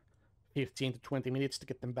them 15 to 20 minutes to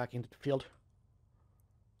get them back into the field.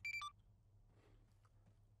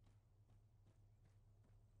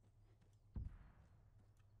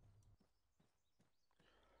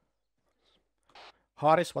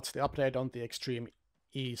 Harris, what's the update on the extreme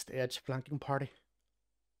east edge flanking party?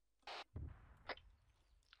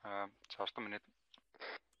 Just a minute.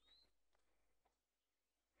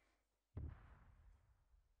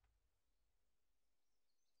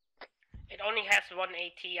 It only has 1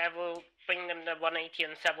 AT. I will bring them the 1 AT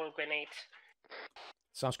and several grenades.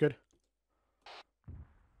 Sounds good.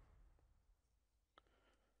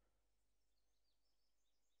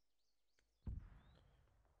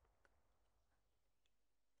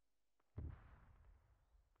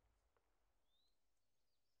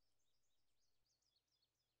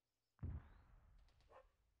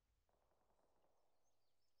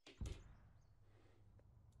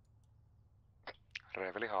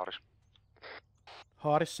 Reveli Haaris.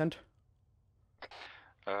 Haaris, send.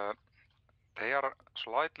 They are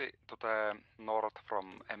slightly to the north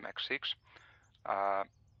from MX6.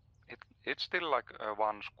 It's still like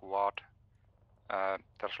one squad.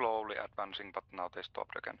 They're slowly advancing, but now they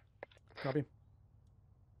stopped again. Copy.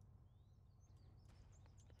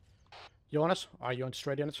 Jonas, are you on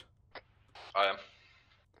straight units? I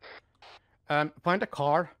am. Find a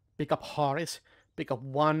car, pick up Harris, pick up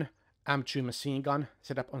one M2 machine gun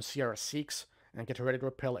set up on Sierra 6 and get ready to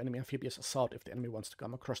repel enemy amphibious assault if the enemy wants to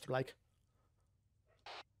come across the lake.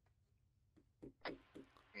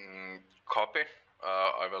 Copy.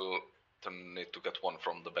 I will then need to get one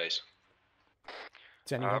from the base.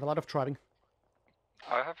 Then you have a lot of driving.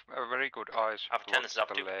 I have a very good eyes towards up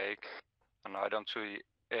the to. lake, and I don't see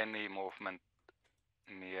any movement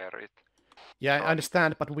near it. Yeah, I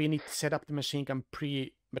understand, but we need to set up the machine gun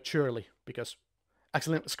prematurely, because...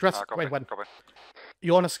 Actually, scratch... Copy, wait. copy.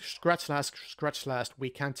 Jonas, scratch last. We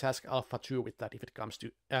can't task Alpha 2 with that if it comes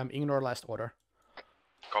to... ignore last order.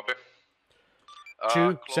 Copy.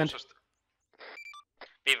 2, send.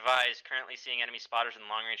 Be advised, currently seeing enemy spotters in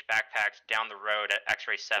long-range backpacks down the road at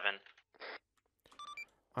X-ray 7.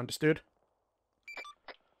 Understood.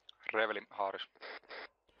 Reveli, Haaris.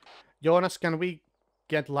 Jonas, can we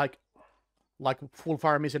get like full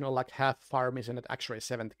fire mission or like half fire mission at X-ray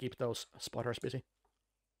 7 to keep those spotters busy?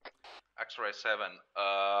 X-ray 7,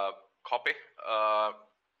 copy.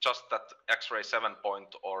 Just that X-ray 7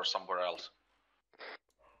 point or somewhere else.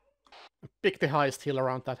 Pick the highest hill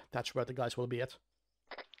around that. That's where the guys will be at.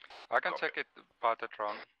 I can check it by the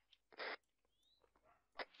drone.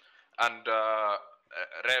 And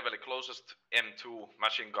Reveli, closest M2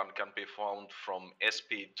 machine gun can be found from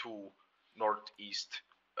SP2 northeast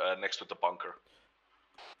next to the bunker.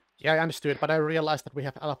 Yeah, I understood, but I realized that we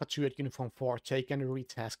have Alpha 2 at Uniform 4. Take and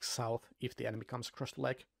retask south if the enemy comes across the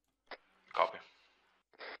lake. Copy.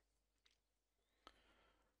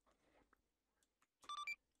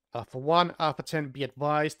 Alpha 1, Alpha 10, be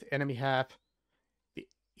advised, enemy have... The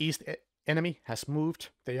east enemy has moved.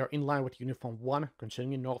 They are in line with Uniform 1,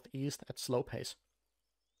 continuing northeast at slow pace.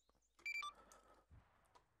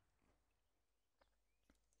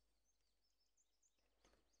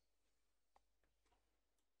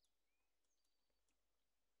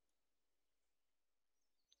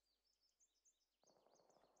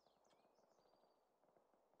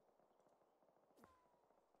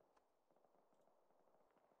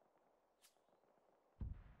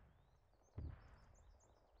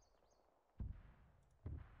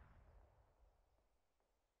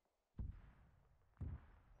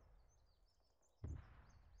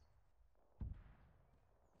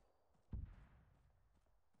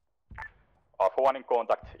 Alpha 1 in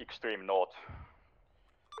contact, extreme north.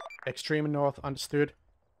 Extreme north, understood.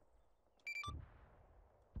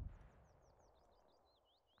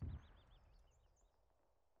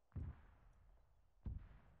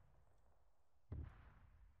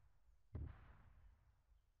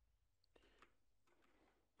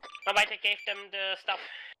 Alright, I gave them the stuff.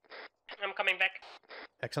 I'm coming back.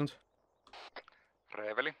 Excellent.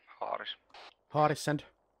 Reveli, Haaris. Haaris, send.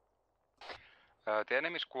 The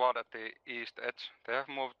enemy squad at the east edge, they have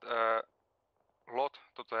moved a lot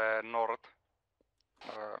to the north.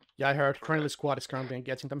 Yeah, I heard. Friendly squad is currently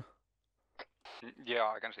engaging them.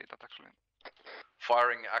 Yeah, I can see that actually.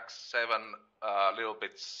 Firing X7 a little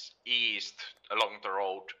bit east along the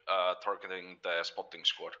road, targeting the spotting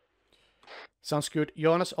squad. Sounds good.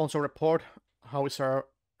 Jonas, also report how is our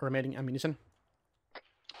remaining ammunition?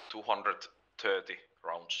 230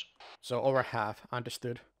 rounds. So over half,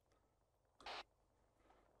 understood.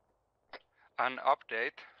 An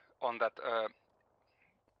update on that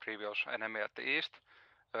previous enemy at the east.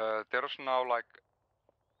 There's now like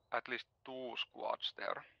at least 2 squads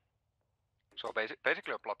there. So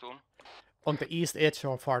basically a platoon. On the east edge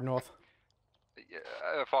or far north?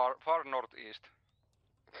 Yeah, far northeast.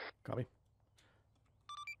 Copy.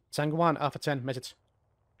 Tango 1, Alpha 10, message.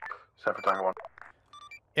 Send for Tango 1.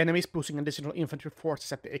 Enemies pushing additional infantry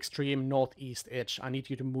forces at the extreme northeast edge. I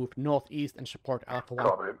need you to move northeast and support Alpha 1.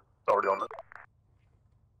 Copy. Already on it.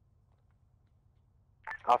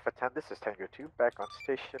 Alpha 10, this is Tango 2, back on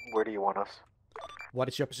station. Where do you want us? What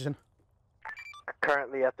is your position?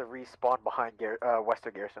 Currently at the respawn behind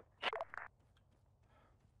Western Garrison.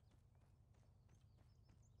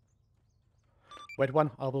 Wait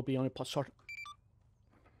one, I will be on a pot short.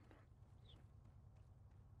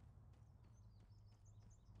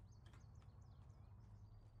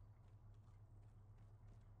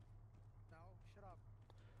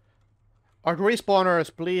 Our respawners,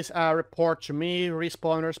 please report to me.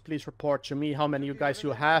 Respawners, please report to me how many you guys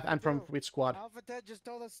you have and from which squad. Alpha 10 just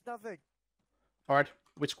told us nothing. Alright,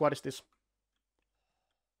 which squad is this?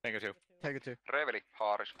 Tango 2. Tango 2. Reveli,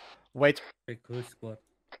 Haaris. Wait. Good squad.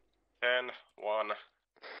 10, 1.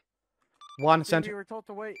 1, send. We were told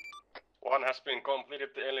to wait. 1 has been completely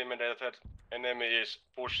eliminated. Enemy is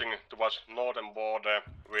pushing towards northern border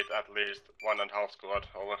with at least 1.5 squad.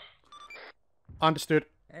 Over. Understood.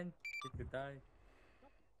 And did you die?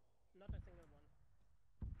 Not a single one.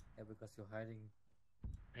 Yeah, because you're hiding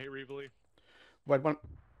Hey, Reevely. Wait, one.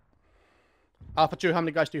 Alpha 2, how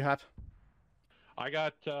many guys do you have? I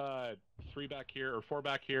got 3 back here, or 4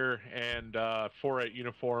 back here, and 4 at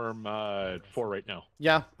uniform 4 right now.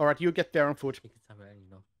 Yeah, alright, you get there on foot.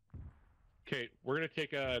 Okay, we're gonna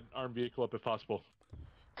take an armed vehicle up if possible.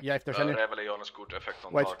 Yeah, if there's any. Rebellion has good effect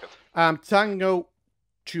on Wait. target. Tango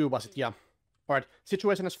 2 was it? Yeah. Alright,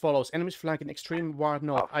 situation as follows. Enemies flanking extreme war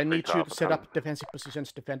north. I need you to set up defensive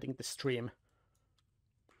positions defending the stream.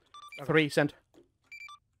 Okay. 3, send.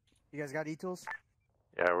 You guys got E-tools?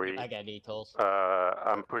 Yeah, I got E-tools.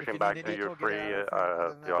 I'm pushing back to you 3.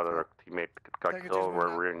 The other teammate got killed.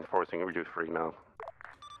 We're reinforcing you 3 now.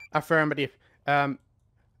 Affirmative.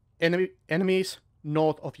 Enemies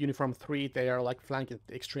north of uniform 3, they are like flanking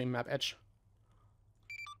the extreme map edge.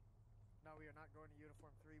 No, we are not going to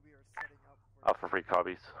uniform 3. We are setting up. Alpha 3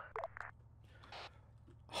 copies.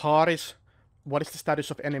 Haris, what is the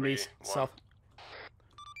status of enemies south?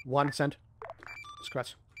 1, send.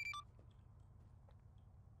 Scratch.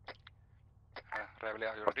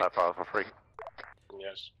 Rebellion, are you What's ready? that for Alpha 3?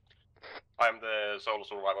 Yes. I'm the sole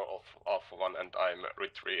survivor of Alpha 1 and I'm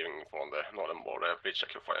retrieving from the northern border. Please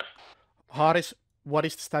check your fire. Haris, what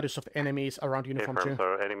is the status of enemies around uniform 2?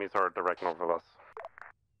 So enemies are direct north of us.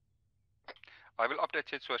 I will update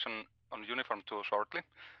situation on uniform 2 shortly,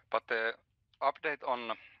 but the update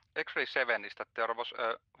on X-ray 7 is that there was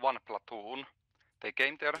one platoon. They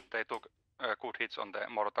came there, they took good hits on the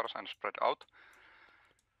mortars and spread out.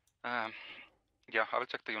 Yeah, I will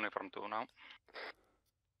check the uniform 2 now.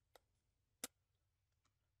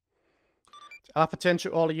 Alpha 10 to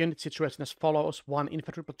all unit situation as follows. 1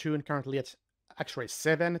 infantry platoon currently at X-ray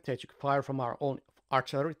 7. They took fire from our own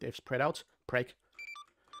artillery. They've spread out. Break.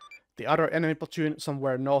 The other enemy platoon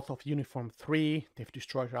somewhere north of uniform 3. They've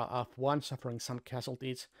destroyed our Alpha 1, suffering some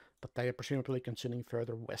casualties, but they are presumably continuing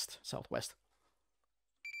further west, southwest.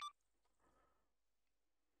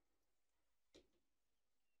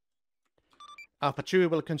 Alpha 2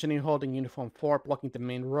 will continue holding uniform 4, blocking the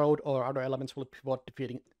main road, or other elements will pivot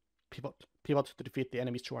to defeat the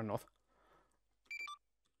enemies to our north.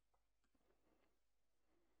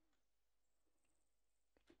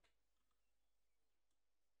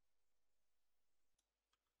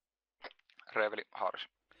 Rebellion, Haris.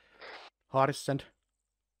 Haris, send.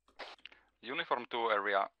 Uniform 2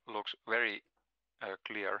 area looks very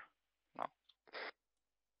clear now.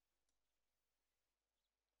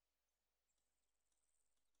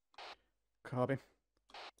 Copy.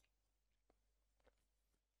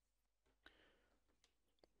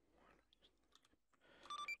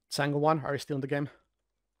 Tango 1, are you still in the game?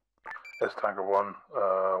 Yes, Tango 1.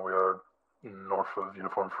 We are north of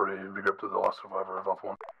uniform 3. Regroup to the last survivor of Alpha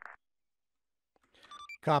 1.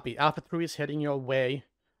 Copy. Alpha 3 is heading your way.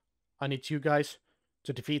 I need you guys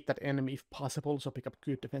to defeat that enemy if possible, so pick up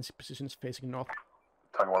good defensive positions facing north.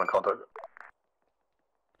 Tango 1 in contact.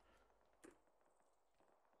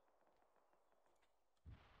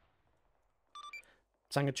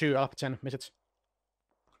 Tango 2, Alpha 10, message.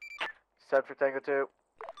 Set for Tango 2.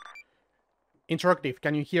 Interrogative,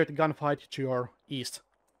 can you hear the gunfight to your east?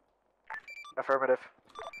 Affirmative.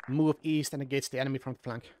 Move east and engage the enemy from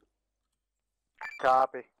flank.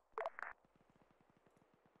 Copy.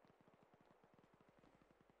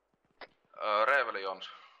 Rebellion.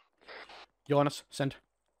 Jonas, send.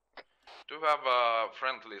 Do you have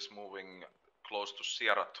friendlies moving close to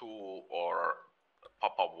Sierra 2 or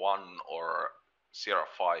Papa 1 or Sierra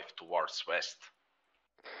 5 towards west?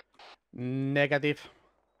 Negative.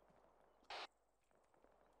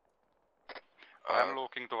 I'm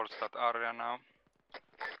looking towards that area now.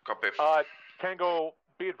 Copy. Tango,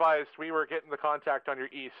 be advised, we were getting the contact on your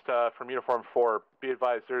east from Uniform 4. Be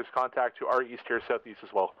advised, there's contact to our east here, southeast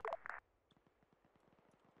as well.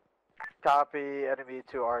 Copy. Enemy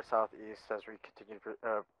to our southeast as we continue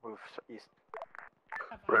to move east.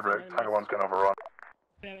 Right, Tango 1's going to overrun.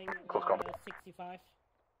 Close combat. 65.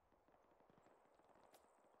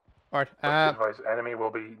 Alright, advise enemy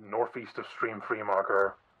will be northeast of stream 3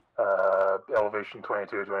 marker, elevation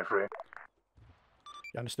 22, 23. You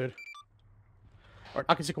understood. Alright,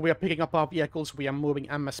 Akisiko, we are picking up our vehicles. We are moving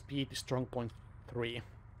MSP to strong point 3.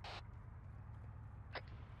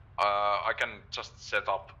 I can just set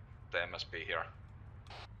up the MSP here.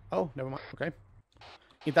 Oh, never mind. Okay.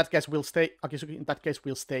 In that case, we'll stay. Akisuki, in that case,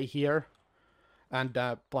 we'll stay here, and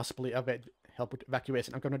possibly help with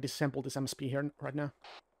evacuation. I'm gonna disassemble this MSP here right now.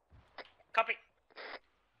 Copy.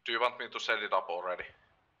 Do you want me to set it up already?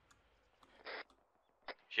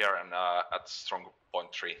 Here and at strong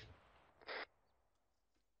point 3.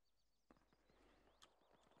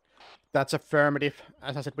 That's affirmative.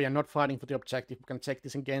 As I said, we are not fighting for the objective. We can take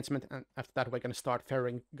this engagement, and after that we're going to start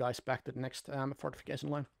ferrying guys back to the next fortification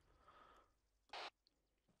line.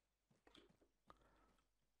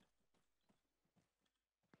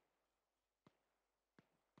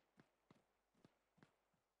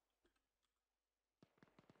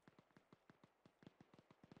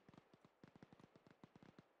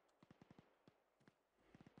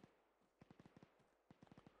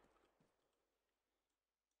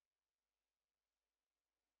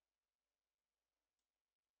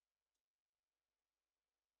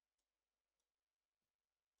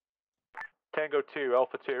 Tango 2,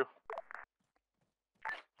 Alpha 2.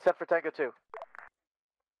 Set for Tango 2.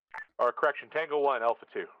 Or correction, Tango 1, Alpha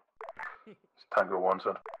 2. It's Tango 1,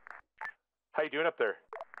 son. How you doing up there?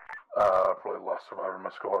 Probably the last survivor in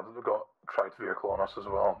my squad. We've got tracked vehicle on us as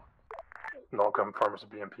well. Not confirmed as a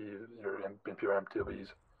BMP or MTLBs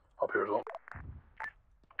up here as well.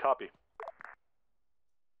 Copy.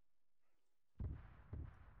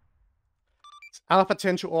 Alpha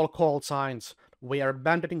 10 to all call signs. We are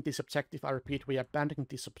abandoning this objective. I repeat, we are abandoning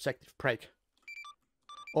this objective. Break.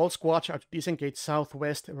 All squads are to disengage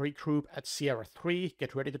southwest, regroup at Sierra 3,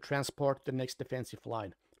 get ready to transport the next defensive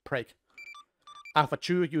line. Break. Alpha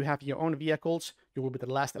 2, you have your own vehicles. You will be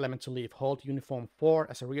the last element to leave. Hold uniform 4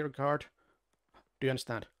 as a rear guard. Do you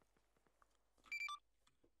understand?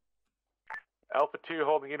 Alpha 2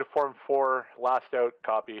 holding uniform 4, last out,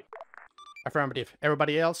 copy. Affirmative.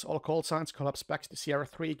 Everybody else, all call signs, collapse back to Sierra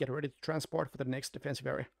 3, get ready to transport for the next defensive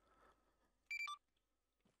area.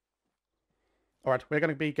 Alright, we're going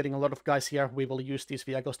to be getting a lot of guys here. We will use these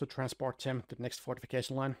vehicles to transport them to the next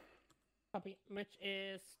fortification line. Copy. Which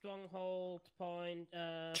is stronghold point...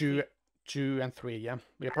 2 and 3, yeah.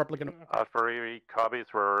 We are probably going to... Alpha 3 copies,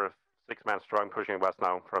 we're 6-man strong pushing west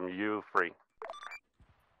now from U3.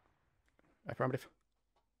 Affirmative.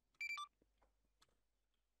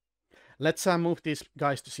 Let's move these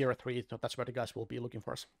guys to Sierra 3, so that's where the guys will be looking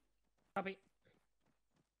for us. Copy.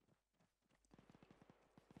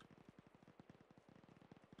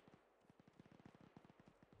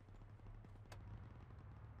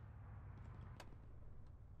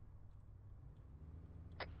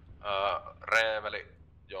 Reeveli,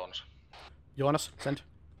 Joonas. Joonas, send.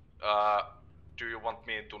 Do you want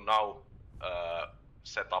me to now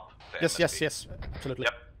set up the Yes, MSP? yes, absolutely.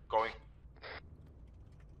 Yep, going.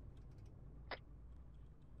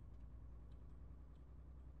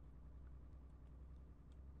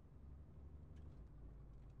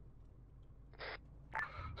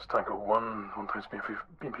 It's Tango 1 times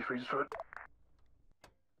BMP 3 destroyed.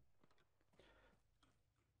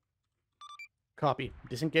 Copy.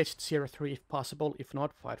 Disengage at Sierra 3 if possible. If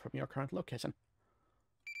not, fight from your current location.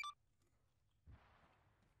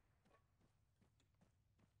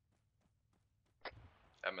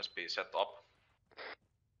 MSP set up.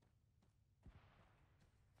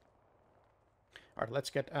 Alright, let's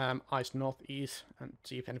get eyes northeast and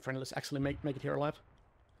see if any friendlies actually make it here alive.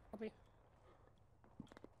 Copy.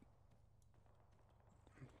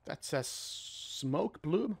 That says smoke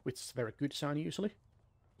bloom, which is a very good sign usually.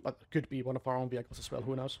 But it could be one of our own vehicles as well,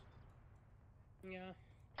 who knows? Yeah.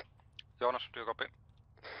 Jonas, do you copy?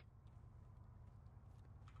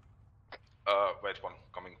 Wait one,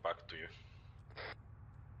 coming back to you.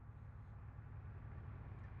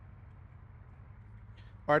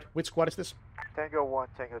 Alright, which squad is this? Tango 1,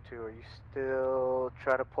 Tango 2, are you still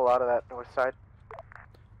trying to pull out of that north side?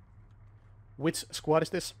 Which squad is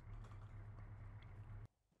this?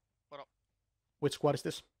 Which squad is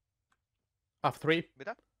this? Alpha 3?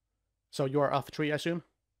 Mitä? So you are Alpha 3, I assume?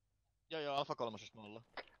 Joo, Alpha 3 me ollaan.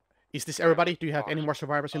 Is this everybody? Do you have any more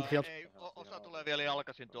survivors in the field? Ei, osa tulee vielä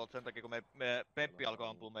jalkaisin tuolta sen takia, kun me Peppi alkoi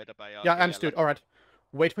ampua meitä päin. Yeah, understood. Alright.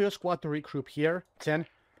 Wait for your squad to regroup here. Then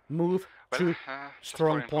move to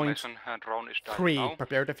strong point 3.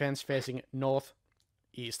 Prepare defense facing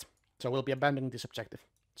northeast. So we'll be abandoning this objective.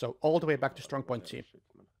 So all the way back to strong point C.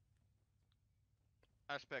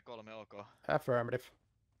 SP3, ok. Affirmative.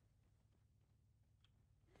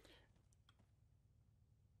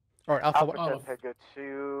 Alright, Alpha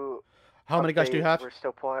 2. How many guys do you have? We're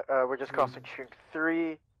still pulling. We're just crossing Chink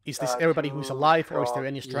 3. Is this everybody who's alive, or is there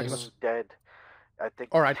any stragglers? Dead. I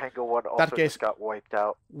think Alright, Tango 1 also just got wiped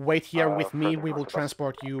out. Wait here with me. We will north of us.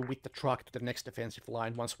 transport you with the truck to the next defensive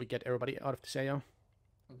line once we get everybody out of this AO.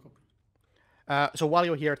 So while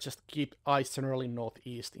you're here, just keep eyes generally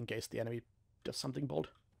northeast in case the enemy does something bold.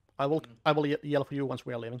 I will yell for you once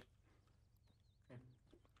we are leaving.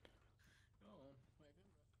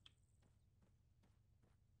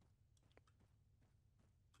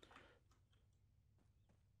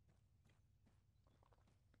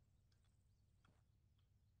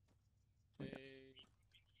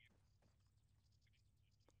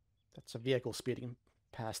 That's a vehicle speeding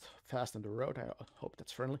past fast on the road. I hope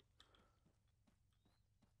that's friendly.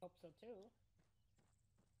 Hope so too.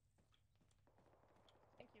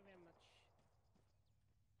 Thank you very much.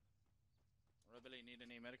 Rebelli, need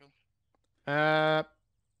any medical?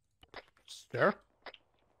 Sure.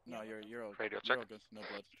 No, you're all, Radio you're check. all good. No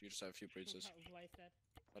blood. You just have a few bruises. Why is that?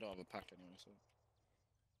 I don't have a pack anyway, so.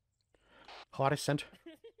 Hard is sent.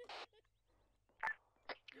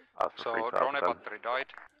 So drone battery died.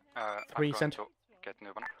 3 I'm going sent. to get new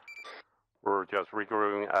one. We're just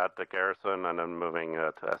regrouping at the garrison and then moving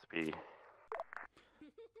to SP.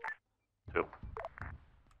 2.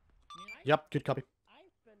 Yep, good copy.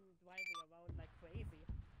 I've been driving around like crazy.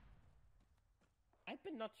 I've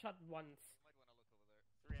been not shot once.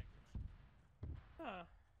 Huh.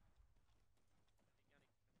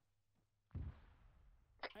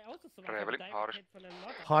 I also survived a dive hit from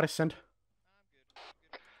another. Hard is sent.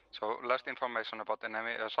 So last information about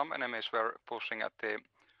enemy. Some enemies were pushing at the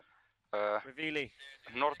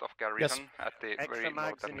north of garrison at the very Extra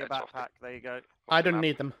mags northern in your edge of the backpack. There you go. I don't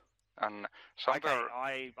need them. And somewhere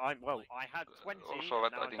Okay, I had 20, also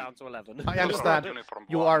and now I'm down to 11. I understand.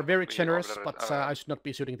 You are very generous, but I should not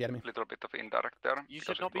be shooting the enemy. Little bit of indirect there. You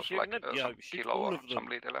because should not it be was shooting like, them. Yeah, some shoot kilo all or of them. some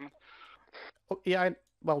lead element. Oh, yeah,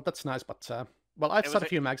 well, that's nice, but well, I've shot a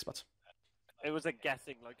few mags, but It was a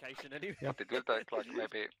guessing location anyway. Yeah. But it will take like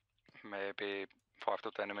maybe 5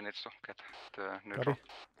 to 10 minutes to get the neutral. copy.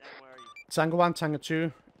 Tango 1, Tango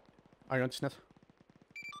 2. Are you on this net?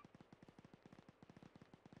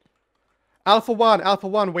 Alpha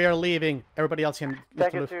 1, we are leaving. Everybody else can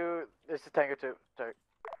lift Tango 2, this is Tango 2. Sorry.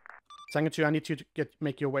 Tango 2, I need you to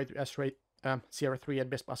make your way to S-Rate, Sierra 3 at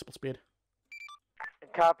best possible speed.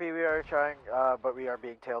 Copy, we are trying, but we are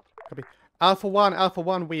being tailed. Copy. Alpha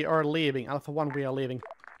 1, we are leaving. Alpha 1, we are leaving.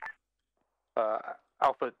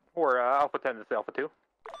 Alpha 10, this is Alpha 2.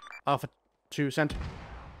 Alpha 2, sent.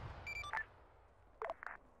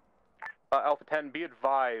 Alpha 10, be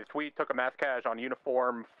advised, we took a mass cache on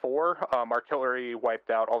Uniform 4. Artillery wiped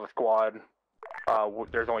out all the squad.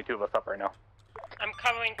 There's only 2 of us up right now. I'm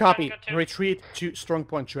covering Copy. Tango 2. Retreat to strong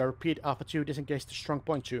point 2. I repeat, Alpha 2, disengage to strong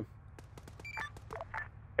point 2.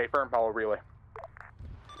 Hey, firm, I'll relay.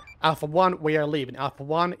 Alpha 1, we are leaving. Alpha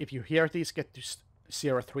 1, if you hear these, get to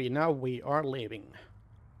Sierra 3 now. We are leaving.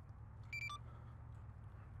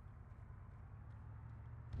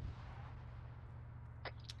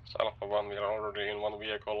 Alpha 1, we are already in one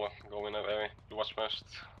vehicle going away towards west.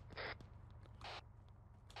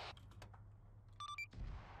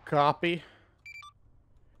 Copy.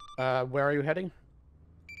 Where are you heading?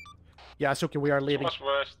 Yeah, Suki, we are leaving. Towards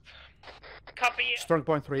west. Copy. Strong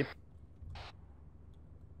point 3.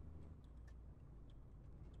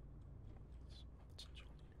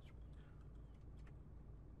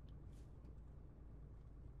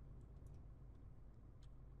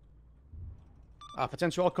 Alpha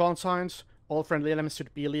 10 to all call signs. All friendly elements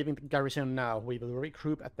should be leaving the garrison now. We will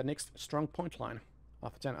regroup at the next strong point line.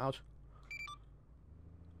 Alpha 10 out.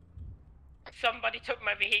 Somebody took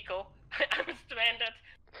my vehicle. I'm stranded.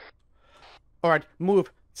 Alright,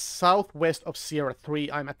 move southwest of Sierra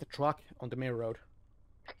 3. I'm at the truck on the main road.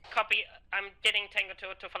 Copy. I'm getting Tango 2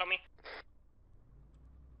 to follow me.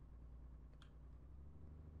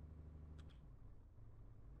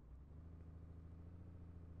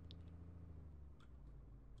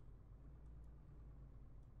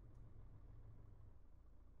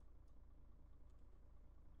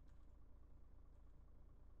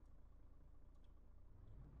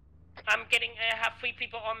 I'm getting, I have 3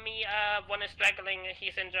 people on me, one is straggling,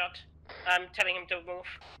 he's injured. I'm telling him to move.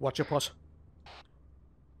 Watch your pause.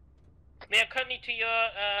 We are currently to your,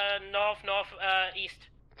 northeast.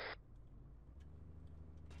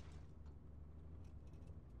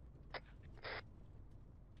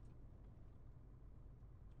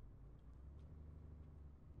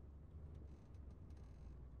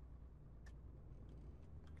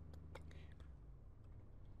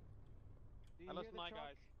 I lost my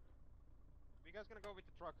guys. You guys gonna go with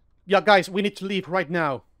the truck? Yeah, guys, we need to leave right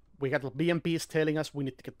now. We got BMPs tailing us. We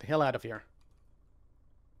need to get the hell out of here.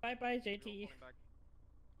 Bye-bye, JT.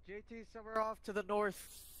 JT, somewhere off to the northeast.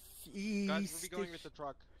 Guys, we'll be going with the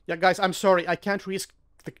truck. Yeah, guys, I'm sorry. I can't risk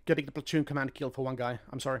getting the platoon command kill for one guy.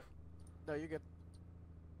 I'm sorry. No, you're good.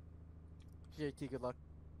 JT, good luck.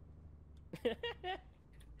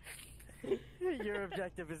 Your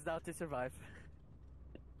objective is now to survive.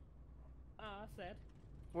 Ah, sad.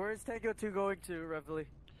 Where is Tango 2 going to, Reveille?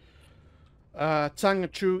 Tango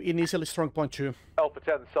 2, initially strong point 2. Alpha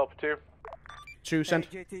 10, this is Alpha 2. 2 sent.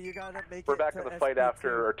 Hey, JT, you gotta make We're it back to in the fight SP2.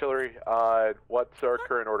 after artillery. What's our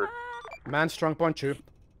current order? Man, strong point 2.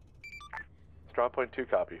 Strong point 2,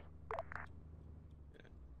 copy.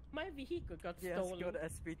 My vehicle got yes, stolen. go to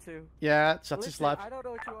SP2. Yeah, that's his life. I don't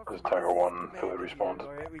know what you want This is from Tiger me. 1 fully respawned.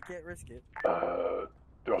 Alright, we can't risk it. Do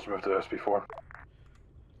you also move to SP4?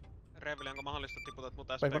 Reveli, onko mahdollista tiputat mut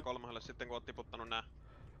SP3 sitten kun oot tiputtanut nää?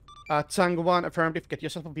 Tango 1, affirmative, get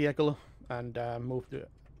yourself a vehicle and move to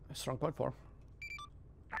strong point 4.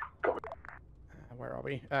 Where are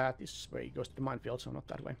we? This way goes to the minefield, so not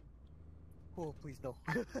that way. Oh, please no.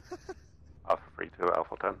 Alpha 3 to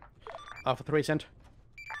Alpha 10. Alpha 3 sent.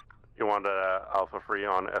 You want Alpha 3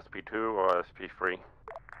 on SP2 or SP3?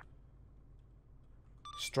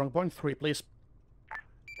 Strong point 3, please.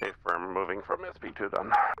 If we're moving from SP2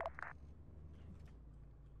 then.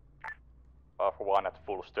 Alpha 1 at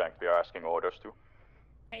full strength, we are asking orders to.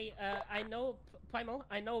 Hey, I know, Primal,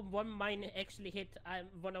 I know one mine actually hit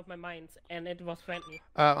one of my mines, and it was friendly.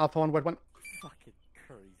 Alpha 1, word 1. Fucking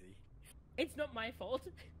crazy. It's not my fault.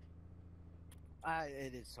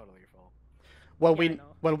 It is totally your fault. Well, yeah,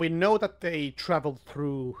 we know that they traveled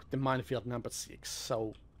through the minefield number 6,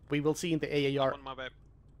 so we will see in the AAR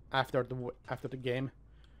after the game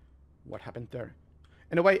what happened there.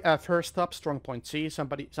 Anyway, first up, strong point C.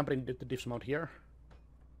 Somebody needed to dismount here.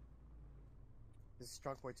 This is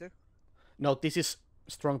strong point 2? No, this is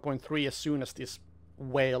strong point 3 as soon as this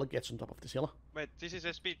whale gets on top of this hill. Wait, this is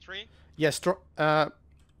SP3? Yes,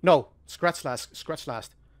 no, scratch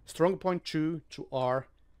last. Strong point 2 to R,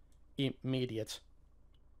 immediate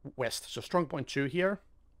west. So strong point 2 here.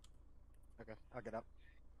 Okay, I'll get up.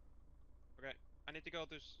 Okay, I need to go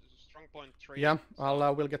to strong point 3. Yeah,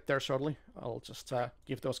 we'll get there shortly. I'll just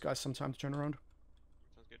give those guys some time to turn around.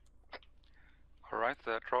 Sounds good. Alright,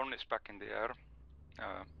 the drone is back in the air.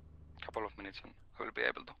 Couple of minutes and I will be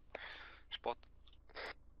able to spot.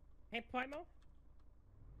 Hey, Primal?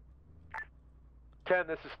 10,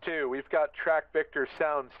 this is 2. We've got track Victor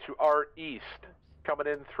sounds to our east. Coming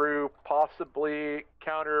in through possibly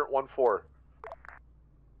counter 1-4.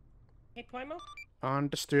 Hey, Primal?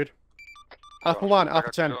 Understood. Alpha 1,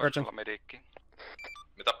 Alpha 10, urgent.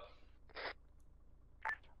 Mitä?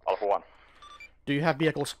 Alpha 1. Do you have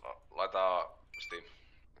vehicles? Laita Steam.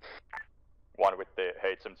 1 with the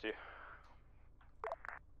HMG.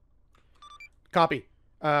 Copy.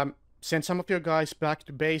 Send some of your guys back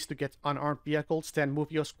to base to get unarmed vehicles, then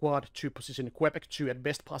move your squad to position Quebec 2 at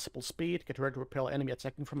best possible speed. Get ready to repel enemy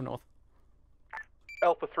attacking from the north.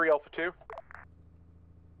 Alpha 3, Alpha 2.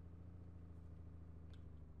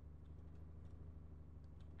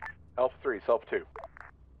 Alpha 3, Alpha 2.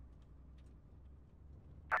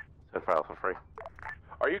 Send for Alpha 3.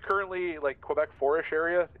 Are you currently, like, Quebec 4-ish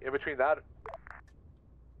area, in between that?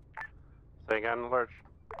 Say again, Lurch.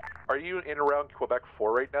 Are you in around Quebec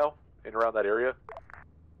 4 right now? In around that area?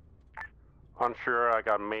 Unsure, I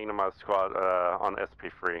got main of my squad on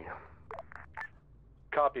SP3.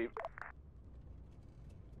 Copy.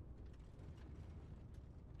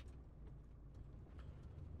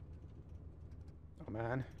 Oh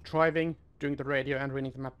man. Driving, doing the radio and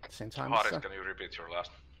reading the map at the same time. Haris, can you repeat your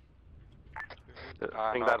last?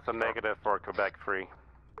 I think that's a negative for Quebec 3.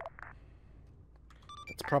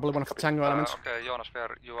 That's probably one of the Tango elements. Okay, Jonas,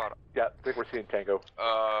 where you are? Yeah, I think we're seeing Tango.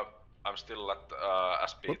 I'm still at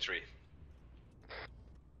SP3.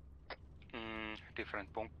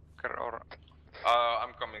 Different bunker or?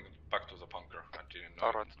 I'm coming back to the bunker. I didn't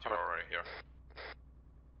know you're already here.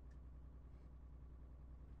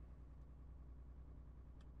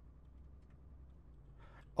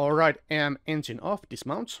 Alright, engine off,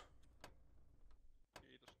 dismount.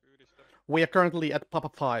 We are currently at Papa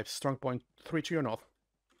 5, strong point 3 to your north.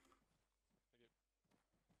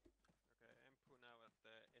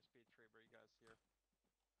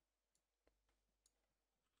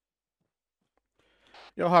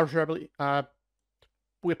 Yo, Harsh Rebel,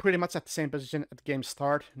 we're pretty much at the same position at the game's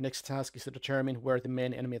start. Next task is to determine where the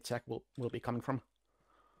main enemy attack will be coming from.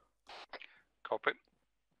 Copy.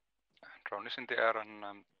 Drone is in the air and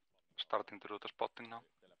I'm starting to do the spotting now.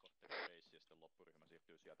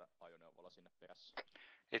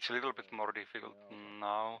 It's a little bit more difficult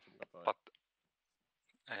now, but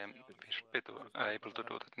we should be able to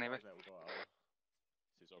do that anyway.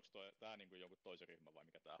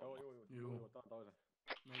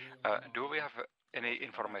 Do we have any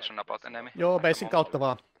information about enemy? Joo, basin kautta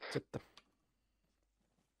vaan sitten.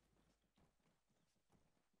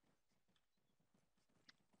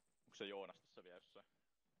 Onko se Joonas tässä vielä jossain?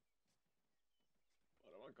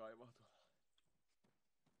 Varmaan kaivautuu.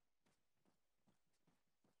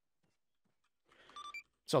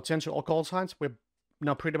 So, attention all call signs. We're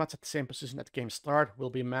now pretty much at the same position at game start. We'll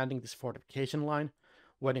be manning this fortification line,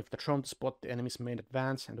 waiting for the drone to spot the enemy's main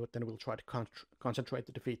advance, and then we'll try to concentrate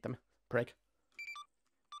to defeat them. Break.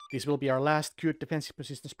 These will be our last good defensive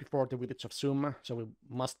positions before the village of Summa, so we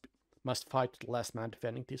must fight the last man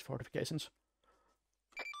defending these fortifications.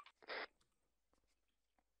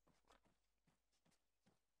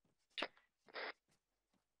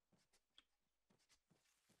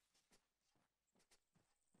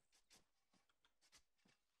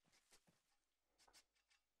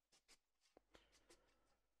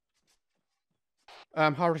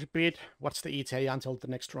 Hard repeat, what's the ETA until the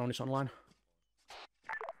next drone is online?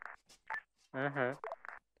 Drone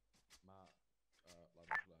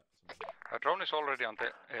is already on the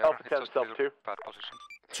air. Alpha 10, it's just self still 2. bad position.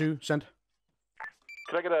 2, send.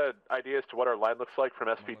 Can I get an idea as to what our line looks like from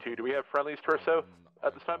SP2? Do we have friendlies to our south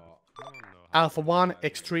at this time? Alpha 1,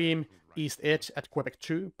 extreme, east edge at Quebec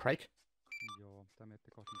 2, break.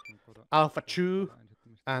 Alpha 2,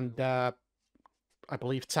 and I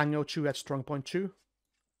believe Tango 2 at strong point 2.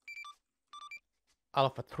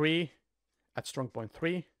 Alpha 3 at strong point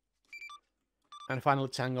 3. And finally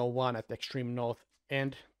Tango 1 at the extreme north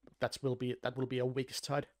end. That will be a weakest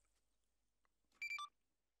side.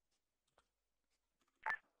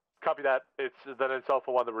 Copy that. It's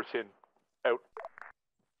Alpha 1 that we're seeing. Out.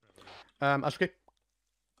 Asuki.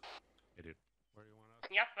 Hey, dude. Where you want us?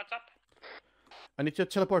 Yeah, what's up? I need to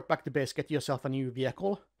teleport back to base, get yourself a new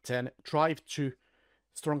vehicle, then drive to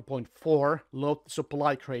strong point 4, load the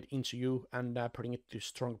supply crate into you, and putting it to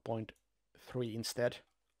strong point 3 instead.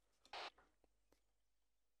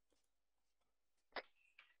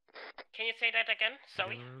 Can you say that again?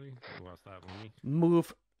 Sorry. What's that one?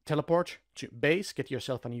 Move, teleport to base, get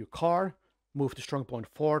yourself a new car, move to strong point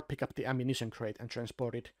 4, pick up the ammunition crate, and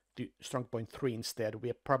transport it to strong point 3 instead. We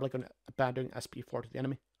are probably going to abandon SP4 to the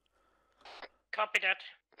enemy. Copy that.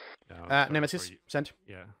 Yeah, Nemesis, send.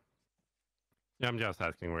 Yeah. Yeah, I'm just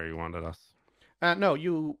asking where you wanted us. No,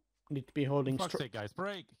 you need to be holding... For fuck's sake, guys,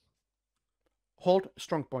 break! Hold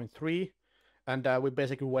strong point 3, and we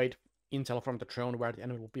basically wait intel from the drone where the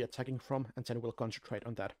enemy will be attacking from, and then we'll concentrate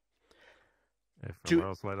on that. If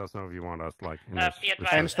else, let us know if you want us, like, in I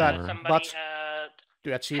understand, but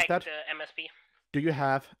to achieve that, the MSP. do you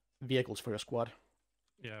have vehicles for your squad?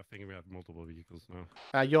 Yeah, I think we have multiple vehicles now.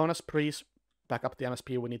 Jonas, please back up the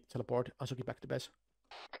MSP. We need to teleport Asuki back to base.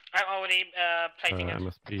 I'm already placing it.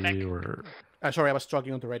 MSP or... Sorry, I was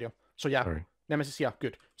struggling on the radio. So yeah, Sorry. Nemesis, yeah,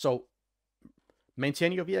 good. So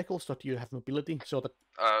maintain your vehicles so that you have mobility, so that...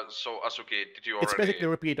 So Asuki, did you already... It's basically a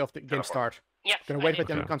repeat of the game start. Yes, Gonna wait with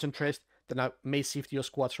them, concentrate, then I may shift your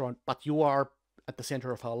squads around, but you are at the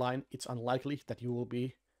center of our line. It's unlikely that you will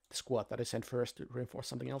be the squad that is sent first to reinforce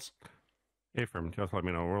something else. Hey, firm, just let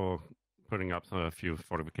me know. We're all putting up a few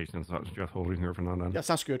fortifications. Just holding here for now then. Yeah,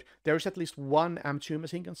 sounds good. There is at least one M2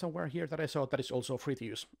 machine gun somewhere here that I saw that is also free to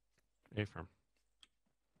use. Hey, firm.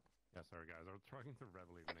 Yeah, sorry guys, I was trying to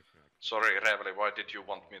Reveille the next thing. Sorry, Reveille, why did you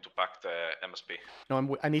want me to back the MSP?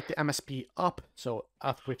 No, I need the MSP up, so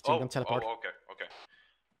after you can teleport. Oh, okay.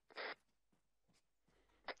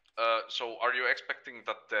 So are you expecting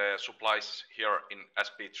that the supplies here in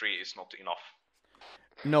SP3 is not enough?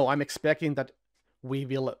 No, I'm expecting that we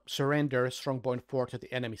will surrender strong point 4 to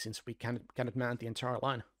the enemy since we cannot man the entire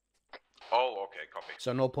line. Oh, okay, copy.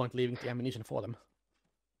 So no point leaving the ammunition for them.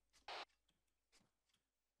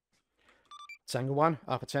 Tango 1,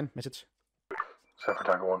 Alpha 10, message. Send for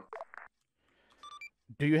Tango 1.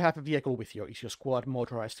 Do you have a vehicle with you? Is your squad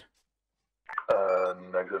motorized?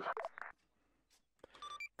 Negative.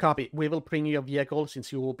 Copy. We will bring your vehicle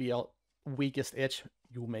since you will be our weakest edge.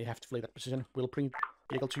 You may have to flee that position. We'll bring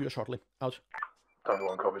the vehicle to you shortly. Out. Tango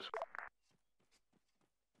 1 copies.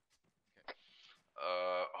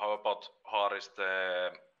 How about Haris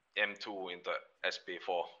the M2 in the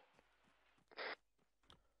SP4?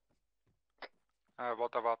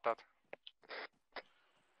 What about that?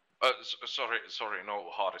 Sorry, no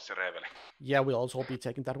Haris Reveille. Yeah, we'll also be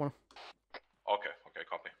taking that one. Okay,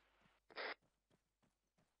 copy.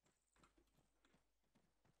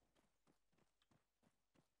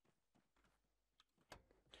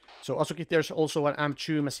 So Asuki, there's also an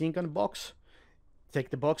M2 machine gun box.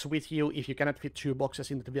 Take the box with you. If you cannot fit 2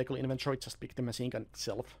 boxes into the vehicle inventory, just pick the machine gun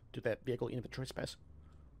itself to the vehicle inventory space.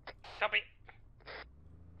 Copy.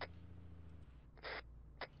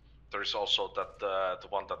 There is also that the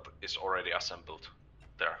one that is already assembled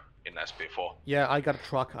there in SP4. Yeah, I got a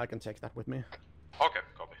truck. I can take that with me. Okay,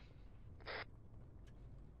 copy.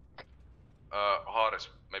 Haris,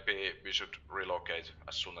 maybe we should relocate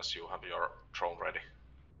as soon as you have your drone ready.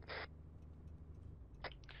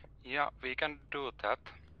 Yeah, we can do that.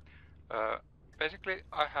 Basically,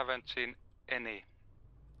 I haven't seen any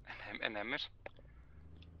enemies.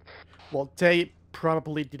 Well, they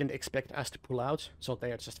probably didn't expect us to pull out, so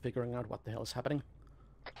they are just figuring out what the hell is happening.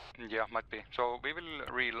 Yeah, might be. So we will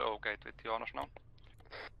relocate with Jonas now.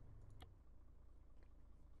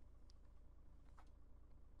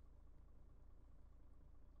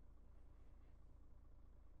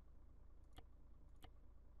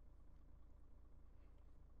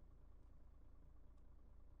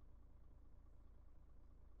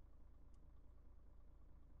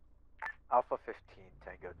 Alpha 15,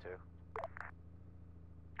 Tango 2.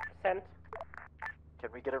 Sent. Can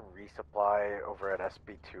we get a resupply over at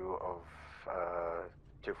SB2 of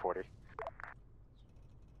 240?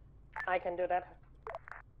 I can do that.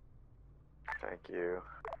 Thank you.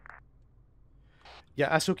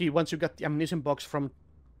 Yeah, Asuki, once you got the ammunition box from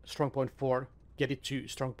Strongpoint 4, get it to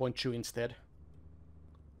Strongpoint 2 instead.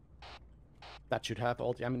 That should have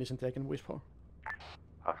all the ammunition taken with for.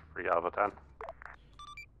 3 out of 10.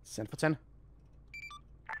 Send for 10.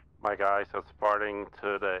 My guys are starting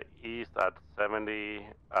to the east at 70.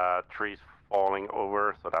 Trees falling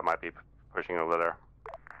over, so that might be pushing over there.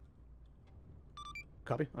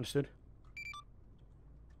 Copy, understood.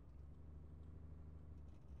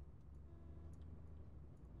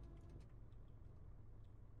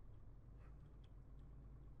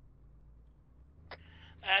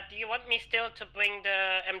 Do you want me still to bring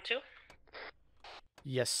the M2?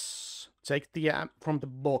 Yes. Take the from the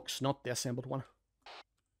box, not the assembled one.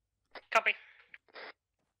 Copy.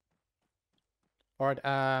 Alright,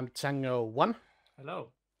 Tango 1.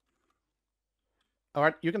 Hello.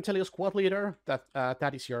 Alright, you can tell your squad leader that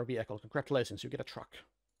that is your vehicle. Congratulations, you get a truck.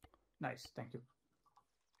 Nice, thank you.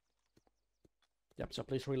 Yep, so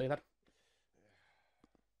please relay that.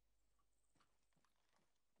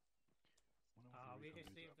 We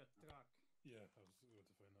received a truck. Yeah, I was going to find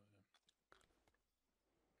out, yeah.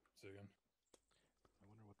 Say again. I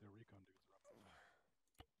wonder what their recon dudes are up to.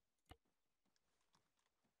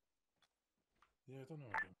 Yeah, I don't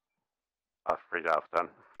know again. 3 out of 10.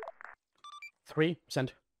 3,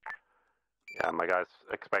 send. Yeah, my guys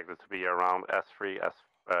expected to be around S3,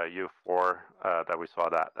 U4, that we saw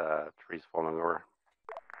that trees falling over.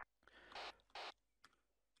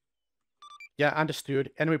 Yeah,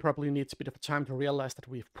 understood. Enemy probably needs a bit of time to realize that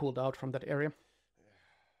we've pulled out from that area.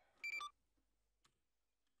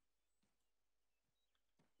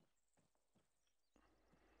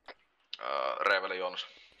 Reveli Jonas.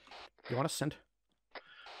 You want to send?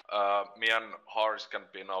 Me and Harris can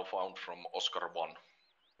be now found from Oscar 1.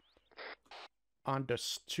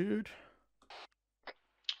 Understood.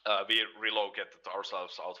 We relocated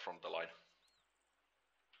ourselves out from the line.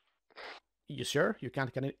 You sure? You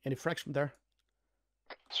can't get any frags from there?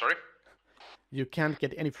 Sorry? You can't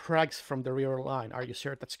get any frags from the rear line. Are you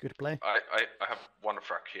sure that's a good play? I have 1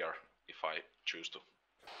 frag here, if I choose to.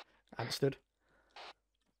 Understood.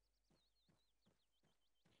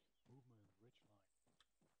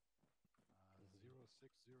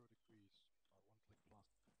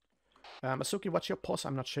 Masuki, what's your pulse?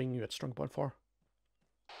 I'm not showing you at Strongpoint 4.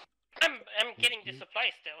 I'm getting the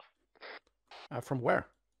supply still. From where?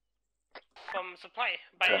 From supply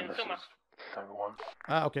by Summa.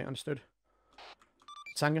 Okay, understood.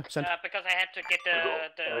 Sanga, send. Because I had to get the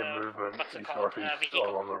movement what's it east called? northeast Vehicle.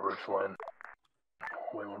 along the ridge line.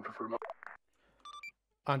 Way on for Fremont.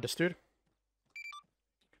 Understood.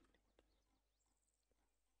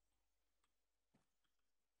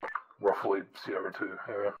 Roughly Sierra 2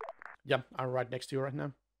 area. Yeah, I'm right next to you right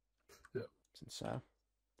now. Yeah. Since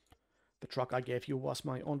the truck I gave you was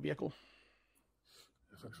my own vehicle.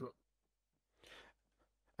 I think so.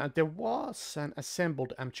 And there was an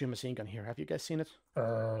assembled M2 machine gun here. Have you guys seen it?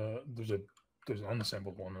 There's an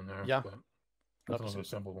unassembled one in there. Yeah. But that's not an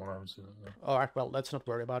assembled one. I haven't seen it. No. All right. Well, let's not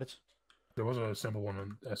worry about it. There was an assembled one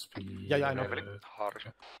in SP. Yeah, I know.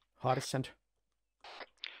 Hard sent.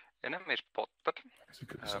 Enemy spotted.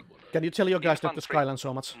 Can you tell your guys not to skyline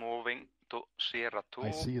so much? Moving to Sierra 2.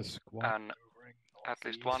 I see a squad. And at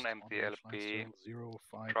least one MTLP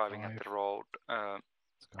driving at the road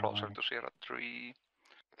closer to Sierra 3.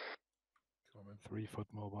 3-foot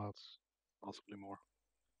mobiles, possibly more.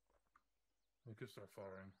 We could start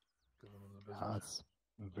firing. That's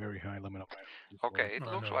a very high limit of my. Okay, it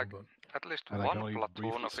looks like at least one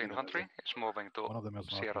platoon of infantry is moving to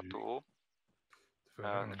Sierra 2.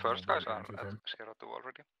 The first guys are at Sierra 2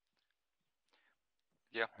 already.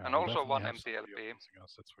 Yeah, and also one MTLP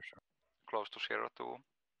close to Sierra 2. We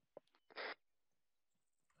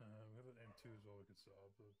have an M2 as well we could set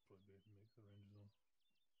up, but probably make the range zone.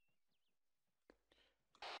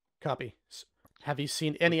 Copy. Have you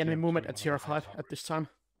seen any enemy movement at Sierra 5 at this time?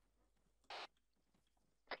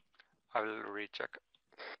 I will recheck.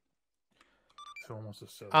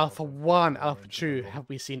 Alpha 1, Alpha 2, have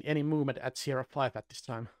we seen any movement at Sierra 5 at this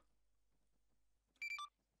time?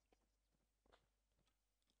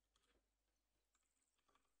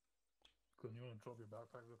 Clint, you want to drop your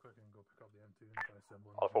backpack real quick and go pick up the M2 and try to assemble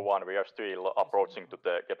it? Alpha 1, we are still approaching to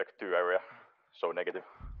the Quebec 2 area, so negative.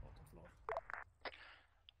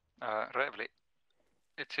 Revli,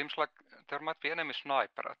 it seems like there might be enemy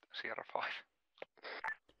sniper at Sierra 5.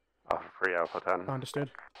 Alpha 3, Alpha 10. Understood.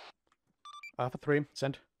 Alpha 3,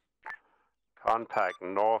 send. Contact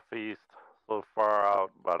northeast, so far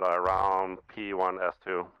out, but around P1,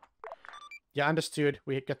 S2. Yeah, understood.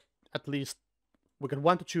 We got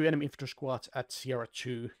 1 to 2 enemy infantry squads at Sierra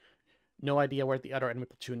 2. No idea where the other enemy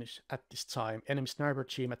platoon is at this time. Enemy sniper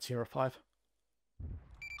team at Sierra 5.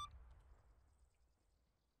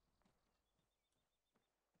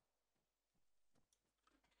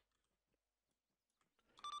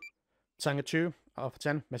 Tango 2, Alpha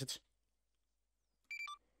 10, message.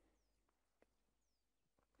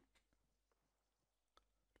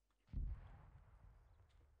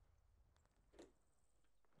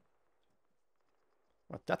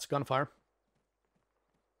 Well, that's gunfire.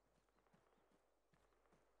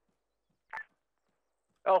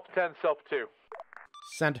 Alpha 10, Self 2.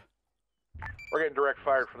 Send. We're getting direct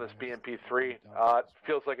fire from this BMP-3. It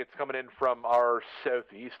feels like it's coming in from our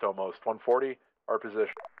southeast almost, 140, our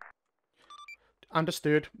position.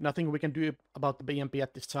 Understood. Nothing we can do about the BMP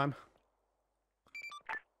at this time.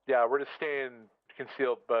 Yeah, we're just staying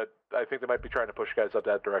concealed, but I think they might be trying to push guys up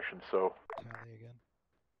that direction, so... Tally again.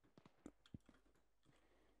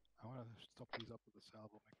 I want to stop these up with the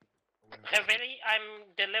salvo. Reveli, I'm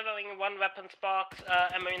delivering 1 weapons box,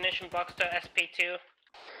 ammunition box to SP2.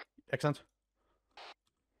 Excellent.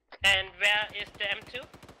 And where is the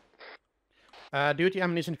M2? Do the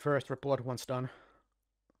ammunition first, report once done.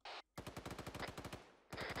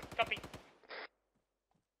 Copy.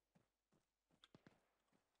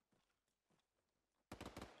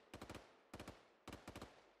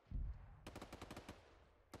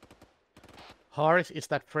 Harris, is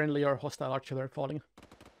that friendly or hostile artillery falling?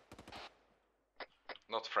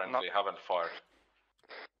 Not friendly, haven't fired.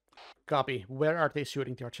 Copy. Where are they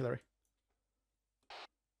shooting the artillery?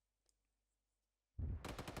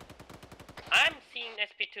 I'm seeing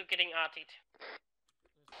SP2 getting arted.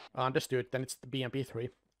 Understood. Then it's the BMP-3.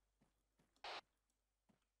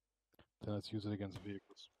 Then let's use it against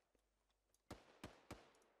vehicles.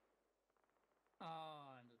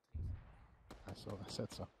 I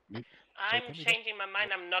said so. I'm changing my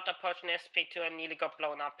mind. I'm not approaching SP2 and nearly got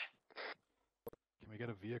blown up. Can we get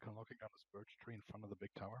a vehicle knocking down this birch tree in front of the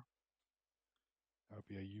big tower? That would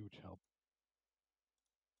be a huge help.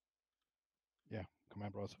 Yeah,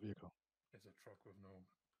 command brought us a vehicle. It's a truck with no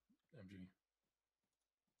MG.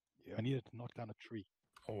 Yeah, I needed to knock down a tree.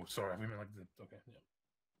 Oh, sorry. We meant like the... Okay, yeah.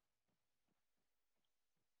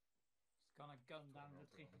 It's gonna gun down the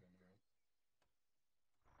tree.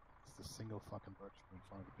 It's the single fucking birch tree in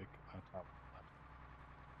front of the big tower.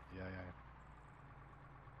 Yeah.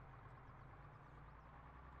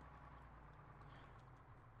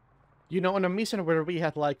 You know, on a mission where we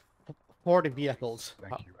had like 40 vehicles.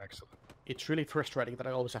 Thank you, excellent. It's really frustrating that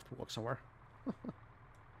I always have to walk somewhere.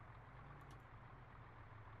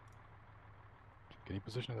 Can you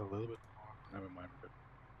position it a little bit more? Never mind, we're good.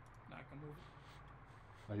 No, I can move it.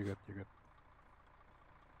 No, you're good, you're good.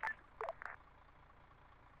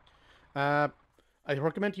 I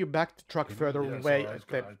recommend you back the truck further away.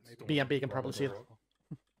 The BMP can probably see it. Like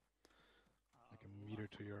a meter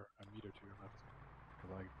to your left,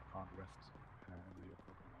 because I can't rest in the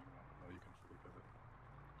open. No, you can fully pivot.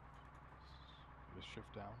 You just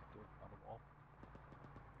shift down to the wall.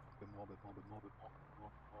 Bit more.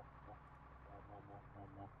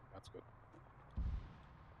 That's good.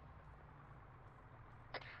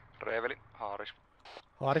 Reveli, Haaris.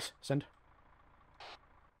 Haaris, send.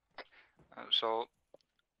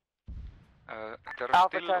 There are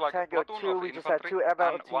Alpha still like Tango platoon 2, of we just had infantry 2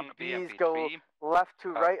 and 1 MLTBs BMP go left to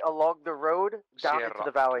right along the road down Sierra into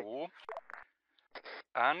the valley. 2.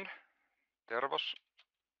 And there was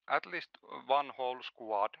at least 1 whole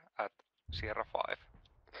squad at Sierra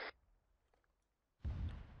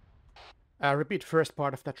 5. Repeat first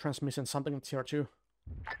part of that transmission, something at Sierra 2.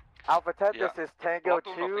 Alpha 10, this is Tango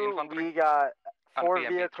 2. We got 4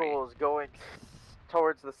 vehicles going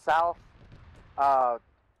towards the south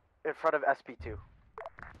in front of SP2.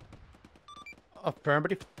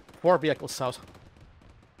 Affirmative. 4 vehicles south.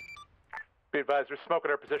 Be advised, there's smoke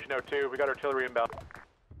at our position 02. We got artillery inbound.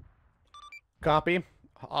 Copy.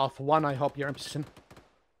 Alpha 1, I hope you're in position.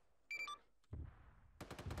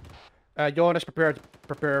 Jonas, prepare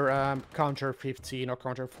counter 15 or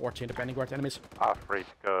counter 14, depending where the enemies. Alpha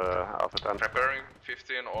 10. Preparing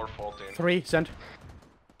 15 or 14. 3, send.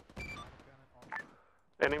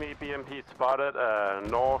 Enemy BMP spotted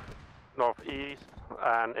north northeast,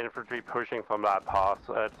 and infantry pushing from that pass.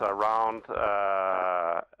 It's around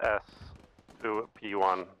S to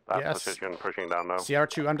P1, that Yes. position, pushing down now.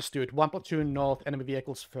 CR2 understood. 1 platoon north, enemy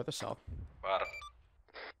vehicles further south. Var.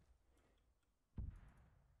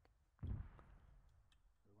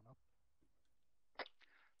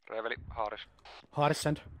 Reveli, Haaris. Haaris,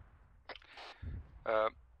 send.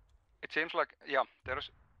 It seems like, yeah,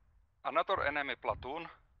 there's another enemy platoon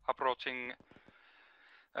approaching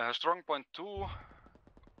strong point 2.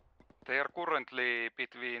 They are currently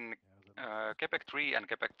between Quebec 3 and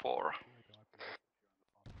Quebec 4.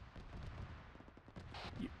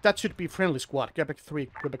 That should be friendly squad. Quebec 3,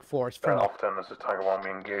 Quebec 4 is friendly. Off 10, this is Tiger 1. We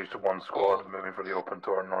engaged one squad moving for the open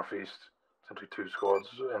to our northeast. Simply 2 squads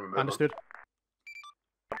in movement. Understood.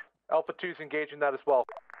 Alpha 2's engaging that as well.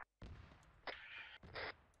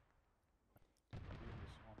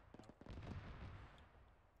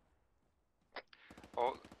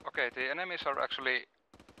 Oh, okay, the enemies are actually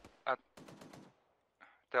at...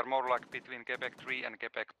 They're more like between Quebec 3 and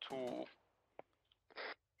Quebec 2.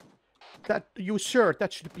 That, you sure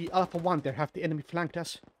that should be Alpha 1 there? Have the enemy flanked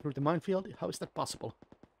us through the minefield? How is that possible?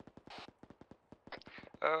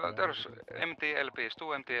 There's MTLPs, 2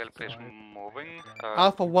 MTLPs moving.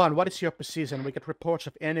 Alpha 1, what is your position? We get reports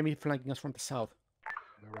of enemy flanking us from the south.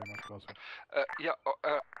 Yeah,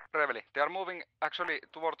 Reveli, they are moving actually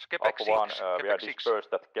towards Quebec Alpha 6. 1, we are Quebec 6.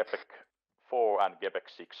 dispersed at Quebec 4 and Quebec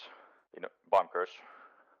 6 in bunkers.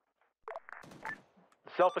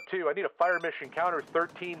 Alpha 2, I need a fire mission counter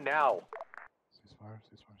 13 now. Ceasefire.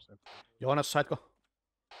 Joonas, saitko?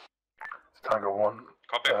 Tango 1,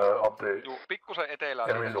 update. Juu, pikkusen etelään.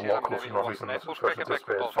 Enemies are walk close to northeast and special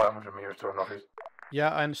displays 500 meters to our northeast. Yeah,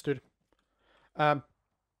 I understood. Well,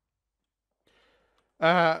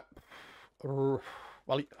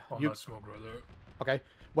 you... Okay.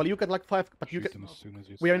 Well, you get like 5, but you get...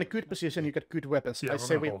 We are in a good position, you get good weapons. Yeah, I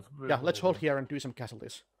say we... Yeah, let's hold holding. here and do some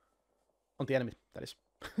casualties. On the enemy, that is.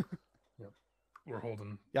 Yeah, we're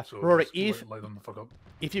holding. Yeah, so Rory, just light them the fuck up.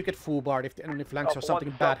 if you get full barred, if the enemy flanks or something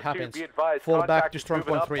Alpha bad 2, happens, be advised, fall back contact to is strong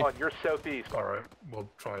moving point up 3. on your southeast. Alright, we'll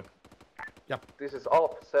try it. Yep. This is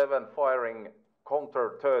Alpha 7 firing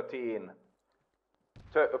counter 13.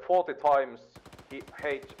 40 times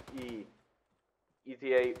HE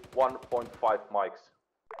ETA 1.5 mics.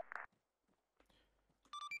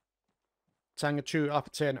 Tango 2, Alpha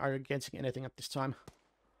 10, are you engaging anything at this time?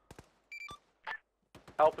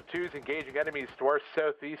 Alpha 2 is engaging enemies to our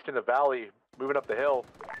southeast in the valley, moving up the hill.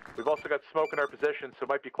 We've also got smoke in our position, so it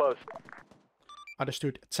might be close.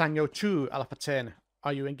 Understood. Tango 2, Alpha 10,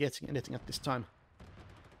 are you engaging anything at this time?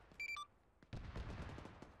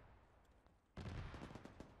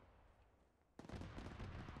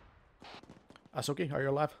 Asuki, are you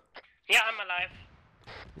alive? Yeah, I'm alive.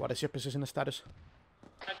 What is your position and status?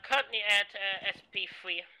 I'm currently at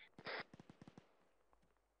SP3.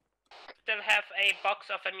 Still have a box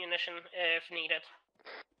of ammunition if needed.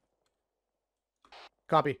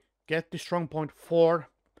 Copy. Get to strong point 4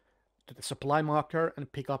 to the supply marker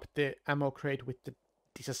and pick up the ammo crate with the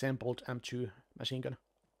disassembled M2 machine gun.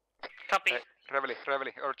 Copy.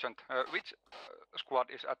 Reveli, urgent. Which squad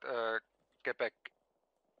is at Quebec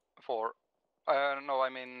 4? No, I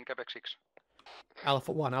mean Quebec 6.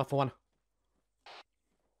 Alpha 1, Alpha 1.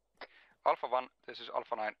 Alpha 1, this is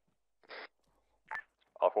Alpha 9.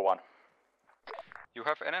 Alpha 1. You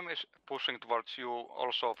have enemies pushing towards you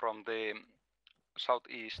also from the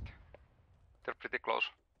southeast. They're pretty close.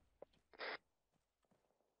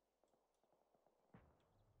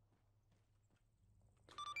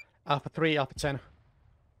 Alpha 3, Alpha 10.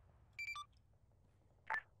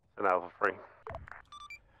 And Alpha 3.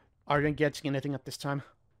 Are you engaging anything at this time?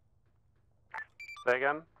 Say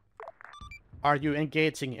again? Are you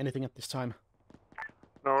engaging anything at this time?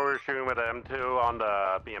 No, we're shooting with M2 on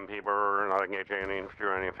the BMP, but we're not engaging any infantry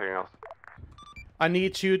or anything else. I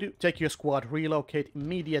need you to take your squad, relocate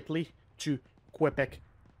immediately to Quebec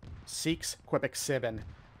 6, Quebec 7.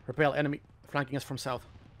 Repel enemy flanking us from south.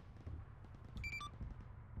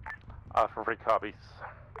 Alpha 3 copies.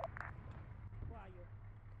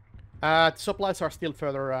 The supplies are still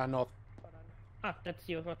further north. Ah, that's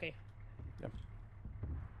you, okay. Yeah.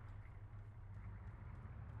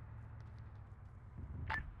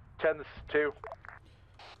 Ten, this is 2.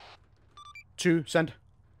 2, send.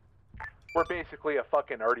 We're basically a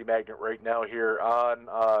fucking arty magnet right now here on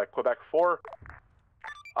Quebec 4.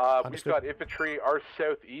 We've got infantry our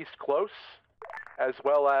southeast close, as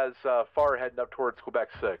well as far heading up towards Quebec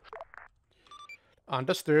 6.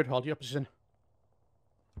 Understood, hold your position.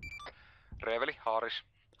 Reveli, Haaris.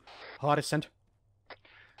 Haaris, send.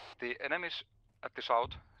 The enemies at the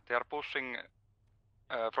south, they are pushing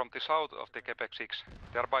from the south of the Quebec 6.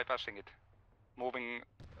 They are bypassing it, moving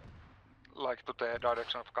like to the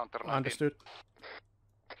direction of counter 19. Understood.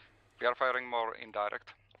 We are firing more indirect.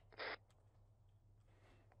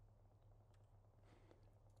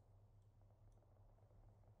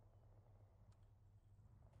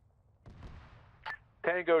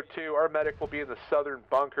 Tango 2, our medic will be in the southern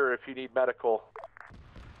bunker if you need medical.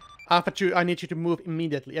 Alpha 2, I need you to move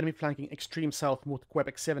immediately. Enemy flanking extreme south, move to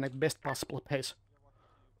Quebec 7 at best possible pace.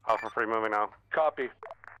 Alpha 3 moving now. Copy.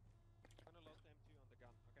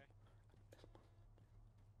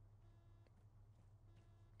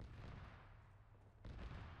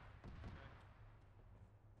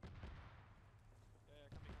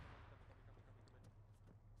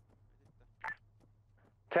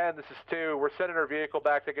 Ten, this is 2. We're sending our vehicle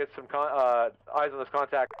back to get some eyes on this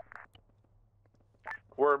contact.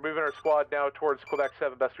 We're moving our squad now towards Quebec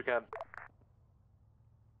 7 best we can.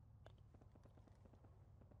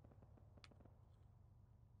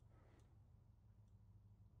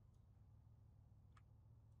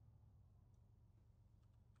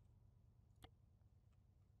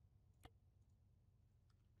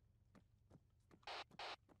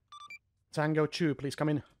 Tango 2, please come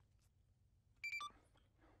in.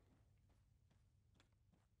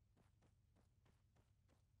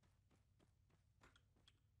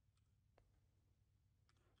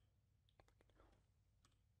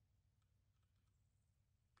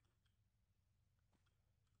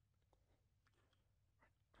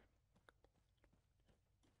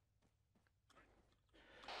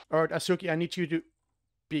 Alright, Asuki, I need you to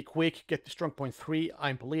be quick, get to strong point 3.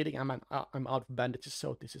 I'm bleeding, I'm out of bandages,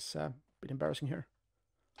 so this is a bit embarrassing here.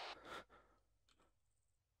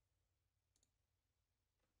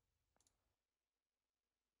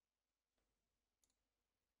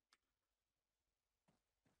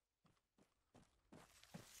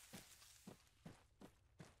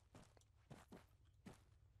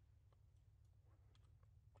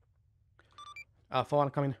 Alpha 1,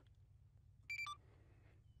 come in.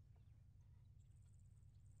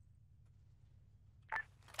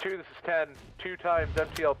 Two, this is 10. 2 times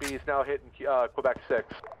MTLB is now hitting Quebec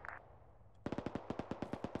 6.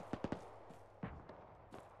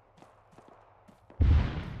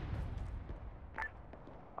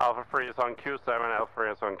 Alpha 3 is on Q7, Alpha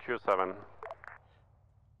 3 is on Q7.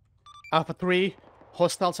 Alpha 3,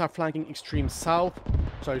 hostiles are flanking extreme south,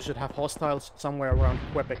 so you should have hostiles somewhere around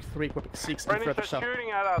Quebec 3, Quebec 6 and further south. Friendly,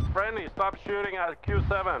 shooting at us! Friendly, stop shooting at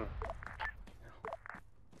Q7!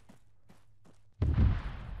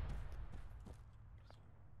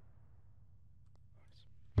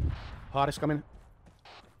 Hard is coming.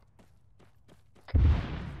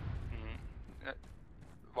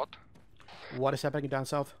 What? What is happening down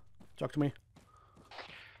south? Talk to me.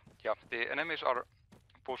 Yeah, the enemies are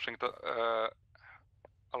pushing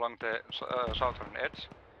along the southern edge.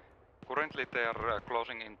 Currently they are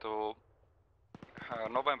closing into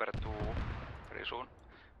November 2 very soon.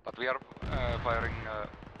 But we are firing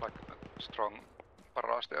like strong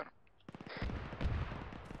barrage there.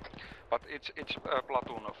 But it's a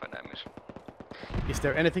platoon of enemies. Is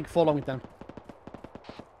there anything following them?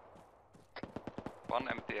 One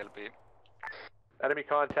MTLB. Enemy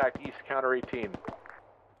contact east counter 18.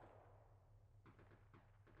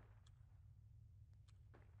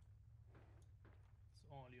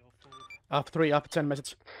 Alpha 3, Alpha 10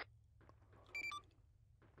 message.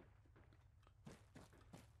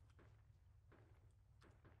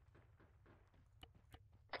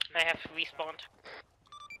 I have respawned.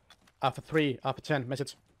 Alpha 3, Alpha 10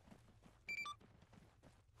 message.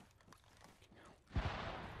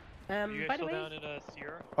 By the way, down in a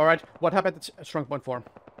Sierra? Alright, what happened at strong point 4?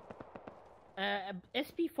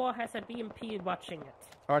 SP4 has a BMP watching it.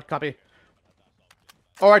 Alright, copy.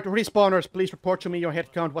 Alright, respawners, please report to me your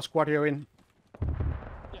head count, what squad you're in. Yeah,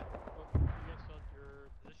 you guys still have your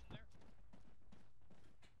position there?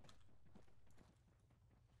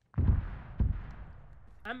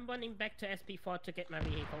 I'm running back to SP4 to get my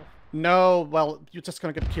vehicle. No, well, you're just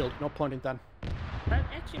gonna get killed, no point in that. But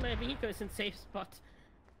actually my vehicle is in safe spot.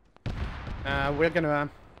 We're gonna...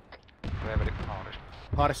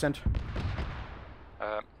 hard ascent.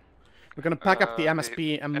 We're gonna pack up the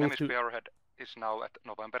MSP and move to... Spearhead is now at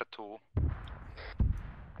November 2.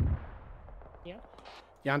 Yeah?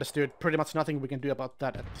 Yeah, understood. Pretty much nothing we can do about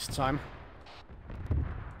that at this time.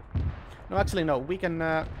 No, actually no, we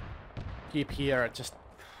can keep here, just...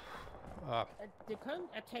 The current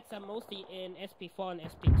attacks are mostly in SP4 and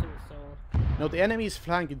SP2, so... No, the enemy is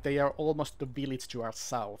flanking, they are almost the village to our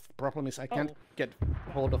south. Problem is I can't get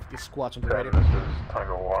hold of these squads on the radio. This is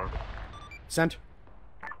Tango 1. Send.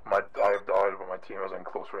 I have the side, but my team is in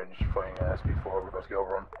close range fighting SP4. We're about to get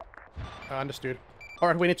overrun. Understood.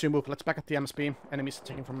 Alright, we need to move. Let's back at the MSP. Enemies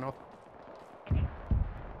taking from north.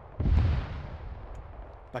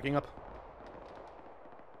 Backing up.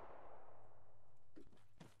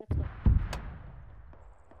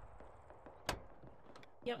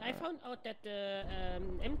 Yeah, I found out that the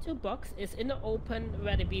M2 box is in the open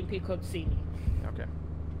where the BMP could see me. Okay.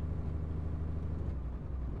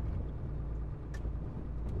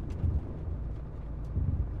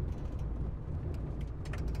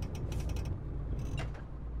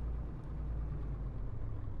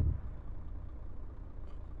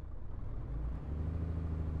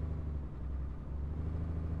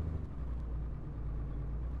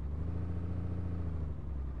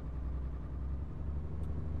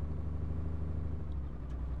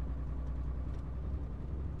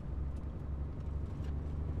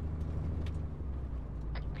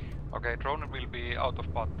 Okay, drone will be out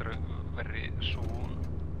of battery very soon.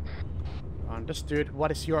 Understood.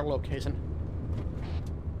 What is your location?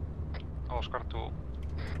 Oscar 2.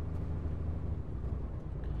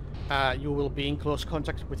 You will be in close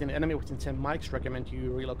contact with an enemy within 10 mics. Recommend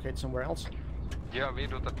you relocate somewhere else. Yeah, we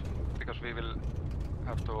do that because we will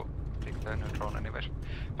have to pick the new drone anyways.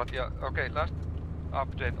 But yeah, okay, last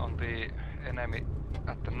update on the enemy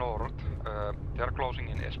at the north. They are closing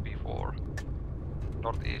in SP4.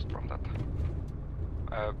 Northeast from that.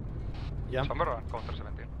 Yeah. Somewhere around counter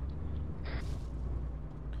 17.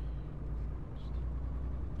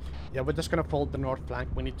 Yeah, we're just gonna fold the north flank.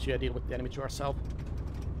 We need to deal with the enemy to ourselves.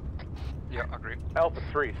 Yeah, agree. Alpha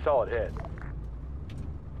 3, solid hit.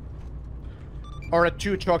 Alright,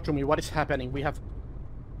 2, talk to me. What is happening? We have...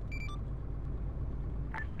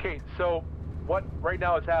 Okay, so what right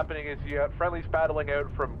now is happening is you have friendlies battling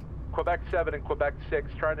out from Quebec 7 and Quebec 6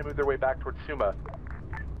 trying to move their way back towards Summa.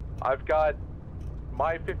 I've got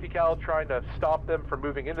my 50 cal trying to stop them from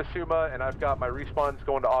moving into Summa, and I've got my respawns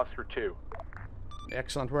going to Oscar 2.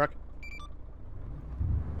 Excellent work.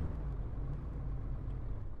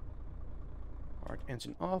 Alright,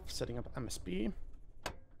 engine off, setting up MSP.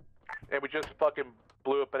 And we just fucking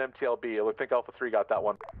blew up an MTLB. I think Alpha 3 got that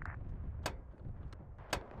one.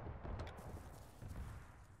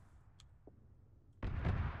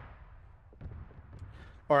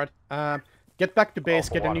 Alright, get back to base,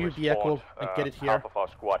 get a new vehicle, and get it here. Half of our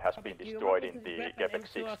squad has been destroyed in the Quebec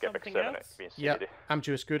 6, Quebec 7 Yeah,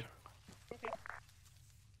 M2 is good.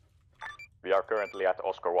 We are currently at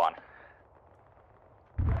Oscar 1.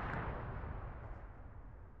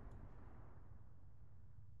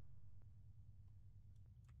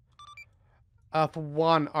 For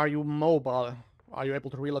one, are you mobile? Are you able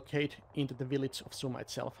to relocate into the village of Summa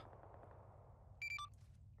itself?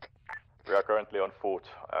 We are currently on foot.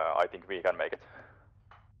 I think we can make it.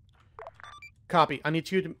 Copy. I need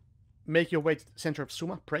you to make your way to the center of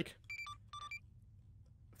Summa. Break.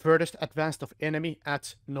 Furthest advanced of enemy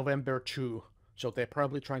at November 2. So they're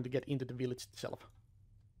probably trying to get into the village itself.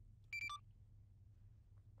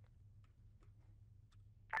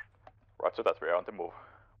 Right, so that we are on the move.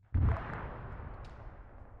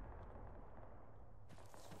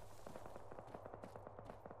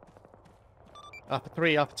 Alpha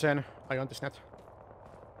 3, Alpha 10, are you on this net?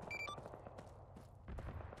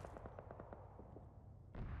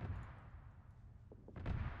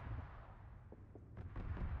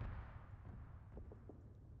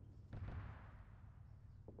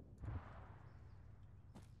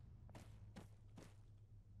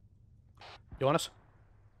 Joonas?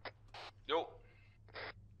 Joo.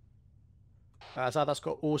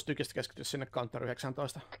 Saataisiko uusi tykistä keskitys sinne Counter 19?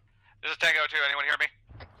 This is Tango 2, anyone hear me?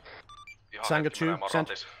 Tango 2,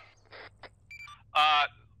 sent.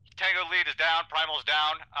 Tango lead is down, Primal's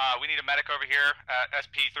down. We need a medic over here at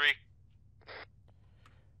SP3.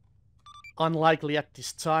 Unlikely at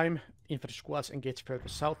this time. Infantry squads engage further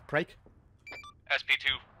south. Break.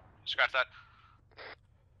 SP2, scratch that.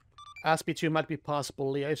 SP2 might be possible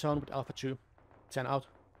liaison with Alpha 2. 10 out.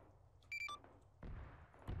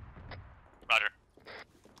 Roger.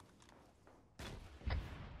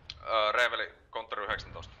 Reveli, konttori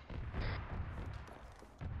 19.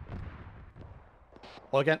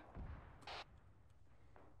 Again.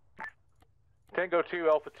 Tango 2,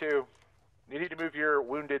 Alpha 2. You need to move your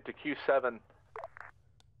wounded to Q7.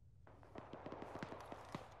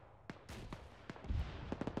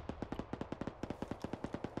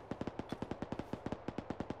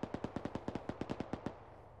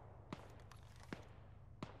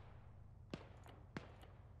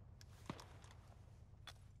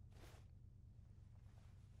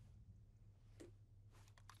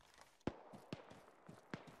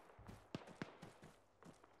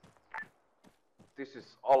 This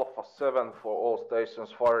is Alpha 7 for all stations,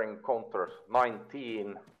 firing counter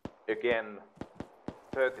 19, again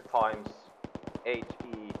 30 times, HE,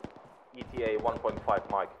 ETA 1.5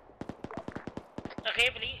 mic.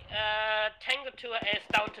 Reveille, Tango 2 is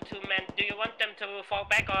down to 2 men. Do you want them to fall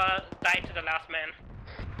back or die to the last man?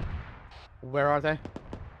 Where are they?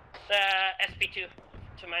 SP2,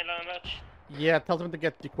 to my knowledge. Yeah, tell them to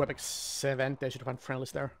get to Quebec 7. They should find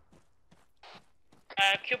friendlies there.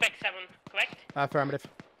 Quebec 7, correct? Affirmative.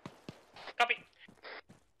 Copy.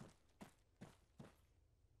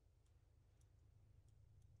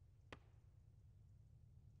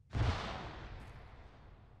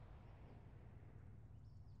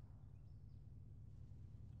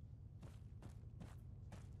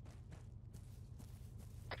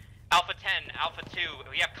 Alpha 10, Alpha 2,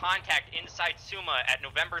 we have contact inside Summa at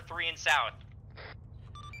November 3 and south.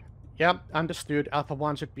 Yep, understood. Alpha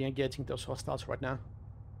 1 should be engaging those hostiles right now.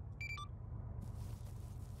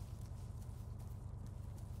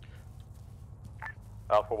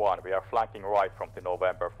 Alpha 1, we are flanking right from the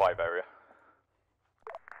November 5 area.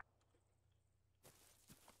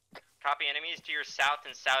 Copy, enemies to your south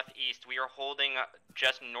and southeast. We are holding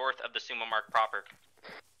just north of the Summa mark proper.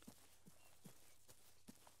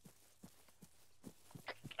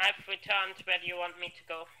 I've returned. Where do you want me to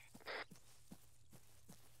go?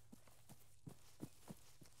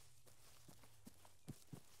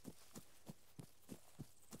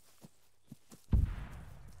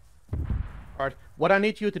 Alright, what I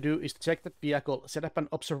need you to do is to check that vehicle, set up an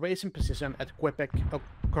observation position at Quebec,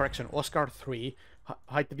 Oscar 3,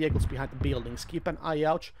 hide the vehicles behind the buildings, keep an eye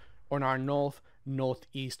out on our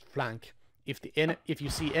northeast flank. If you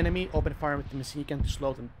see enemy, open fire with the machine gun to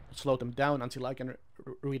slow them down until I can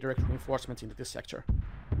redirect reinforcements into this sector.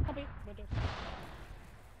 Copy.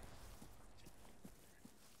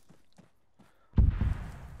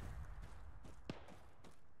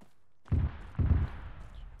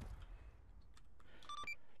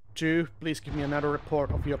 Two, please give me another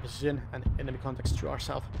report of your position and enemy contacts to our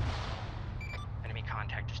south. Enemy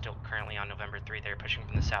contact is still currently on November 3. They're pushing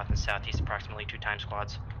from the south and southeast approximately 2 time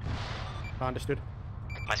squads. Understood.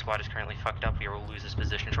 My squad is currently fucked up. We will lose this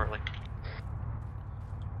position shortly.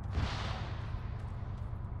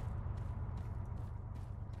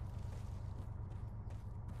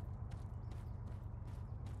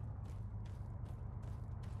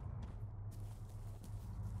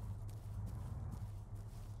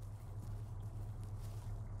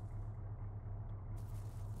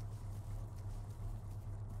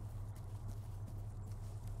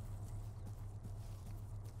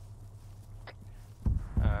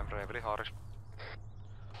 Bravely Harris.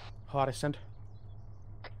 Harris, send.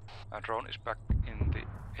 A drone is back in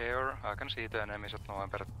the air. I can see the enemies at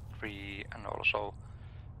November 3 and also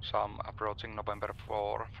some approaching November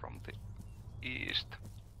 4 from the east.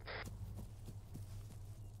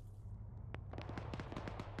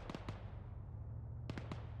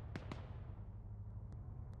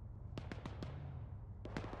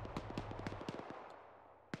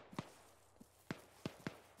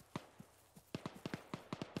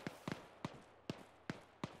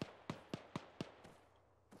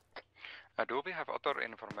 Do we have other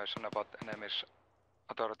information about enemies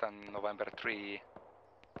other than November 3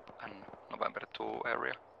 and November 2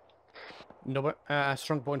 area? No,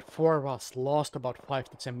 Strongpoint 4 was lost about 5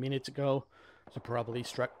 to 10 minutes ago, so probably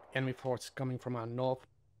enemy force coming from our north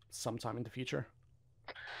sometime in the future.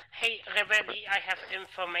 Hey, Reveille, I have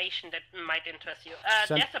information that might interest you.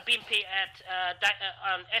 There's a BMP at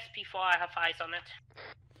on SP4, I have eyes on it.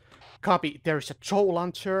 Copy. There is a Joe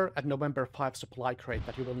launcher at November 5 supply crate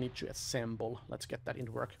that you will need to assemble. Let's get that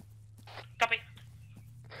into work. Copy.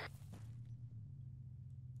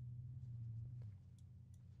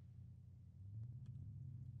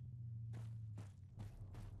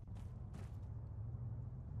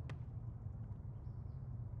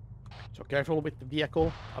 So careful with the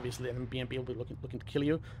vehicle. Obviously, an BMP will be looking to kill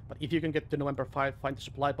you. But if you can get to November 5, find the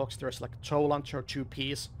supply box. There's like a Joe launcher, 2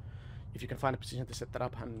 Ps. If you can find a position to set that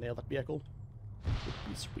up and nail that vehicle, it would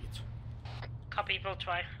be sweet. Copy, we'll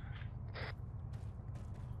try.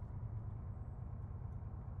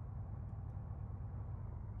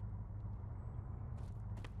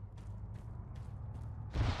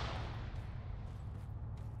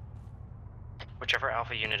 Whichever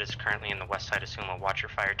Alpha unit is currently in the west side of Summa, watch your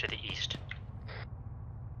fire to the east.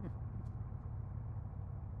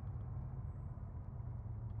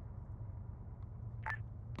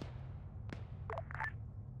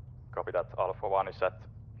 Copy that. Alpha 1 is at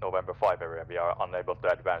November 5 area. We are unable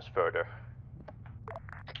to advance further.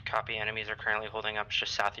 Copy. Enemies are currently holding up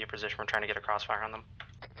just south of your position. We're trying to get a crossfire on them.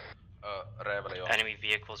 Reveli on. Enemy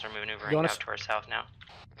vehicles are maneuvering out to our south now.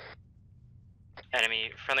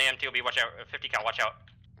 Enemy, friendly MTOB, watch out. 50 cal, watch out.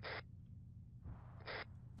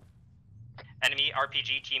 Enemy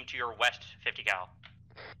RPG team to your west, 50 cal.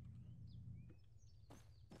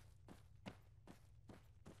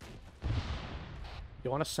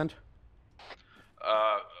 You wanna send?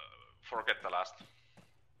 Forget the last.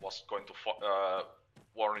 Was going to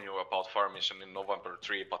warn you about fire mission in November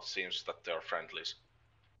 3, but seems that they are friendlies.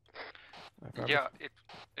 Yeah,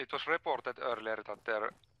 it was reported earlier that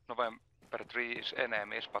their November 3 is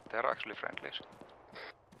enemies, but they're actually friendlies.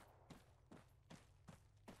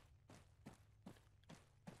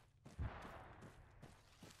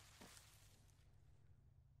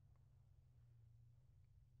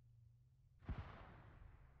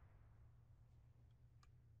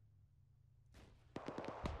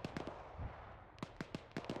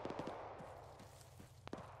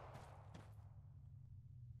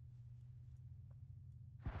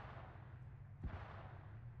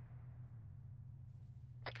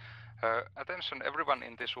 Attention everyone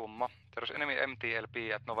in the Summa. There's enemy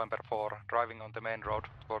MTLP at November 4, driving on the main road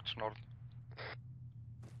towards north.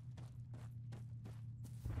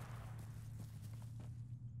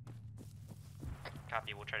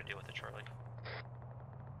 Copy, we'll try to deal with it shortly.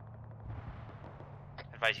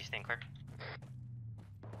 Advise you staying clear.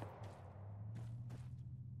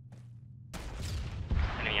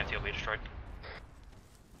 Enemy MTLP destroyed.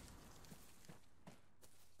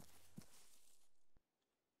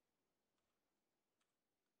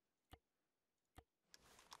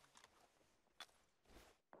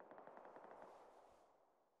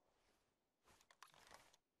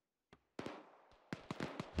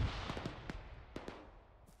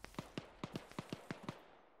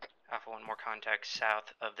 Alpha 1, more contact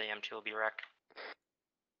south of the MTLB wreck.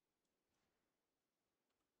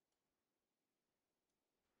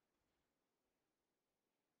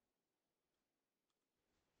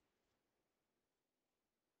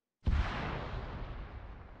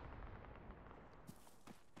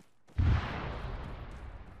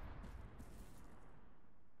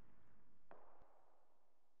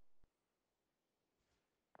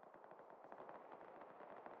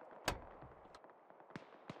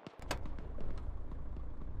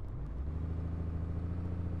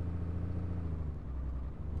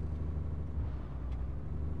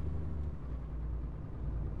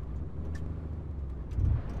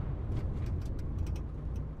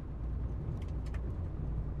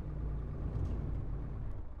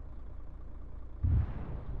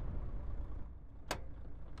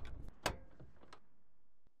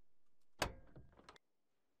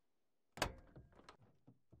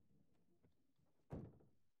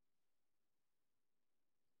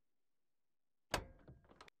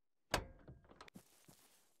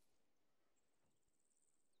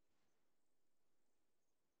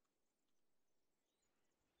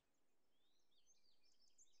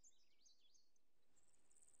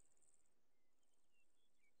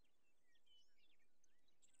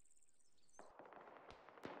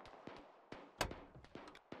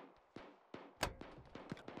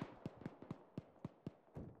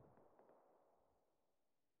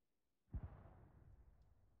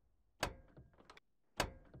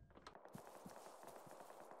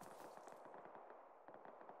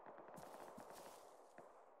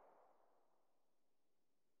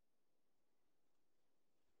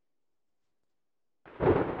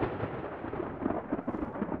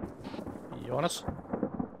 Jonas?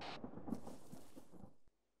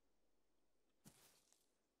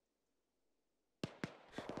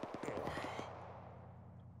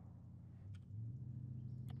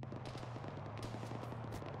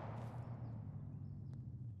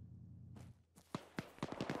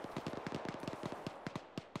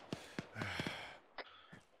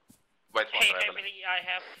 Wait, hey, Emily, I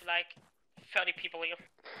have like 30 people here.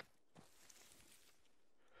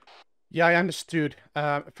 Yeah, I understood.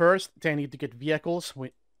 First, they need to get vehicles.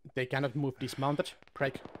 They cannot move dismounted.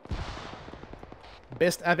 Break.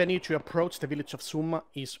 Best avenue to approach the village of Summa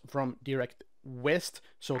is from direct west,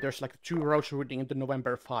 so there's like 2 roads routing into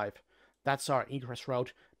November 5. That's our ingress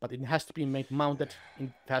route, but it has to be made mounted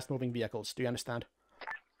in fast-moving vehicles. Do you understand?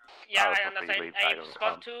 Yeah, I understand. I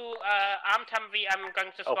spawn 2 armed Humvee. I'm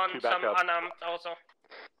going to spawn some unarmed also.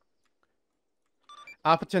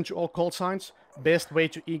 Alpha 10 to all call signs. Best way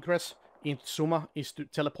to egress into Summa is to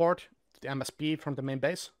teleport to the MSP from the main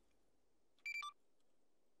base.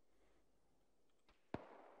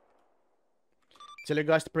 Tell you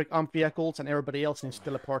guys to bring armed vehicles and everybody else needs to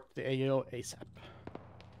teleport to the AO ASAP.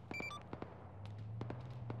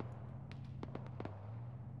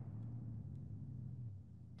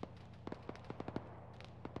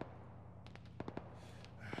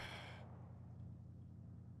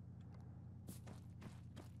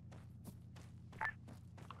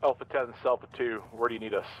 Alpha 10, this is Alpha 2. Where do you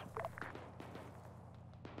need us?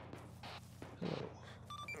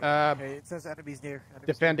 Okay, it says enemies near.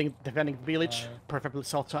 Defending the village, preferably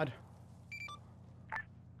south side.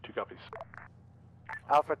 2 copies.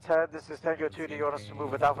 Alpha 10, this is Tango 2. Do you want us to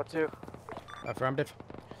move with Alpha 2? Affirmative.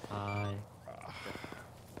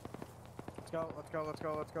 Let's go.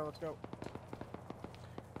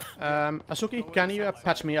 Asuki, can you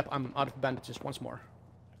patch me up? I'm out of bandages once more.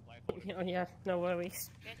 Oh yeah, no worries.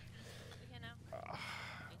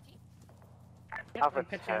 Alpha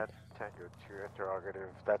 10, Tango 2, interrogative.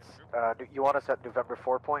 That's, you want us at November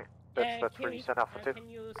 4 point? That's where you sent Alpha 2? Can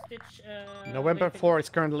you stitch, November 4 is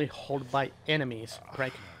currently held by enemies,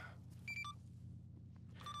 break.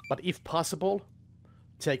 But if possible,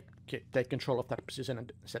 take control of that position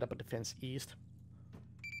and set up a defense east.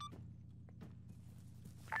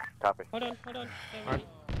 Copy. Hold on. Alright.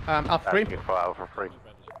 Alpha 3. Alpha 3.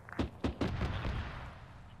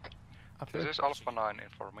 This is Alpha 9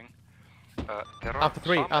 informing. There are Alpha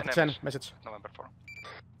 3, some Alpha 10, enemies. message. November 4.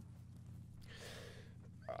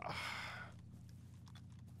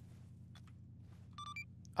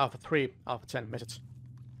 Alpha 3, Alpha 10, message.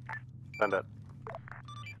 Send it.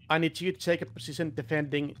 I need you to take a position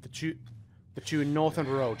defending the two northern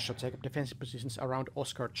roads, so take up defensive positions around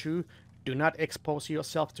Oscar 2. Do not expose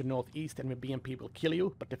yourself to northeast, and BMP will kill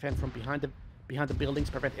you, but defend from behind the buildings,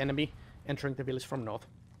 prevent enemy entering the village from north.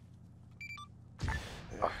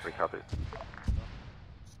 3 copies.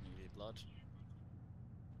 Blood.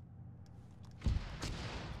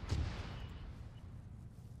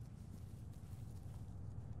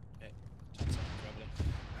 Okay,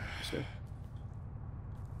 So.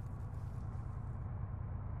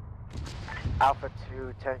 Alpha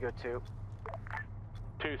 2, Tango 2.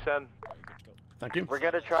 2, send. Thank you. We're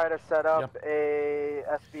gonna try to set up a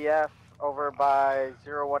SBF over by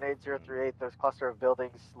 018038. There's a cluster of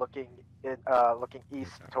buildings looking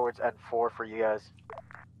east towards N4 for you guys.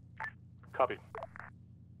 Copy.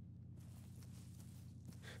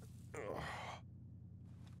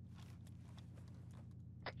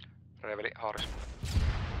 Reveli, Harris.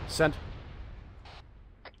 Send.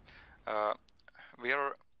 We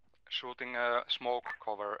are shooting smoke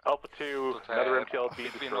cover. Alpha 2, another MTLB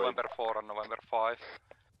between destroyed. November 4 and November 5.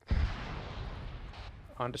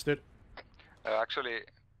 Understood. Actually,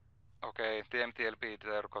 okay, the MTLB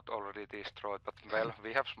there got already destroyed, but well,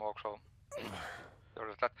 we have smoke, so there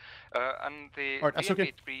is that. And the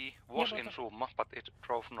BMP3 was in Summa, but it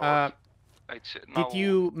drove north. It's now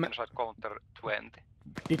inside counter 20.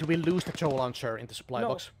 Did we lose the tow launcher in the supply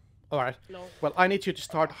box? Alright. No. Well, I need you to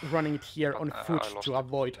start running it here on foot to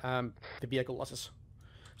avoid the vehicle losses.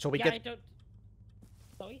 So we get...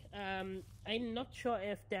 Sorry, I'm not sure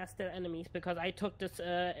if they're still enemies, because I took this,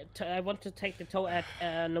 I want to take the tow at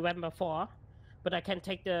November 4, but I can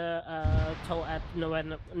take the tow at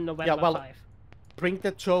November 5. Bring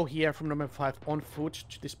the tow here from November 5 on foot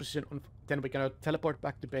to this position, then we're gonna teleport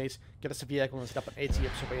back to base, get us a vehicle and set up an AT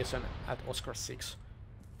observation at Oscar 6.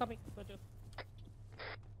 Copy, will do.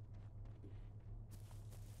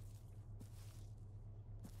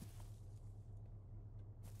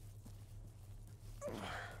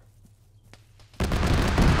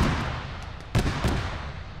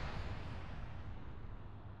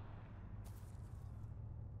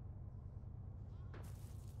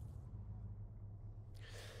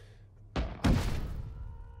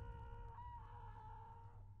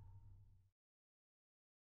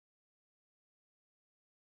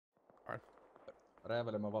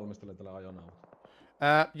 Reveli, mä valmistelen tällä ajoneuvoa.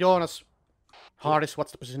 Jonas, Harris,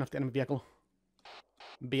 what's the position of the enemy vehicle?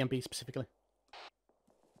 BMP specifically.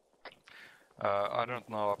 I don't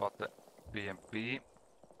know about the BMP.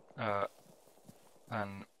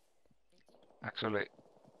 And actually,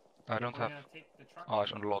 I don't have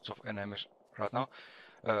eyes on lots of enemies right now.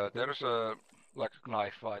 There is a like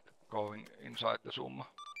knife fight going inside the Summa.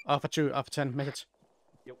 Alpha 2, Alpha 10, message.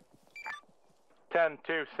 Yep.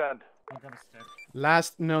 10-2, send.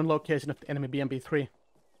 Last known location of the enemy BMP3.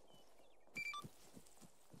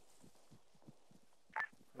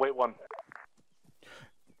 Wait 1.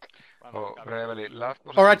 Oh, Reveli, last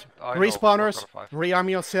position. Alright, respawners, rearm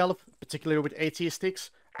yourself, particularly with AT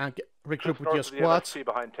sticks, and regroup with your squads. The MSP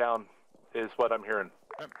behind town is what I'm hearing.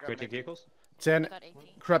 Creating vehicles? Then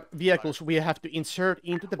grab vehicles. We have to insert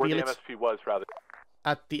into the village. Where the MSP was, rather.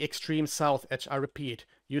 At the extreme south edge, I repeat.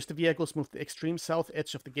 Use the vehicles, move to the extreme south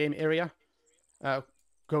edge of the game area.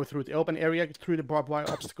 Go through the open area, get through the barbed wire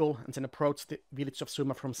obstacle, and then approach the village of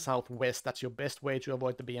Summa from southwest. That's your best way to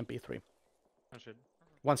avoid the BMP3.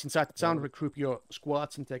 Once inside the town, regroup your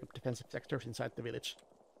squads and take up defensive sectors inside the village.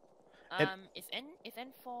 If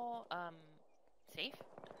N4 safe?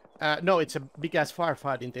 No, it's a big-ass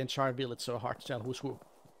firefight in the entire village, so hard to tell who's who.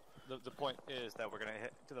 The point is that we're gonna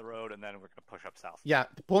hit to the road and then we're gonna push up south. Yeah,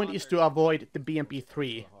 the point is to avoid the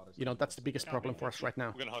BMP3. You know, that's the biggest problem for us right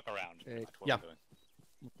now. We're gonna hook around. Yeah.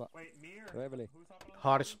 Mutta Reveli.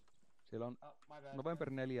 Hardis. Siellä on November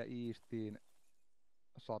 4 Eastiin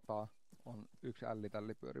 100 on yksi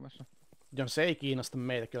ällitälli pyörimässä. Joo, se ei kiinnosta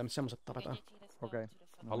meitä, kyllä me semmoset tapetaan. Okei.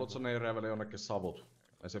 Haluatko niin Reveli jonnekin savut?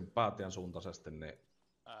 Esim. Päätien suuntaisesti, niin...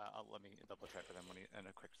 Let me double check with them in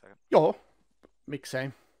a quick second. Joo,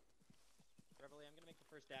 miksei. Reveille, I'm gonna make the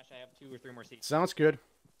first dash. I have 2 or 3 more seats. Sounds good.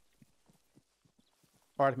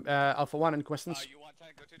 Alright, Alpha 1, any questions?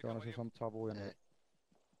 Joo, siis on savuja, niin...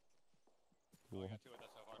 Onko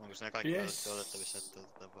ne kaikki otettavissa, että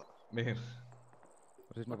Mihin?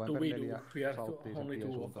 Siis November 4 sauttiin sen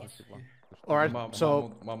tien suuntaan vaan. Alright,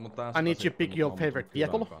 so I need you to pick your favorite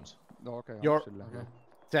vehicle. No, okay,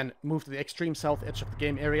 then move to the extreme south edge of the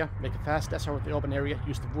game area, make a fast dash over the open area,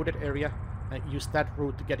 use the wooded area, and use that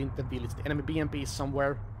route to get into the village. The enemy BMP is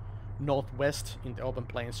somewhere northwest in the open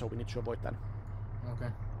plain, so we need to avoid that. Okay.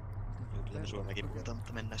 Kyllä me Suomekin puhutaan,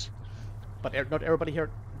 mutta mennään. But not everybody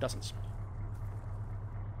here doesn't.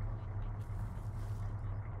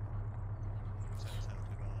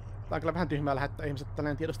 Tää on kyllä vähän tyhmää lähettää ihmiset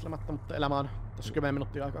tälleen tiedostelematta, mutta elämä on tossa 10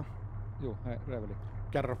 minuuttia aikaa. Juu, hei Reveli.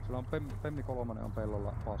 Kerro. Sillä on Pemmi 3 on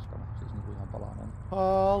pellolla paskana, siis niinku ihan palanen.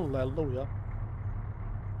 Halleluja.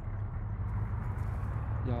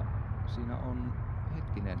 Ja siinä on,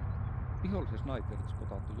 hetkinen, vihollisen sniperit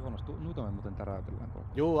spotattu. Joonas, noita me muuten täräytellään koko.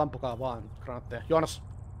 Juu, ampukaa vaan granaatteja. Joonas!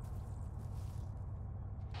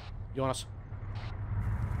 Joonas!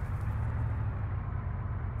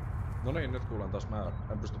 No niin, nyt kuulen taas. Mä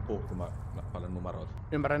en pysty puhkumaan paljon numeroita.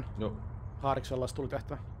 Ymmärrän. Joo. Haariksella olisi tullut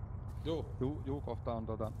tehtävä. Juu, kohta on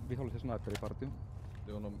vihollisen sniperipartio.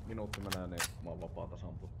 Joo, no minuutti menee, niin mä oon vapaata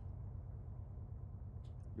sampua.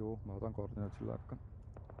 Juu, mä otan koordinoit sillä aikaa.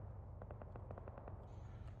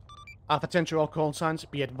 Alpha 10 to all call signs,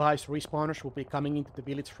 be advised respawners will be coming into the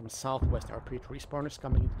village from southwest. I repeat, respawners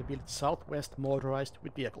coming into the village southwest, motorized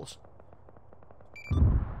with vehicles.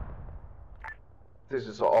 This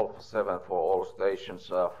is Alpha 7 for all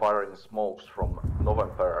stations, firing smokes from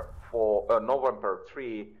November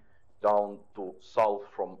 3 down to south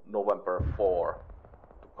from November 4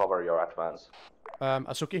 to cover your advance.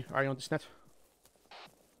 Asuki, are you on this net?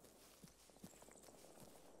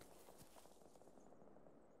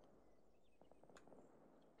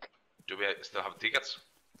 Do we still have tickets?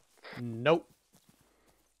 Nope.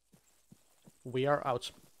 We are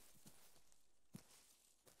out.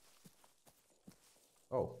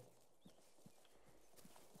 Oh.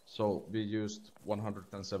 So we used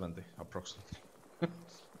 170 approximately.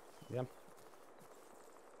 Yeah.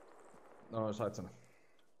 No, sait sen.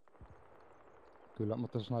 Kyllä,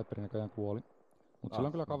 mutta se sniperi näköjään kuoli. Mutta sillä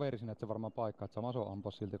on kyllä kaveri sinne, että se varmaan paikkaa, että sama se on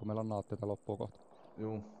ampua silti, kun meillä on naatteita loppua kohta.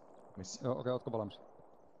 Juu. Missä? Joo, okei, ootko valmis?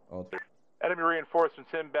 Oot. Enemy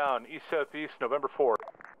reinforcements inbound, east-southeast, November 4.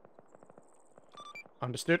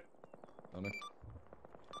 Understood. No niin.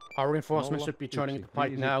 Our reinforcements should be joining the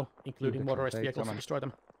fight now, including motorized vehicles to destroy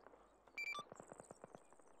them.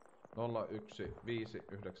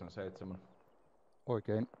 015997.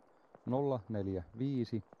 Oikein. 045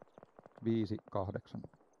 58. 04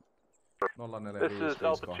 This is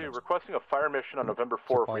Alpha 2, requesting a fire mission on November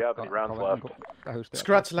 4 if we have any rounds left.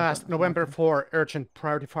 Scratch last, November 4, urgent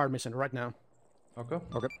priority fire mission right now. Okay.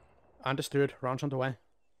 Understood, rounds on the way.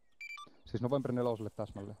 Siis November 4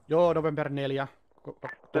 täsmälleen. Joo, November 4.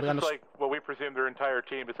 This is like what we presume their entire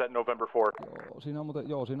team is at November 4.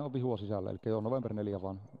 Joo, siinä on vihua sisällä, eli joo, November 4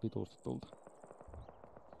 vaan vituusta tulta.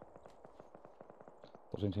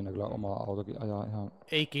 Tosin siinä kyllä oma autokin ajaa ihan...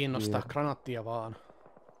 Ei kiinnosta, granaattia vaan.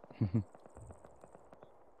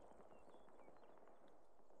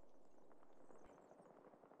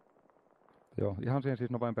 Joo, ihan siihen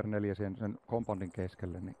siis November 4 sen compoundin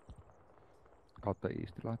keskelle, niin kautta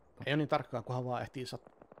Easti laittaa. Ei ole niin tarkkaan, kunhan vaan ehtii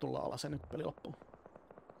tulla alas ja nyt peli loppuu.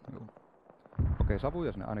 Joo. Okei,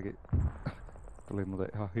 savuja sinne ainakin tuli muuten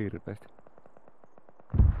ihan hirveästi.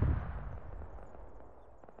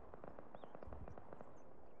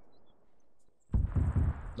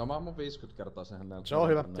 No mä ammun 50 kertaa sen hänen. Se on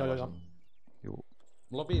hyvä, joo. Juu.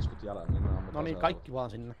 Mulla on 50 jäljellä, niin ammutaan. No niin, kaikki vaan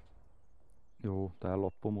sinne. Juu, tää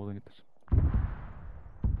loppuu muutenkin tässä.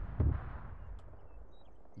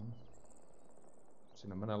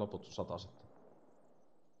 Siinä menee loput 100 sitten.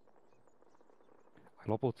 Ai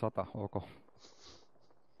loput 100, ok.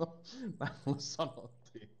 Näin mulle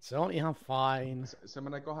sanottiin. Se on ihan fine. Se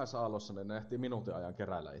menee 2 aallossa, niin ne ehtii minuutin ajan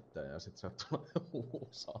keräillä itseään ja sit se tulee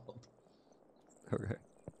uusi aalto. Okei.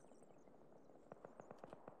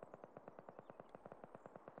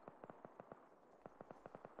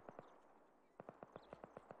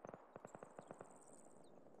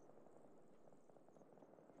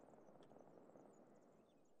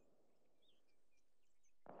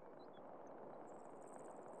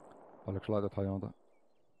 Paljonko laitat hajonta?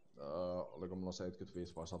 Oliko mulla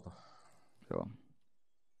 75 vai 100? Joo.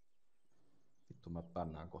 Vittu mä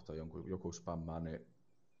pännään kohta joku spämmää, niin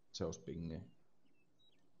se olisi pingi.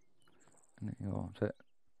 Niin joo,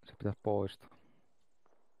 se pitäisi poistaa.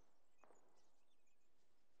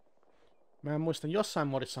 Mä en muista, jossain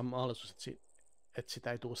modissa on mahdollisuus, että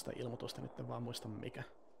sitä ei tule sitä ilmoitusta, nyt en vaan muista mikä.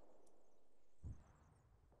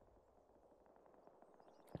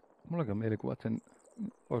 Mullakin on mielikuva, että sen,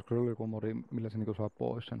 olisiko se joku modi, millä se niinku saa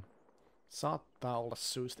pois sen? Saattaa olla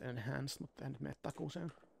Suiced Enhanced, mutta en nyt mene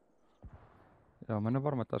takuuseen. Joo, mä en ole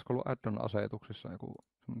varma, että olisiko ollut add-on asetuksissa joku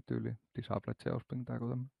semmonen tyyli Disabled Geosping tai joku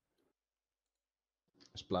tämmönen.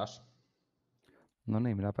 Splash. No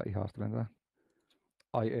niin, minäpä ihastelen tätä.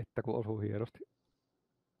 Ai että, kun osuu hienosti.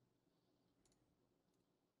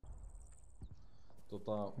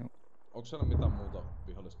 Onko siellä mitään muuta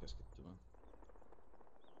viholliskeskittymää?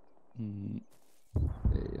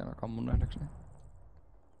 Ei ainakaan mun nähdäkseni.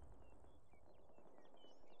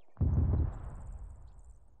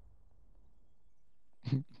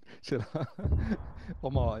 Siellä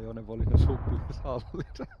oma ajoneuvo oli ne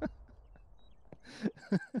supplisallit.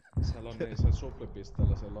 Siellä on niin, siellä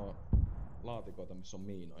supplipisteellä siellä on laatikoita, missä on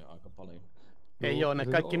miinoja aika paljon. Ei oo, ne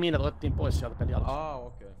kaikki miinat otettiin pois sieltä pelialusta.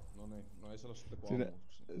 Okei. No niin, no ei siellä ole sitten kuin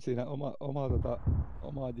ammuksia. Siinä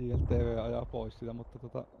oma JLTV ajaa pois sitä, mutta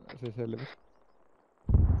se selvisi.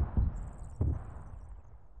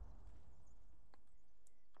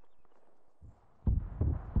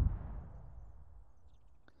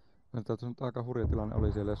 Tässä nyt aika hurja tilanne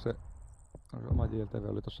oli siellä, jos se oma JLTV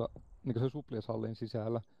oli tuossa niinku se suppliasallin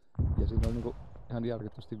sisällä ja siinä oli niinku ihan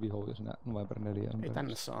järkyttävästi vihoja siinä November 4 Ei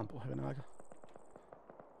tänne saa ampua hyvänä aika.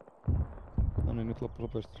 No niin, nyt loppu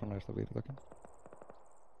sopiisesti troneista virtakin.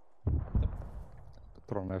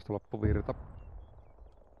 Troneista loppu virta.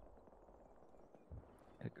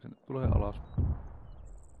 Eikä se nyt tulee alas.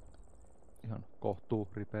 Ihan kohtuu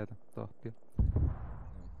ripeätä tahtia.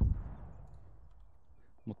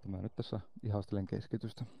 Mutta mä nyt tässä ihastelen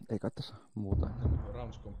keskitystä, ei kai tässä muuta.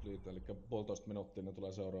 Rounds complete, eli 1,5 minuuttia ne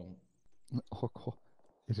tulee seuraamaan. Ok,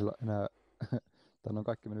 ei sillä enää, tänne on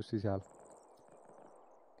kaikki mennyt sisällä.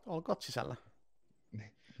 Olkoot sisällä.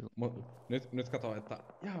 Nyt kato, että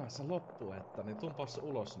jaa, se loppuu, että niin tumpaas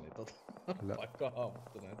ulos, niin vaikka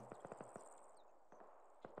haavoittuneet.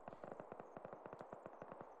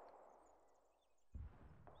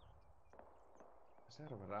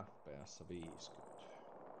 Server FPS 50.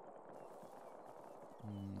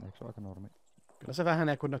 Eikö se ole aika normi? Kyllä se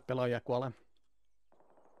vähenee, kun nyt pelaajia kuolee.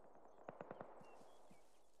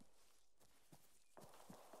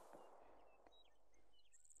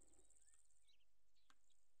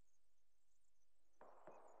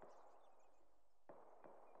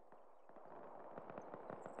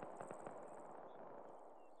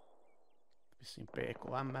 Vissiin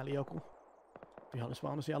PKM eli joku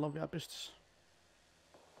vihollisvaunu siellä on vielä pystyssä.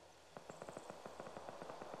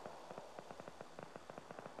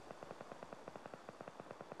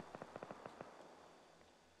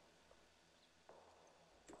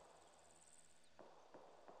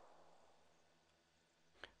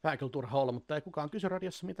 Vähän kyllä turha olla, mutta ei kukaan kysy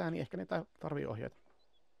radiossa mitään, niin ehkä niitä tarvii ohjeita.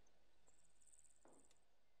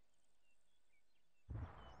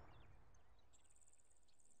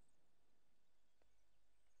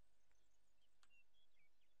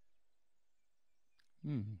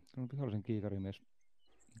 Se on vihollisen kiikarimies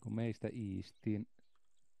niin meistä Eastiin.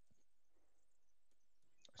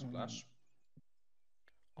 Splash.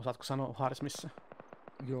 Osaatko sanoa Haaris missä?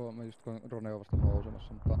 Joo, mä just koin Roneo vasta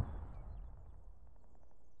nousemassa, mutta...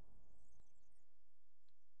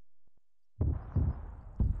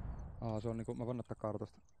 Se on niinku, mä voin näyttää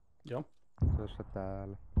kartasta. Joo. Se on se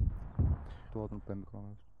täällä. Tuotunut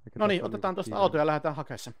pemmikolla. No niin, otetaan tuosta auto ja lähdetään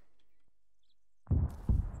hakemaan sen.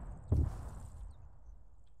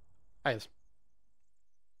 Äitäs.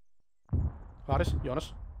 Haaris,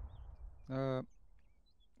 Joonas.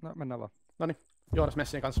 No, mennään vaan. Noniin, Joonas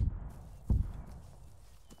messien kanssa.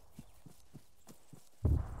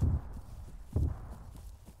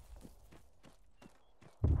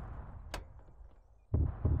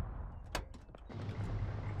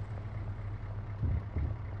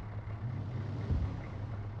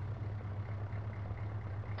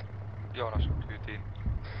 Joonas kyytiin.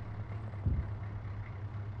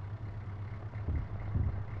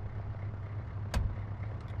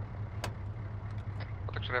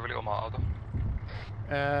 Otatko se Reveli oma auto?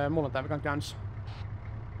 Mulla on tää vikan käynnissä.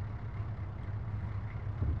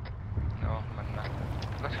 Joo, mennään.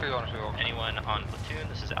 Läksikö Joonas jo? Anyone on platoon?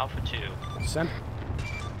 This is Alpha 2. Send.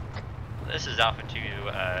 This is Alpha 2.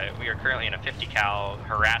 We are currently in a 50 cal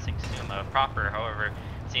harassing Summa proper. However,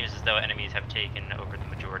 seems as though enemies have taken over the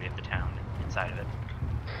majority of the town inside of it.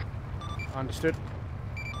 Understood.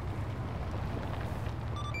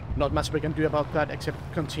 Not much we can do about that except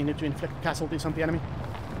continue to inflict casualties on the enemy.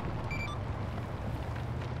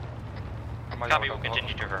 Copy, will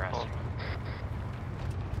continue to harass.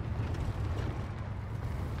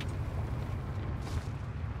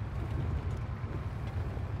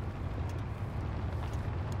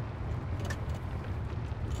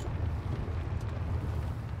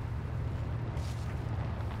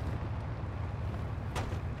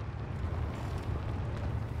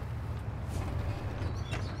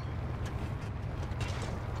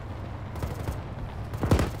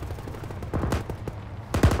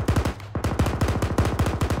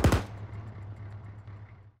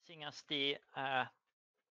 As the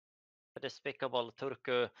despicable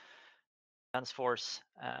Turku Defence Force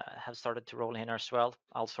have started to roll in as well,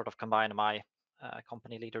 I'll sort of combine my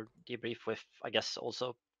company leader debrief with, I guess,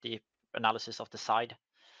 also the analysis of the side.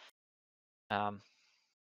 I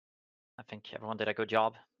think everyone did a good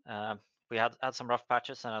job. We had some rough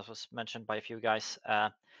patches, and as was mentioned by a few guys,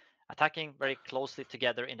 attacking very closely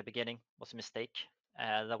together in the beginning was a mistake.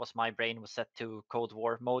 That was my brain was set to Cold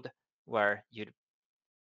War mode, where you'd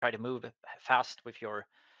try to move fast with your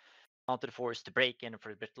mounted force to break in for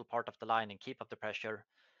a little part of the line and keep up the pressure.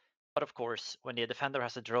 But of course, when the defender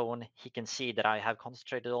has a drone, he can see that I have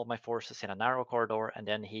concentrated all my forces in a narrow corridor, and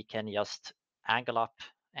then he can just angle up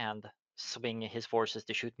and swing his forces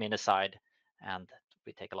to shoot me in the side, and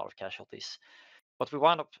we take a lot of casualties. What we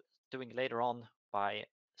wound up doing later on by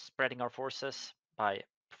spreading our forces, by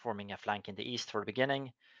performing a flank in the east for the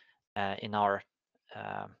beginning, in our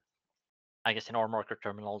I guess in our marker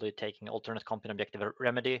terminology, taking alternate comp and objective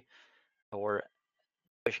remedy, or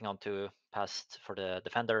pushing on to past for the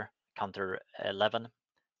defender, counter 11.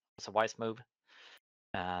 It's a wise move.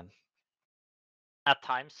 At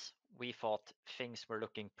times, we thought things were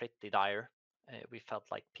looking pretty dire. We felt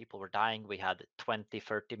like people were dying. We had 20,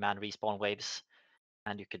 30 man respawn waves,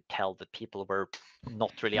 and you could tell that people were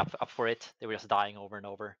not really up for it. They were just dying over and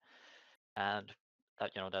over. And that,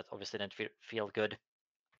 that obviously didn't feel good.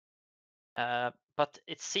 But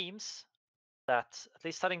it seems that, at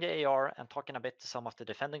least studying the AR and talking a bit to some of the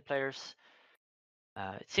defending players,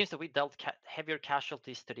 it seems that we dealt heavier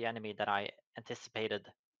casualties to the enemy than I anticipated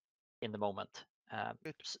in the moment.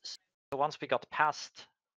 So once we got past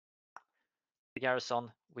the garrison,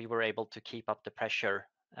 we were able to keep up the pressure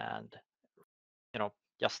and,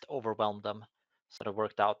 just overwhelm them. So it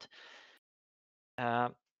worked out.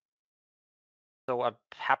 So I'm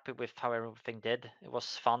happy with how everything did. It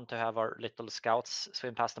was fun to have our little scouts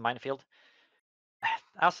swim past the minefield.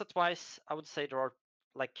 Asset-wise, I would say there are,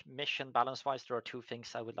 like, mission balance-wise, there are two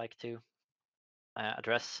things I would like to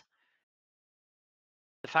address.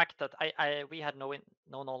 The fact that we had no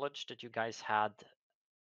knowledge that you guys had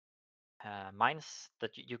mines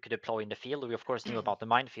that you could deploy in the field. We of course knew about the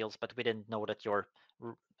minefields, but we didn't know that your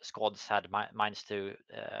squads had mines to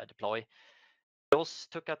deploy. Those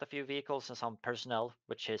took out a few vehicles and some personnel,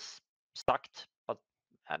 which is sucked, but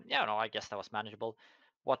I guess that was manageable.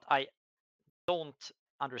 What I don't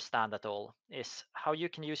understand at all is how you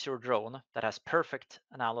can use your drone that has perfect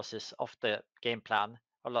analysis of the game plan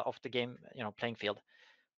or of the game, playing field,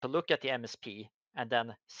 to look at the MSP and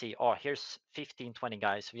then see, oh, here's 15, 20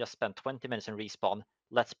 guys. We just spent 20 minutes in respawn.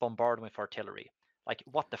 Let's bombard them with artillery. Like,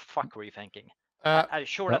 what the fuck were you thinking? I'm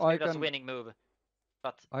sure that's a winning move.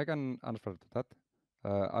 But I can answer to that.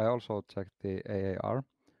 I also checked the AAR.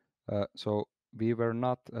 So we were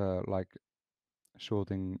not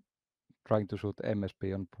trying to shoot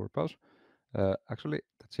MSP on purpose. Actually,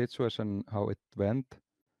 the situation how it went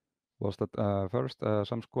was that first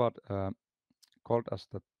some squad called us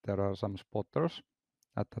that there are some spotters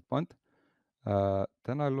at that point.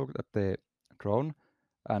 Then I looked at the drone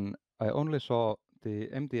and I only saw the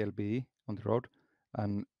MTLB on the road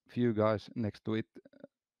and few guys next to it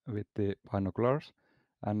with the binoculars,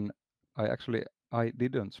 and I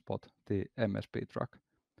didn't spot the MSP truck.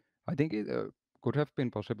 I think it could have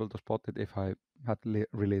been possible to spot it if I had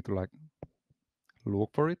really to look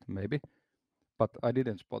for it, maybe, but I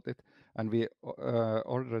didn't spot it. And we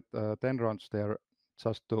ordered 10 rounds there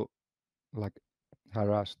just to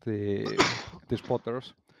harass the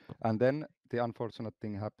spotters. And then the unfortunate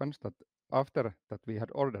thing happens that after that we had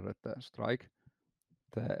ordered the strike,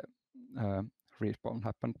 the respawn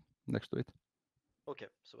happened next to it. Okay,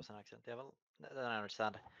 so it was an accident. Yeah, well, then I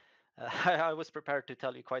understand. I was prepared to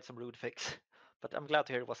tell you quite some rude fix, but I'm glad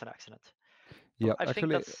to hear it was an accident. Yeah, I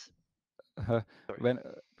actually, think when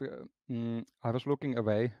I was looking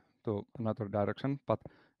away to another direction, but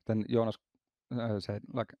then Jonas said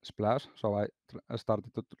like splash, so I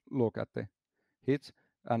started to look at the hits,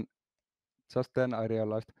 and just then I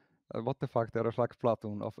realized, what the fuck, there was like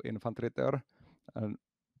platoon of infantry there, and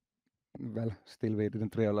well, still we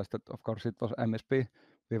didn't realize that, of course, it was MSP.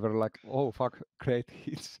 We were like, oh fuck, great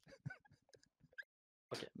hits.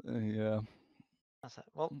 Okay. Yeah.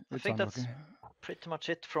 Well, I think that's pretty much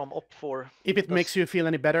it from Op 4. If it makes you feel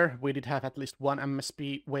any better, we did have at least one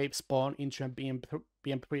MSP wave spawn into a BM3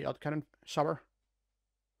 autocannon shower.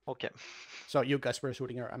 Okay. So you guys were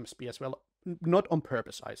shooting our MSP as well. Not on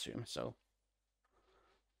purpose, I assume, so...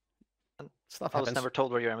 Stuff happens. I was never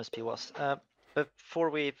told where your MSP was.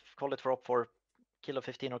 Before we call it for Op 4, Kilo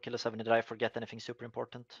 15 or Kilo 70, did I forget anything super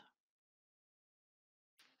important?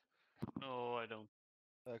 No, I don't.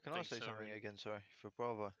 Can I say something again, sorry, for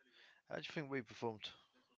Bravo? How do you think we performed?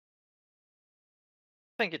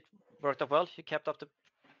 I think it worked out well. You kept up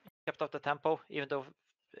the tempo, even though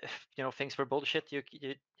things were bullshit. You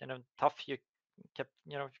know, tough. You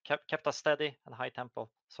kept us steady and high tempo.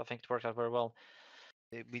 So I think it worked out very well.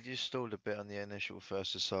 We just stalled a bit on the initial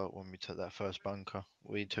first assault when we took that first bunker.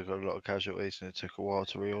 We took a lot of casualties and it took a while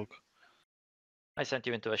to reorg. I sent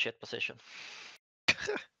you into a shit position.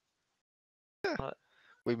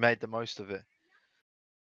 We made the most of it.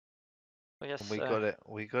 Yes, and we got it.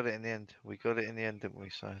 We got it in the end. We got it in the end, didn't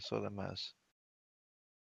we? So that's all that matters.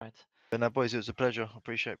 Right. But no, boys, it was a pleasure.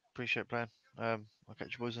 Appreciate playing. I'll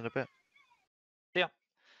catch you boys in a bit. Yeah.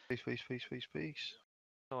 Peace.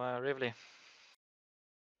 So, Rivley,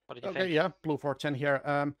 what did you think? Okay, yeah, Blue 410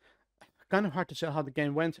 here. Kind of hard to tell how the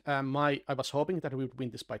game went. I was hoping that we would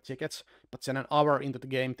win this by tickets, but then an hour into the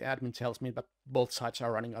game, the admin tells me that both sides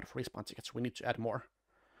are running out of respawn tickets. We need to add more.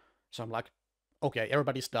 So I'm like, okay,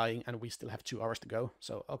 everybody's dying, and we still have 2 hours to go.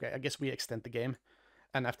 So, okay, I guess we extend the game.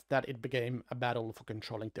 And after that, it became a battle for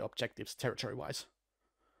controlling the objectives territory-wise.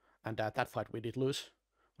 And that fight we did lose,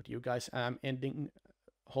 with you guys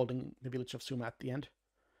holding the village of Summa at the end.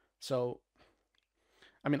 So,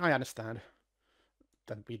 I mean, I understand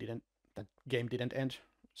that that game didn't end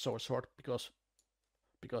so short because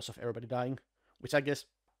of everybody dying, which I guess,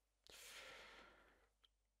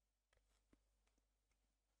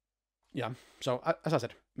 yeah. So as I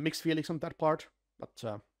said, mixed feelings on that part, but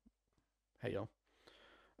hey yo.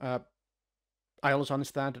 I also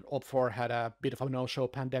understand that Op 4 had a bit of a no-show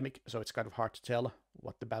pandemic, so it's kind of hard to tell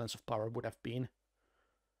what the balance of power would have been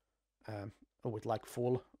with like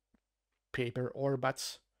full paper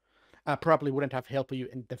orbits. Probably wouldn't have helped you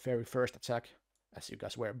in the very first attack, as you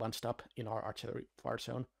guys were bunched up in our artillery fire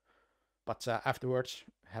zone. But afterwards,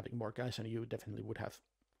 having more guys on you definitely would have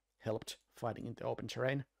helped fighting in the open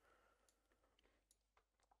terrain.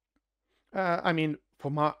 I mean,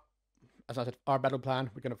 as I said, our battle plan,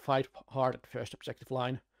 we're going to fight hard at the first objective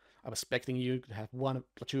line. I was expecting you to have one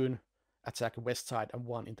platoon attack west side and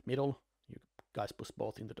one in the middle. You guys push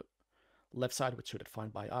both into the left side, which should be fine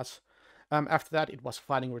by us. After that, it was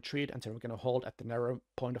fighting retreat, and then we're going to hold at the narrow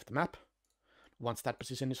point of the map. Once that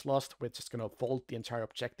position is lost, we're just going to fold the entire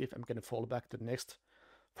objective. I'm going to fall back to the next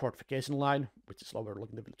fortification line, which is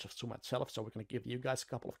overlooking the village of Summa itself. So we're going to give you guys a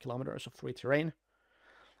couple of kilometers of free terrain.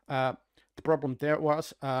 The problem there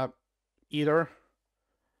was so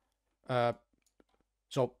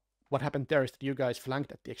what happened there is that you guys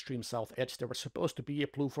flanked at the extreme south edge. There was supposed to be a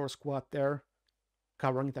Blue 4 squad there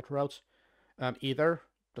covering that route. Either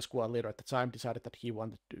the squad leader at the time decided that he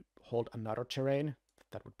wanted to hold another terrain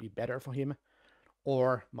that would be better for him,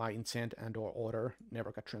 or my intent and or order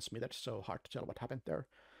never got transmitted, so hard to tell what happened there.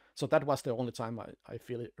 So that was the only time I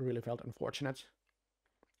really felt unfortunate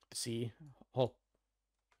to see whole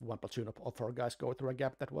one platoon of 4 guys go through a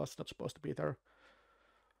gap that was not supposed to be there.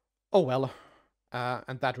 Oh well,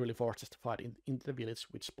 and that really forced us to fight into the village,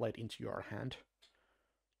 which played into your hand.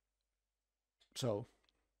 So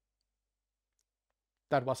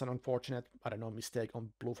that was an unfortunate, I don't know, mistake on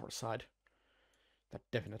Blue 4 side. That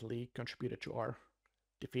definitely contributed to our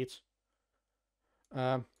defeats.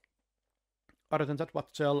 Other than that,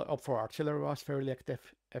 what to tell, Op 4 artillery was fairly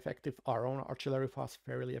effective. Our own artillery was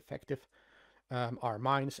fairly effective. Our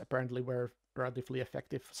mines apparently were relatively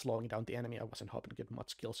effective, slowing down the enemy. I wasn't hoping to get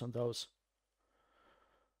much kills on those.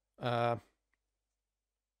 And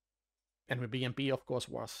with BMP, of course,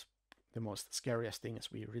 was the most scariest thing,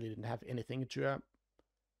 as we really didn't have anything to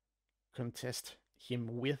contest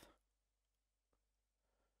him with.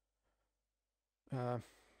 Yeah,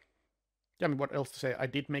 I mean, what else to say? I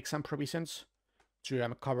did make some provisions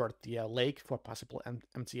to cover the lake for possible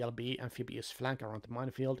MTLB amphibious flank around the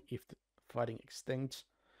minefield if the fighting extends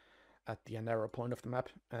at the narrow point of the map.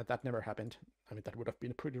 That never happened. I mean, that would have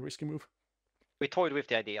been a pretty risky move. We toyed with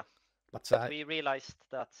the idea, but we realized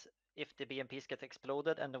that if the BMPs get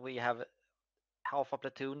exploded and we have half a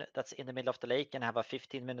platoon that's in the middle of the lake and have a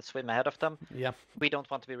 15-minute swim ahead of them, yeah, we don't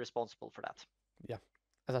want to be responsible for that. Yeah,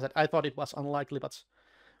 as I said, I thought it was unlikely, but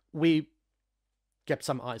we kept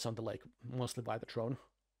some eyes on the lake, mostly by the drone.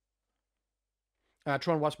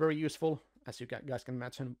 Drone was very useful, as you guys can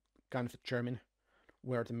imagine, kind of determine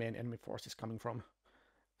where the main enemy force is coming from,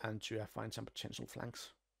 and to find some potential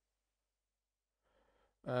flanks.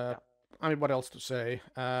 I mean, what else to say?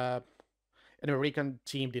 Anyway, recon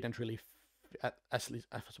team didn't really, as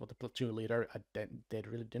what the platoon leader, they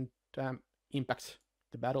really didn't impact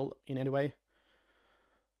the battle in any way.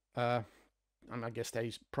 And I guess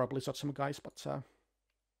they probably shot some guys, but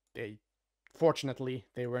fortunately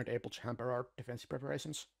they weren't able to hamper our defensive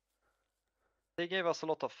preparations. They gave us a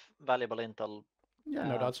lot of valuable intel. Yeah,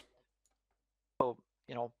 no doubts. So,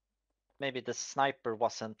 you know, maybe the sniper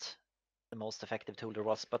wasn't the most effective tool there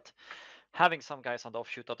was, but having some guys on the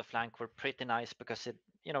offshoot of the flank were pretty nice because it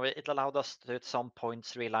allowed us to at some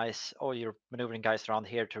points realize, oh, you're maneuvering guys around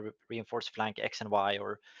here to reinforce flank X and Y,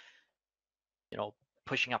 or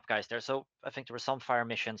pushing up guys there. So I think there were some fire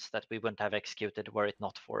missions that we wouldn't have executed were it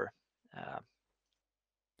not for. Yeah,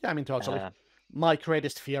 I mean, totally. My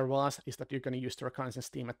greatest fear is that you're going to use the reconnaissance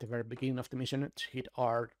team at the very beginning of the mission to hit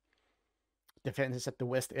our defenses at the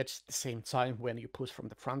west edge at the same time when you push from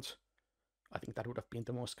the front. I think that would have been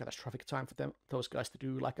the most catastrophic time for those guys to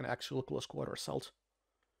do like an actual close quarter assault.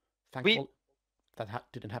 Thankfully, that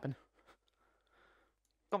didn't happen.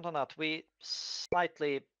 Come on that, we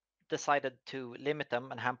slightly decided to limit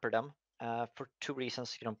them and hamper them for two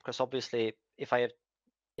reasons. Because obviously, if I have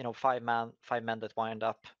 5 men that wind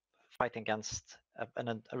up fighting against a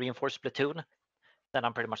reinforced platoon, then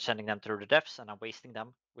I'm pretty much sending them through the depths and I'm wasting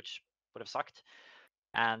them, which would have sucked.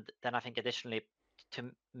 And then I think additionally, to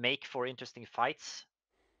make for interesting fights,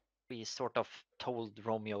 we sort of told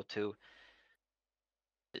Romeo to,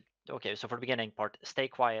 okay, so for the beginning part, stay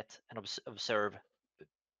quiet and observe,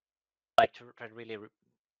 like to try to really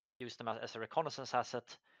use them as a reconnaissance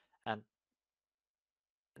asset, and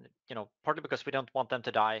partly because we don't want them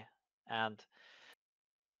to die, and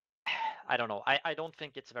I don't know. I don't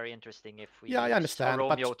think it's very interesting if we I understand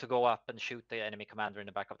Romeo to go up and shoot the enemy commander in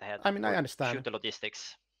the back of the head. I mean, I understand. Shoot the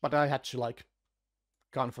logistics. But I had to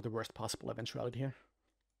gone for the worst possible eventuality here.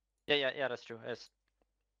 Yeah, that's true. Yes.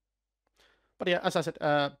 But yeah, as I said,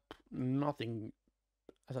 nothing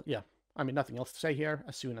else to say here.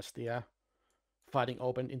 As soon as the fighting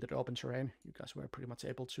opened into the open terrain, you guys were pretty much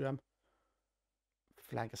able to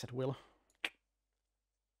flank us at will,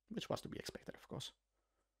 which was to be expected, of course.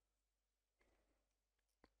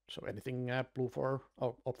 So anything Blue 4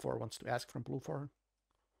 or Op 4 wants to ask from Blue 4?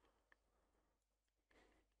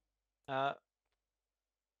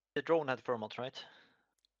 The drone had thermals, right?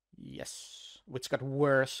 Yes, which got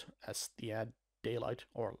worse as the daylight,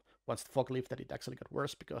 or once the fog lifted, it actually got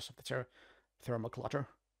worse because of the thermal clutter.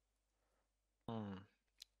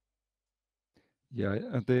 Yeah,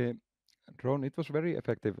 the drone, it was very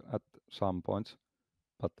effective at some points,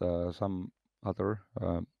 but some other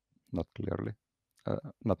not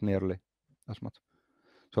nearly as much.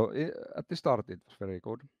 So at the start it was very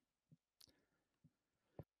good.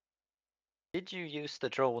 Did you use the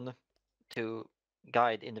drone to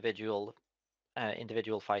guide individual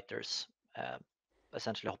fighters,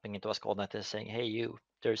 essentially hopping into a squad net and saying, hey,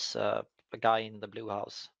 there's a guy in the blue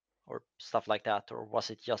house, or stuff like that? Or was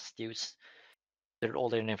it just used, did all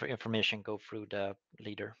the information go through the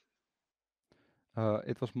leader?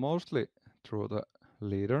 It was mostly through the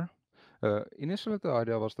leader. Initially the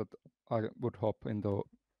idea was that I would hop into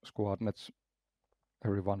squad nets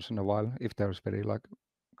every once in a while if there's very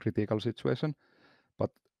critical situation, but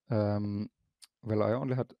well, I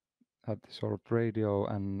only had this sort of radio,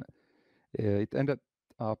 and it ended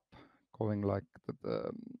up going like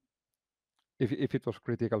that. If it was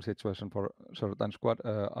critical situation for certain squad,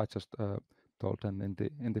 I just told them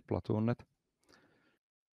in the platoon net.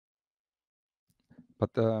 But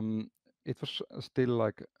it was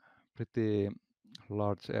still pretty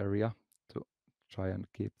large area to try and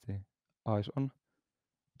keep the eyes on.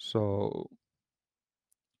 So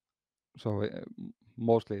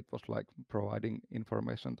mostly it was providing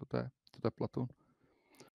information to the platoon.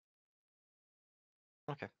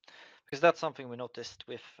 Okay, because that's something we noticed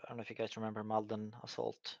with, I don't know if you guys remember Malden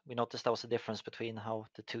Assault. We noticed there was a difference between how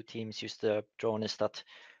the two teams used the drone, is that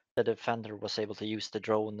the defender was able to use the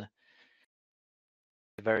drone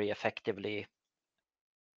very effectively,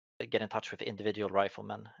 get in touch with individual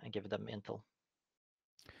riflemen and give them intel.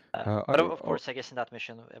 But of course, I guess in that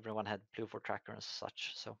mission, everyone had Blue 4 tracker and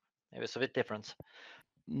such, so it was a bit different.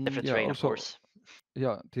 Different terrain, also, of course.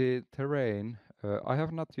 Yeah, the terrain I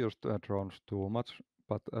have not used drones too much,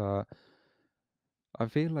 but I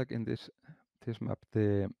feel like in this map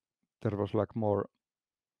there was like more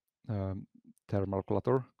thermal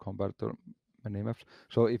clutter compared to many maps.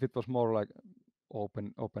 So if it was more like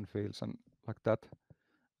open fields and like that,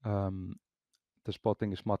 the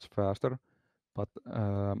spotting is much faster. But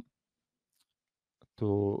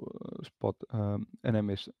to spot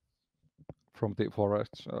enemies from the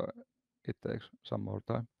forests, it takes some more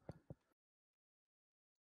time.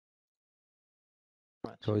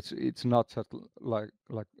 Right. So it's not just like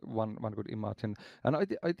one could imagine. And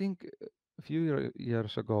I think a few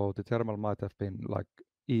years ago the thermal might have been like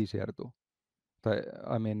easier to.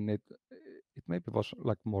 I mean it maybe was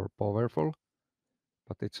like more powerful,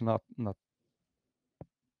 but it's not.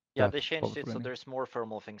 Yeah, they changed it so there's more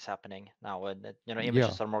thermal things happening now, and images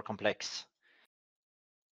Yeah. are more complex.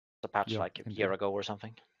 The patch like a year ago or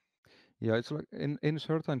something. Yeah, it's like in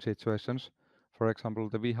certain situations, for example,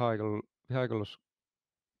 the vehicles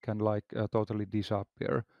can like totally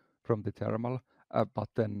disappear from the thermal, but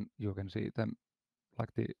then you can see them like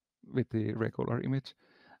with the regular image.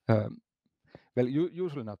 Well,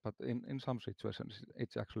 usually not, but in some situations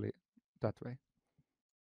it's actually that way.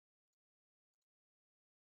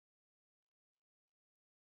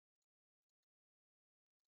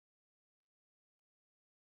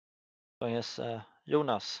 So yes,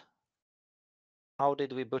 Jonas, how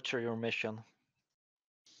did we butcher your mission?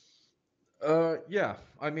 Yeah,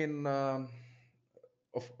 I mean,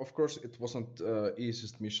 of course, it wasn't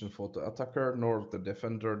easiest mission for the attacker nor the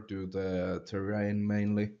defender due to the terrain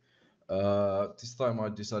mainly. This time I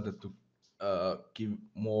decided to give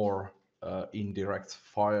more indirect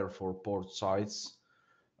fire for both sides.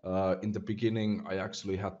 In the beginning, I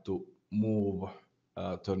actually had to move,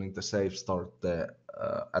 turning the safe start the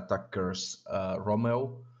attacker's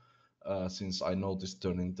Romeo, since I noticed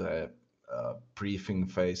during the briefing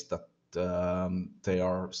phase that they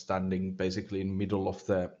are standing basically in middle of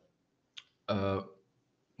the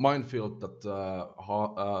minefield that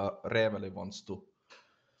Reveli wants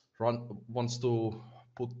to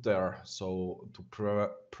put there. So to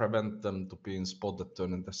prevent them to being spotted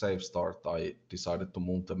during the safe start, I decided to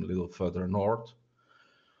move them a little further north.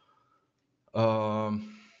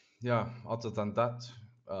 Yeah, other than that,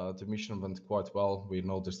 the mission went quite well. We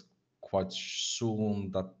noticed quite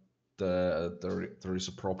soon that there is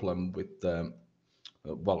a problem with the,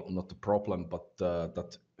 well, not a problem, but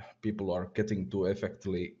that people are getting too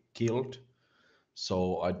effectively killed.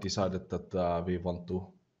 So I decided that we want to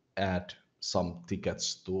add some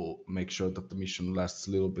tickets to make sure that the mission lasts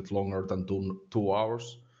a little bit longer than 2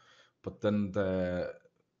 hours. But then the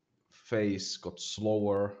phase got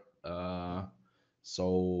slower,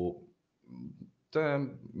 so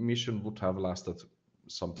the mission would have lasted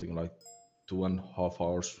something like 2.5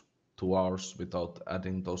 hours, 2 hours without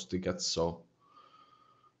adding those tickets. So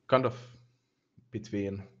kind of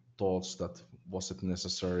between thoughts that was it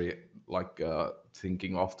necessary, like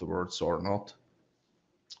thinking afterwards or not.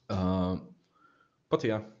 But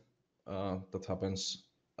yeah, that happens.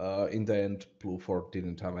 In the end, Blue 4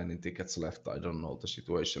 didn't have any tickets left. I don't know the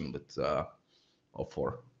situation with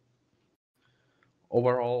O4.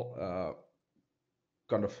 Overall,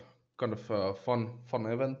 kind of fun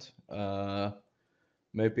event.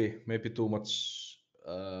 Maybe too much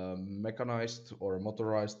mechanized or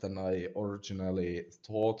motorized than I originally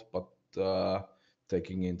thought, but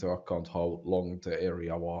taking into account how long the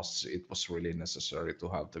area was, it was really necessary to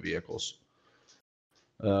have the vehicles.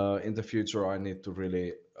 In the future, I need to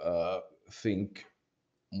really think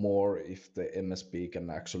more if the MSP can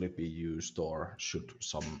actually be used, or should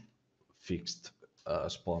some fixed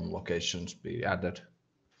spawn locations be added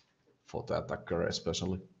for the attacker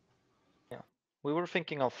especially. Yeah, we were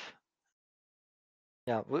thinking of.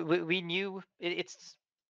 Yeah, we knew it's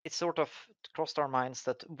sort of crossed our minds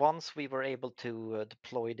that once we were able to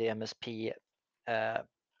deploy the MSP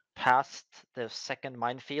past the second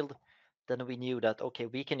minefield, then we knew that okay,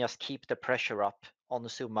 we can just keep the pressure up on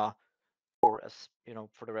Summa for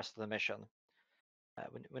the rest of the mission.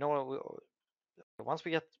 We know once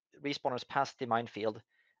we get respawners past the minefield,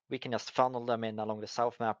 we can just funnel them in along the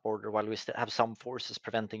south map border while we still have some forces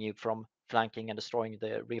preventing you from flanking and destroying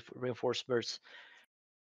the reinforcements.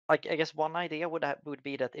 Like I guess one idea would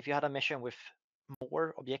be that if you had a mission with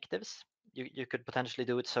more objectives, you could potentially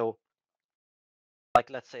do it so. Like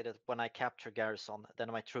let's say that when I capture Garrison,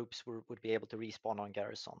 then my troops would be able to respawn on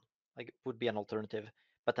Garrison. Like it would be an alternative.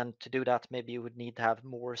 But then to do that, maybe you would need to have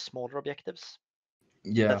more smaller objectives.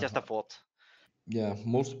 Yeah, that's just a thought. Yeah,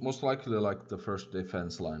 most likely, like the first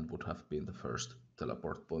defense line would have been the first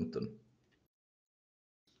teleport point, then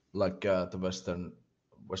like the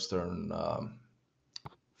western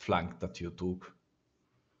flank that you took,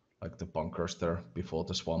 like the bunkers there before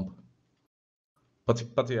the swamp.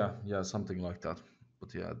 But yeah, something like that.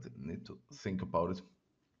 But yeah, I need to think about it.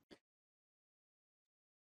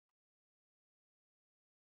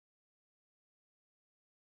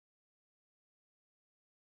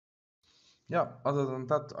 Yeah, other than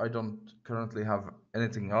that, I don't currently have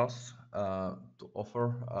anything else to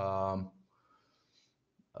offer.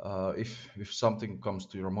 If something comes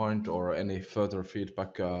to your mind or any further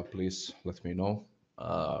feedback, please let me know.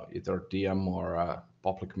 Either DM or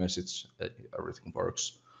public message, everything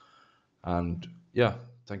works. And yeah,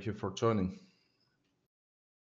 thank you for joining.